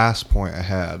the last point I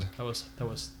had.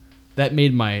 That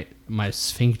made my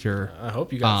sphincter. I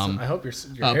hope you guys. Um, I hope your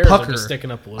hairs pucker. are just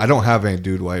sticking up a little. I don't have any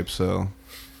dude wipes, so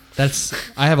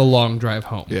I have a long drive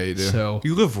home. yeah, you do. So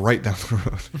You live right down the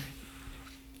road.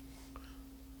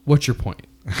 what's your point?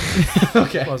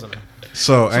 bit, wasn't it? So,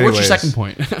 So anyways, what's your second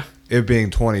point? it being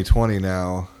 2020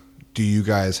 now, do you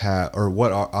guys have, or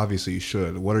what? Obviously, you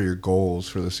should. What are your goals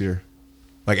for this year?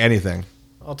 Like anything,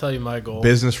 I'll tell you my goal.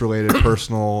 business related,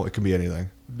 personal. It can be anything.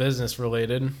 Business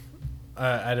related.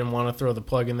 I didn't want to throw the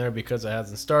plug in there because it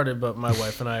hasn't started, but my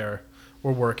wife and I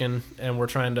we're working and we're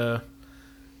trying to,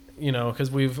 you know,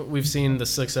 because we've seen the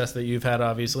success that you've had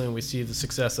obviously, and we see the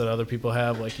success that other people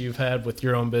have, like you've had with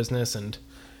your own business, and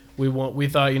we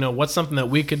thought, you know, what's something that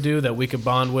we could do that we could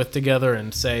bond with together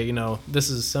and say, you know, this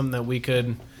is something that we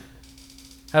could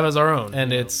have as our own,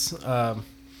 and it's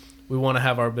we want to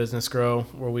have our business grow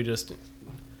where we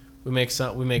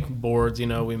make boards, you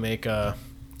know, we make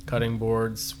cutting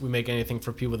boards, we make anything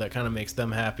for people that kind of makes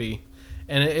them happy,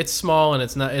 and it's small and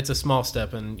it's a small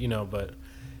step, and you know, but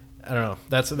I don't know,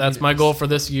 that's my goal for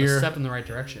this year. A step in the right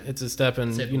direction. It's a step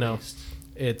in, At you know, least.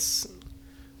 it's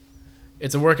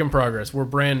a work in progress. We're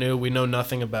brand new. We know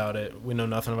nothing about it. We know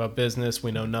nothing about business.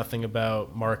 We know nothing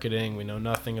about marketing. We know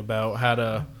nothing about how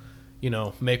to, you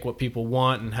know, make what people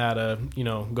want and how to, you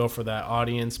know, go for that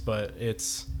audience. But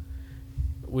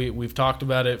we've talked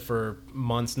about it for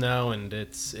months now, and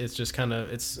it's just kind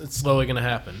of it's slowly going to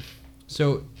happen.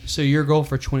 So your goal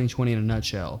for 2020 in a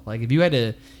nutshell, like if you had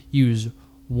to use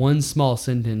one small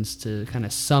sentence to kind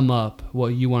of sum up what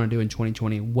you want to do in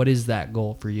 2020, what is that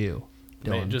goal for you,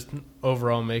 Dylan? Just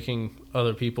overall making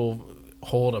other people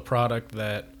hold a product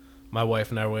that my wife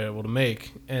and I were able to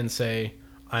make and say,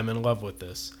 I'm in love with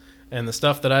this. And the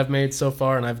stuff that I've made so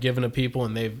far and I've given to people,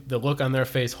 and the look on their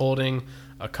face holding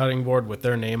a cutting board with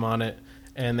their name on it,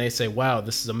 and they say, wow,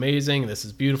 this is amazing, this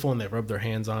is beautiful, and they rub their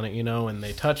hands on it, and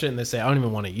they touch it and they say, I don't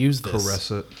even want to use this.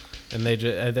 Caress it. And they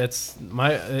just, that's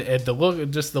my, the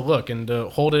look, and to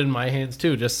hold it in my hands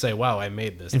too, just say, wow, I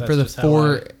made this. And that's for the just how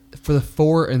for the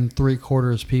 4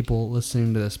 3/4 people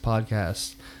listening to this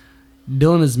podcast,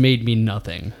 Dylan has made me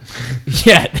nothing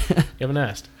yet. You haven't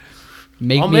asked.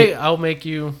 I'll make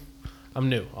you. I'm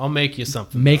new. I'll make you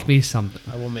something. Make me something.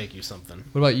 I will make you something.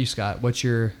 What about you, Scott? What's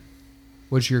your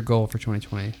goal for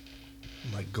 2020?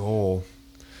 My goal.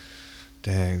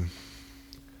 Dang.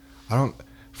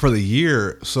 For the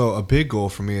year, so a big goal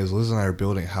for me is Liz and I are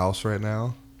building a house right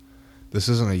now. This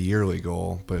isn't a yearly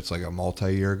goal, but it's like a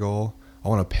multi-year goal. I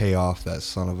want to pay off that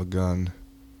son of a gun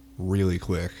really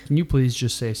quick. Can you please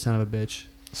just say son of a bitch?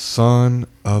 Son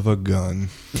of a gun.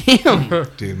 Damn.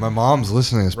 Dude, my mom's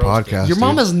listening to this Roasted. podcast. Your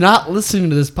mom dude. is not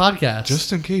listening to this podcast.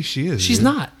 Just in case she is. She's dude.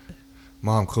 not.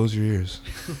 Mom, close your ears.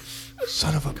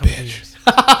 Son of a bitch.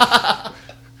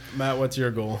 Matt, what's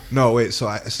your goal? No, wait. So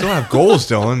I still have goals,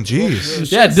 Dylan.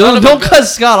 Jeez. Yeah, Son Dylan, of a don't gun. cut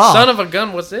Scott off. Son of a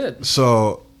gun, what's it?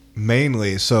 So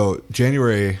mainly,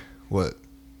 January,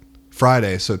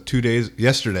 Friday. So 2 days.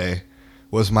 Yesterday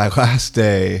was my last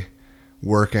day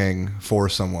working for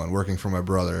someone, working for my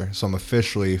brother. So I'm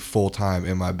officially full time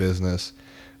in my business.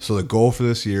 So the goal for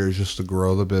this year is just to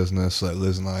grow the business so that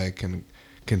Liz and I can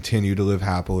continue to live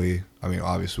happily. I mean,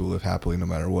 obviously we'll live happily no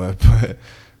matter what, but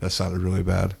that sounded really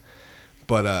bad.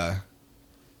 But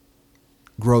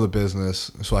grow the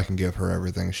business so I can give her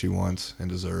everything she wants and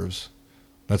deserves.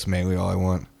 That's mainly all I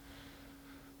want.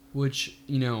 Which,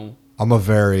 I'm a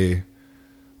very,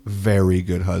 very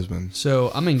good husband. so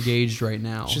I'm engaged right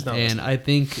now. She's not and listening. I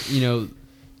think,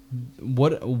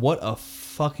 what a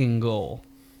fucking goal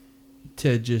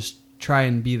to just try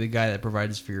and be the guy that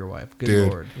provides for your wife. Good Dude.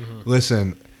 Lord.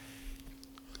 Listen,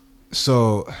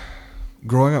 so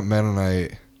growing up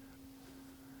Mennonite,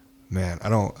 man, I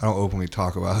don't openly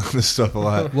talk about this stuff a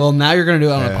lot. Well, now you're going to do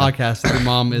it on a Yeah. podcast that your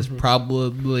mom is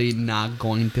probably not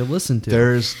going to listen to.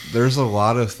 There's a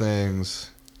lot of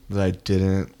things that I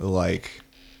didn't like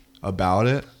about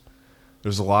it.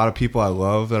 There's a lot of people I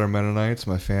love that are Mennonites,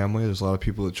 my family. There's a lot of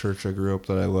people at church I grew up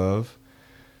that I love.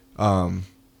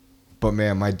 But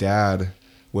man, my dad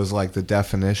was like the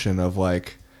definition of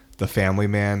like the family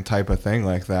man type of thing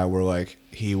like that, where like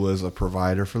he was a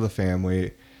provider for the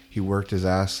family. He worked his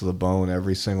ass to the bone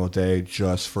every single day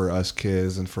just for us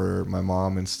kids and for my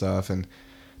mom and stuff. And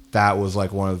that was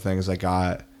like one of the things I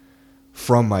got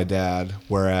from my dad.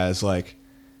 Whereas like,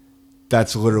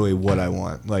 that's literally what I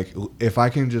want. Like, if I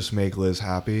can just make Liz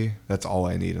happy, that's all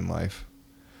I need in life.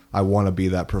 I want to be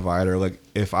that provider. Like,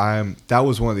 that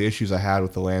was one of the issues I had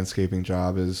with the landscaping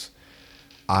job is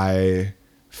I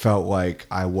felt like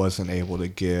I wasn't able to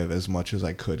give as much as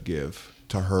I could give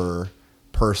to her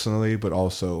personally, but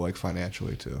also like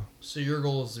financially too. So your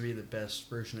goal is to be the best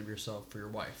version of yourself for your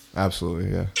wife.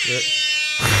 Absolutely, yeah.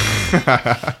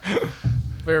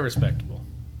 Very respectable.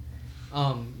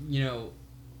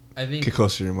 I think Get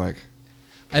closer to your mic.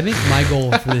 I think my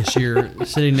goal for this year,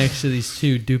 sitting next to these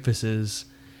two doofuses,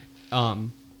 I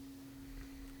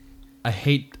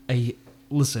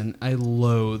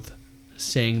loathe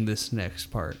saying this next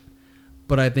part.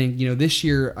 But I think, this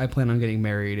year I plan on getting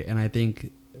married, and I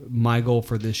think my goal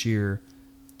for this year,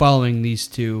 following these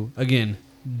two, again,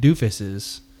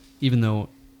 doofuses, even though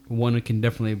one can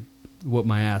definitely whoop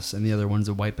my ass and the other one's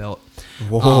a white belt,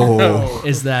 Whoa.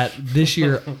 is that this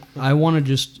year I want to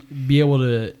just be able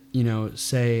to,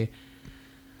 say,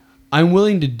 I'm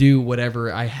willing to do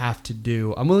whatever I have to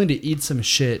do. I'm willing to eat some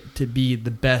shit to be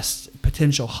the best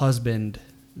potential husband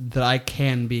that I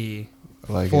can be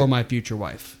for my future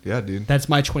wife. Yeah, dude. That's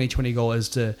my 2020 goal is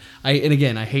to, I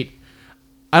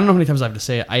don't know how many times I have to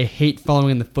say it. I hate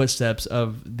following in the footsteps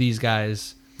of these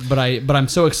guys, but I'm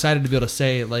so excited to be able to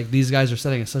say, like, these guys are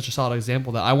setting such a solid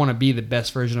example that I want to be the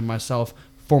best version of myself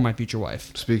for my future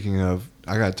wife. Speaking of,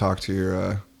 I got to talk to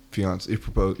your fiance. You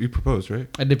proposed, right?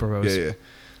 I did propose. Yeah.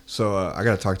 So I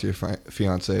got to talk to your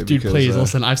fiance. Dude, because, please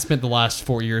listen. I've spent the last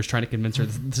 4 years trying to convince her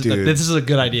this is a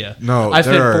good idea. No, I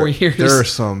spent 4 years. There are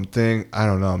something, I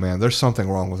don't know, man. There's something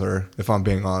wrong with her, if I'm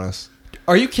being honest.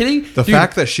 Are you kidding? The Dude,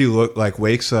 fact that she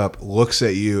wakes up, looks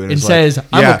at you, and is says, like,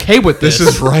 "I'm yeah, okay with this." This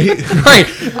is right. Right.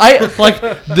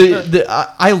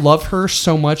 I love her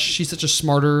so much. She's such a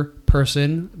smarter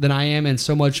person than I am, and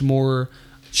so much more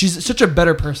she's such a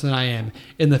better person than I am.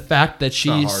 In the fact that not she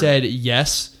hard. said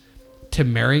yes to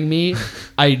marrying me,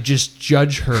 I just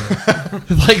judge her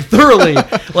like thoroughly.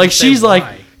 Like Say she's like,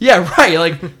 why. yeah, right.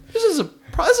 Like this is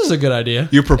a good idea.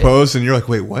 You proposed and you're like,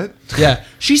 wait, what? Yeah,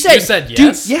 she said. You said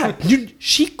yes? Dude, yeah, dude,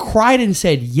 she cried and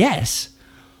said yes.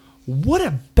 What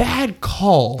a bad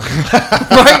call,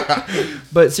 right?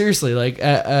 But seriously, like,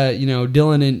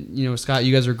 Dylan and Scott,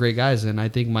 you guys are great guys, and I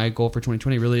think my goal for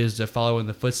 2020 really is to follow in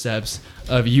the footsteps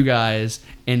of you guys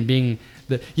and being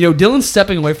the. Dylan's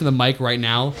stepping away from the mic right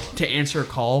now to answer a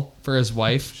call for his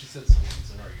wife. She said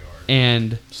someone's in our yard.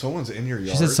 And Someone's in your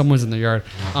yard. she said someone's in the yard.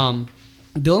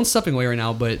 Dylan's stepping away right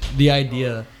now, but the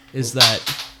idea is that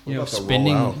about to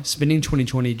roll out? spending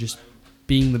 2020 just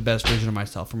being the best version of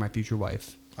myself for my future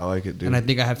wife. I like it, dude. And I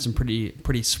think I have some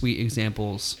pretty sweet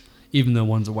examples, even though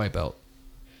one's a wipeout.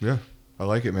 Yeah, I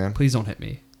like it, man. Please don't hit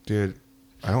me. Dude,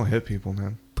 I don't hit people,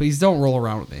 man. Please don't roll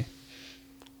around with me.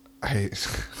 I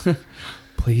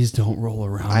Please don't roll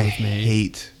around with me.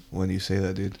 hate when you say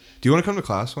that, dude. Do you want to come to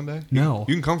class one day? No.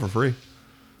 You can come for free.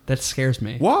 That scares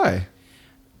me. Why?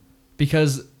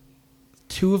 Because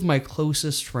two of my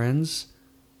closest friends...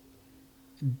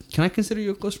 Can I consider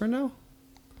you a close friend now?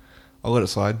 I'll let it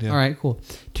slide. Yeah. All right, cool.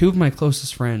 Two of my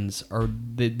closest friends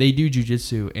they do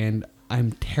jujitsu, and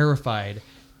I'm terrified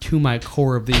to my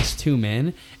core of these two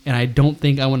men, and I don't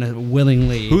think I want to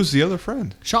willingly. Who's the other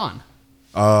friend? Sean?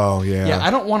 Oh, yeah. Yeah, I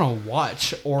don't want to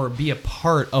watch or be a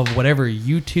part of whatever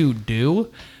you two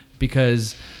do,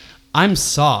 because I'm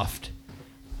soft,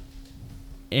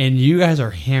 and you guys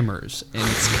are hammers, and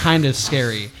it's kind of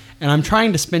scary. And I'm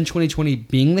trying to spend 2020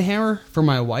 being the hammer for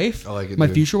my wife, I like it, my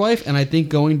dude. future wife, and I think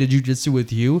going to jiu-jitsu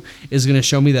with you is going to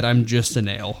show me that I'm just a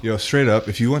nail. Yo, straight up,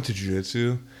 if you went to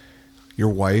jiu-jitsu, your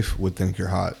wife would think you're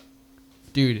hot.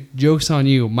 Dude, joke's on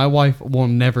you. My wife will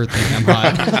never think I'm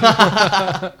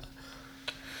hot.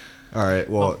 All right,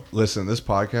 well, listen, this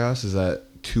podcast is at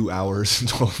 2 hours and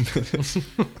 12 minutes.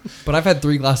 But I've had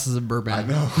 3 glasses of bourbon. I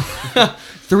know.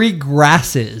 3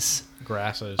 grasses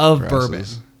Grasses. of Grasses. bourbon.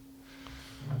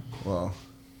 Well,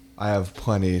 I have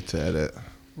plenty to edit.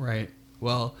 Right.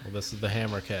 Well, This is the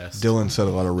Hammercast. Dylan said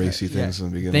a lot of racy things in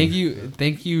the beginning.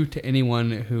 Thank you to anyone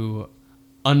who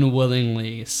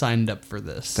unwillingly signed up for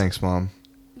this. Thanks, Mom.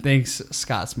 Thanks,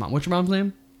 Scott's mom. What's your mom's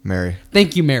name? Mary.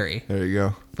 Thank you, Mary, There you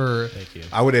go. for Thank you.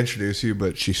 I would introduce you,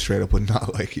 but she straight up would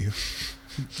not like you.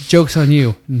 jokes on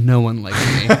you. No one likes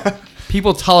me.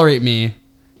 People tolerate me,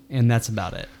 and that's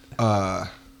about it. I'm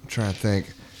trying to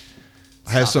think.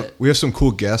 Stop it. We have some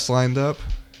cool guests lined up,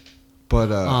 but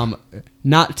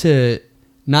Not to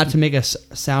make us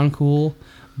sound cool,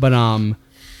 but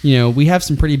we have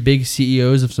some pretty big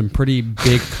CEOs of some pretty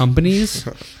big companies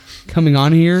coming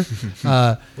on here.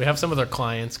 We have some of their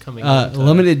clients coming in.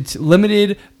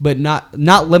 Limited, but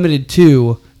not limited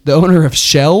to the owner of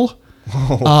Shell,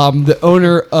 the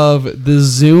owner of the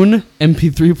Zune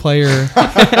MP3 player,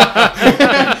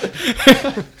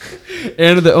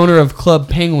 and the owner of Club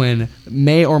Penguin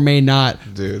may or may not,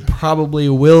 dude, probably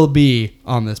will be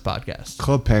on this podcast.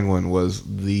 Club Penguin was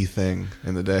the thing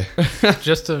in the day.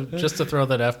 just to throw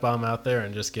that F-bomb out there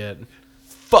and just get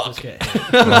Fuck. hit.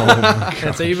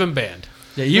 And say you've been banned.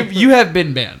 Yeah, you have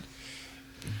been banned.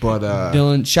 But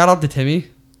Dylan, shout out to Timmy.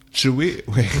 should we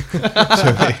wait?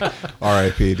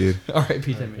 R.I.P. dude.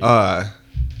 R.I.P. Timmy. I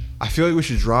feel like we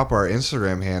should drop our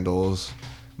Instagram handles,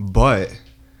 but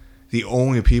the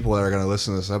only people that are going to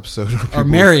listen to this episode are people,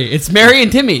 Mary. It's Mary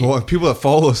and Timmy. well, people that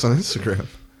follow us on Instagram.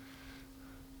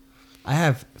 I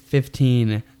have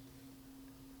 15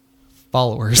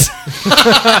 followers.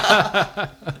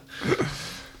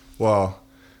 Well,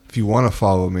 if you want to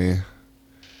follow me,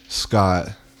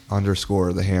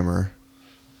 Scott_the Hammer.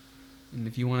 And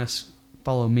if you want to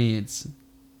follow me, it's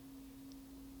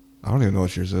I don't even know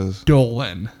what yours is.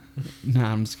 Dolan.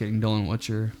 Nah, I'm just kidding. Dolan, what's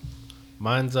your...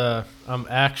 Mine's I'm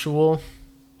actual_Dolan.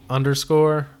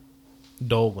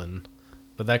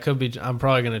 But that could be. I'm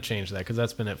probably going to change that because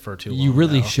that's been it for too long. You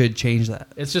really now. should change that.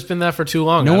 It's just been that for too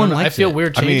long. No one I likes feel it.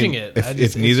 weird I changing mean, it.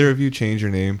 if neither of you change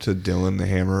your name to Dylan the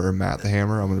Hammer or Matt the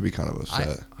Hammer, I'm going to be kind of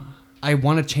upset. I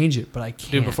want to change it, but I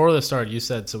can't. Dude, before this started, you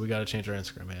said so we got to change our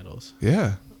Instagram handles.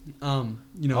 Yeah. I'll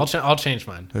change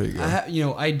mine. There you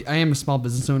go. I am a small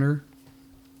business owner,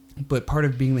 but part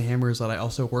of being the Hammer is that I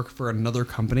also work for another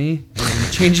company,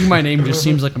 and changing my name just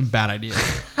seems like a bad idea.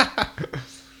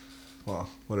 Well,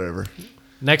 whatever.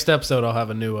 Next episode, I'll have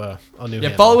a new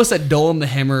handle. Follow us at Dolan the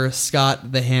Hammer,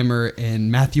 Scott the Hammer,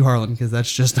 and Matthew Harlan, because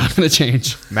that's just not going to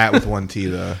change. Matt with one T,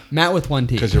 though. Matt with one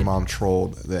T. Because your mom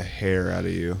trolled the hair out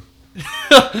of you.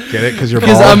 Get it? Because you're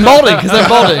Because bald? I'm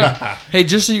balding. Hey,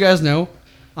 just so you guys know,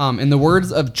 in the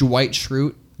words of Dwight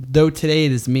Schrute, Though today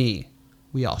it is me,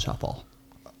 we all shall fall.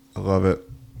 I love it.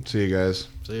 See you guys.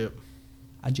 See ya.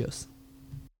 Adios.